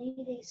اگر آپ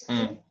نہیں دیکھ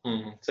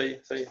سکتے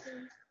صحیح.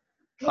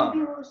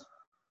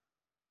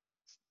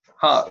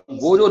 ہاں,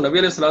 وہ جو نبی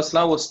علیہ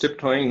السلام وہ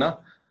اسٹپ ہوئنگ نا,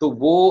 تو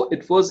وہ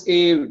اٹ واز اے,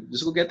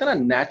 جس کو کہتے ہیں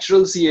نا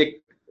نیچرل سی ایک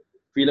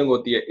فیلنگ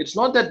ہوتی ہے. اٹس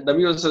ناٹ دیٹ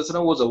نبی علیہ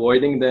السلام واز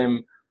اوائڈنگ دیم,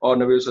 اور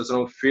نبی علیہ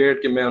السلام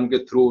فیئرڈ کہ میں ان کے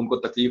تھرو ان کو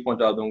تکلیف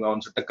پہنچا دوں گا,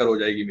 ان سے ٹکر ہو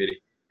جائے گی میری,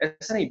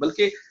 ایسا نہیں.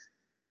 بلکہ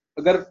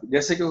اگر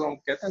جیسے کہ ہم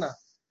کہتے ہیں نا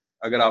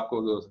اگر آپ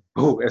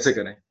کو ایسے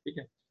کریں, ٹھیک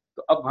ہے,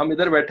 تو اب ہم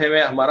ادھر بیٹھے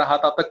ہوئے, ہمارا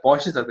ہاتھ آپ تک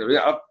پہنچ نہیں سکتے,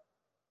 آپ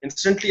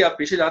انسٹنٹلی آپ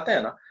پیچھے جاتے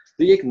ہیں نا,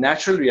 تو یہ ایک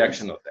نیچرل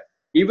ریئیکشن ہوتا ہے,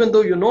 ایون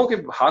دو یو نو کہ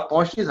ہاتھ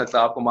پہنچ نہیں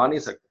سکتا, آپ کو مار نہیں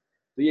سکتے,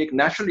 تو یہ ایک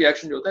نیچرل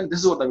ریئیکشن جو ہوتا ہے, دس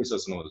از واٹ نبی صلی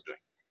اللہ علیہ وسلم was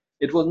doing.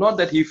 It was not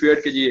that he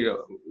feared کہ جی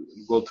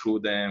گو تھرو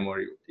دیم اور,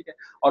 ٹھیک ہے.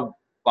 اور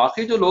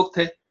باقی جو لوگ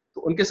تھے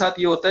تو ان کے ساتھ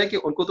یہ ہوتا ہے کہ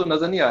ان کو تو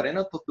نظر نہیں آ رہے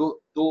نا,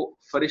 تو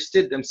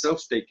فرشتے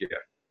themselves ٹیک کیئر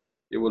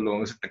کہ وہ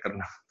لوگوں سے ٹکر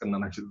کرنا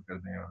نہ شروع کر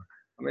دیں, اور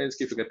ہمیں اس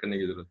کی فکر کرنے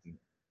کی ضرورت نہیں.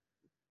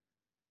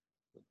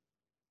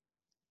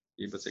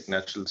 یہ بس ایک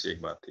نیچرل سی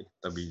ایک بات تھی,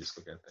 تبھی جس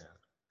کو کہتے ہیں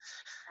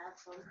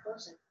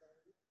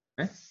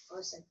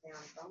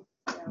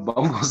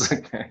بم ہو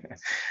سکتے ہیں.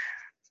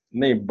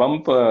 نہیں,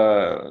 بمپ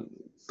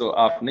تو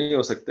آپ نہیں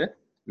ہو سکتے,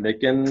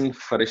 لیکن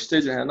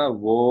فرشتے جو ہے نا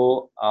وہ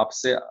آپ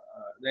سے,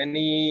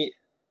 یعنی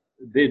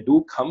they do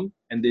come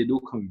and they do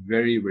come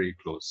very very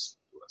close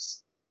to us,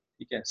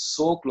 ٹھیک ہے,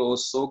 so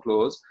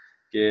close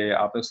کہ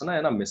آپ نے سنا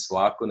ہے نا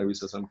مسواک کو نبی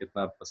صلی اللہ علیہ وسلم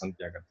کتنا پسند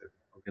کیا کرتے تھے,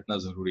 اور کتنا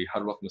ضروری,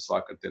 ہر وقت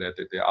مسواک کرتے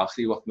رہتے تھے,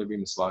 آخری وقت میں بھی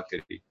مسواک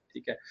کری,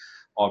 ٹھیک ہے,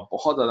 اور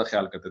بہت زیادہ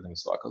خیال کرتے تھے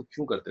مسواک کا.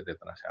 کیوں کرتے تھے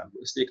اتنا خیال؟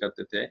 اس لیے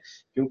کرتے تھے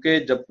کیونکہ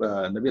جب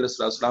نبی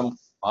علیہ السلام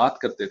بات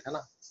کرتے تھے نا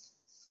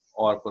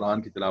اور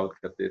قرآن کی تلاوت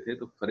کرتے تھے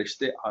تو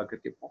فرشتے آ کر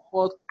کے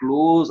بہت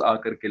کلوز آ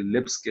کر کے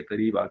لپس کے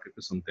قریب آ کر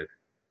کے سنتے تھے,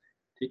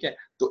 ٹھیک ہے.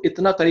 تو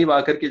اتنا قریب آ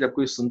کر کے جب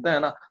کوئی سنتا ہے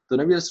نا تو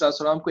نبی صلی اللہ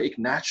علیہ وسلم کو ایک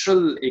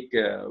نیچرل ایک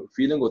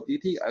فیلنگ ہوتی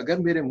تھی, اگر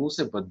میرے منہ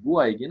سے بدبو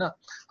آئے گی نا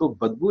تو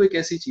بدبو ایک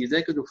ایسی چیز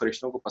ہے کہ جو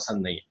فرشتوں کو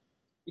پسند نہیں ہے,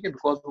 ٹھیک ہے,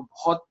 بیکاز وہ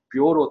بہت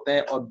پیور ہوتے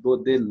ہیں اور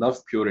they love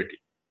purity,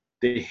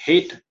 they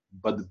hate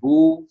بدبو,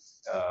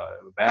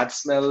 بیڈ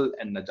اسمیل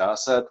اینڈ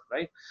نجاست,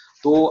 رائٹ.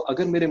 تو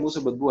اگر میرے منہ سے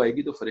بدبو آئے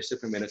گی تو فرشتے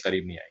پھر میرے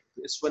قریب نہیں آئے گی.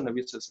 تو اس پر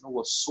نبی صلی اللہ علیہ وسلم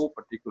was so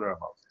particular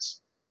about this,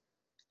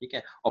 ٹھیک ہے.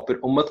 اور پھر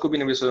امت کو بھی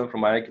نبی صلی اللہ علیہ وسلم نے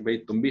فرمایا کہ بھائی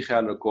تم بھی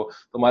خیال رکھو,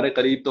 تمہارے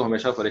قریب تو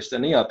ہمیشہ فرشتے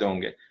نہیں آتے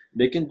ہوں گے,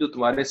 لیکن جو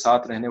تمہارے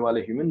ساتھ رہنے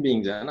والے ہیومن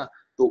بینگز ہیں نا,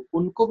 تو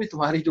ان کو بھی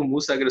تمہاری جو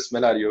منہ سے اگر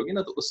اسمیل آ رہی ہوگی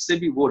نا تو اس سے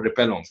بھی وہ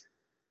ریپیل ہوں گے.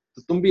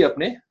 تو تم بھی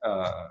اپنے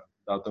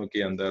دانتوں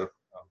کے اندر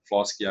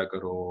فلاس کیا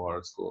کرو, اور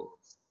اس کو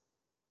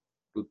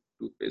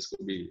ٹوتھ پیسٹ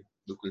کو بھی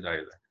بالکل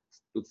جائز ہے,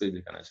 ٹوتھ پیسٹ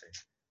بھی کرنا چاہیے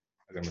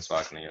اگر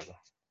مسواک نہیں ہے تو,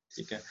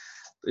 ٹھیک ہے.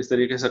 تو اس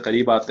طریقے سے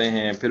قریب آتے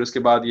ہیں. پھر اس کے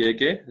بعد یہ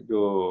کہ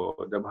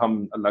جب ہم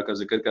اللہ کا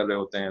ذکر کر رہے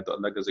ہوتے ہیں تو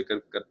اللہ کا ذکر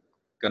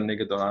کرنے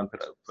کے دوران پھر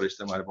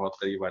فرشتے ہمارے بہت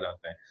قریب آ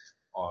جاتے ہیں,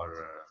 اور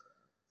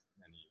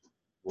یعنی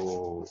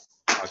وہ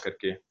آ کر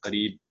کے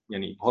قریب,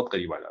 یعنی بہت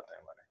قریب آ جاتے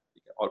ہیں ہمارے,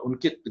 ٹھیک ہے. اور ان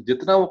کے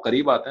جتنا وہ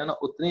قریب آتے ہیں نا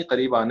اتنی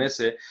قریب آنے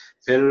سے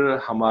پھر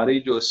ہماری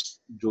جو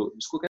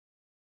اس کو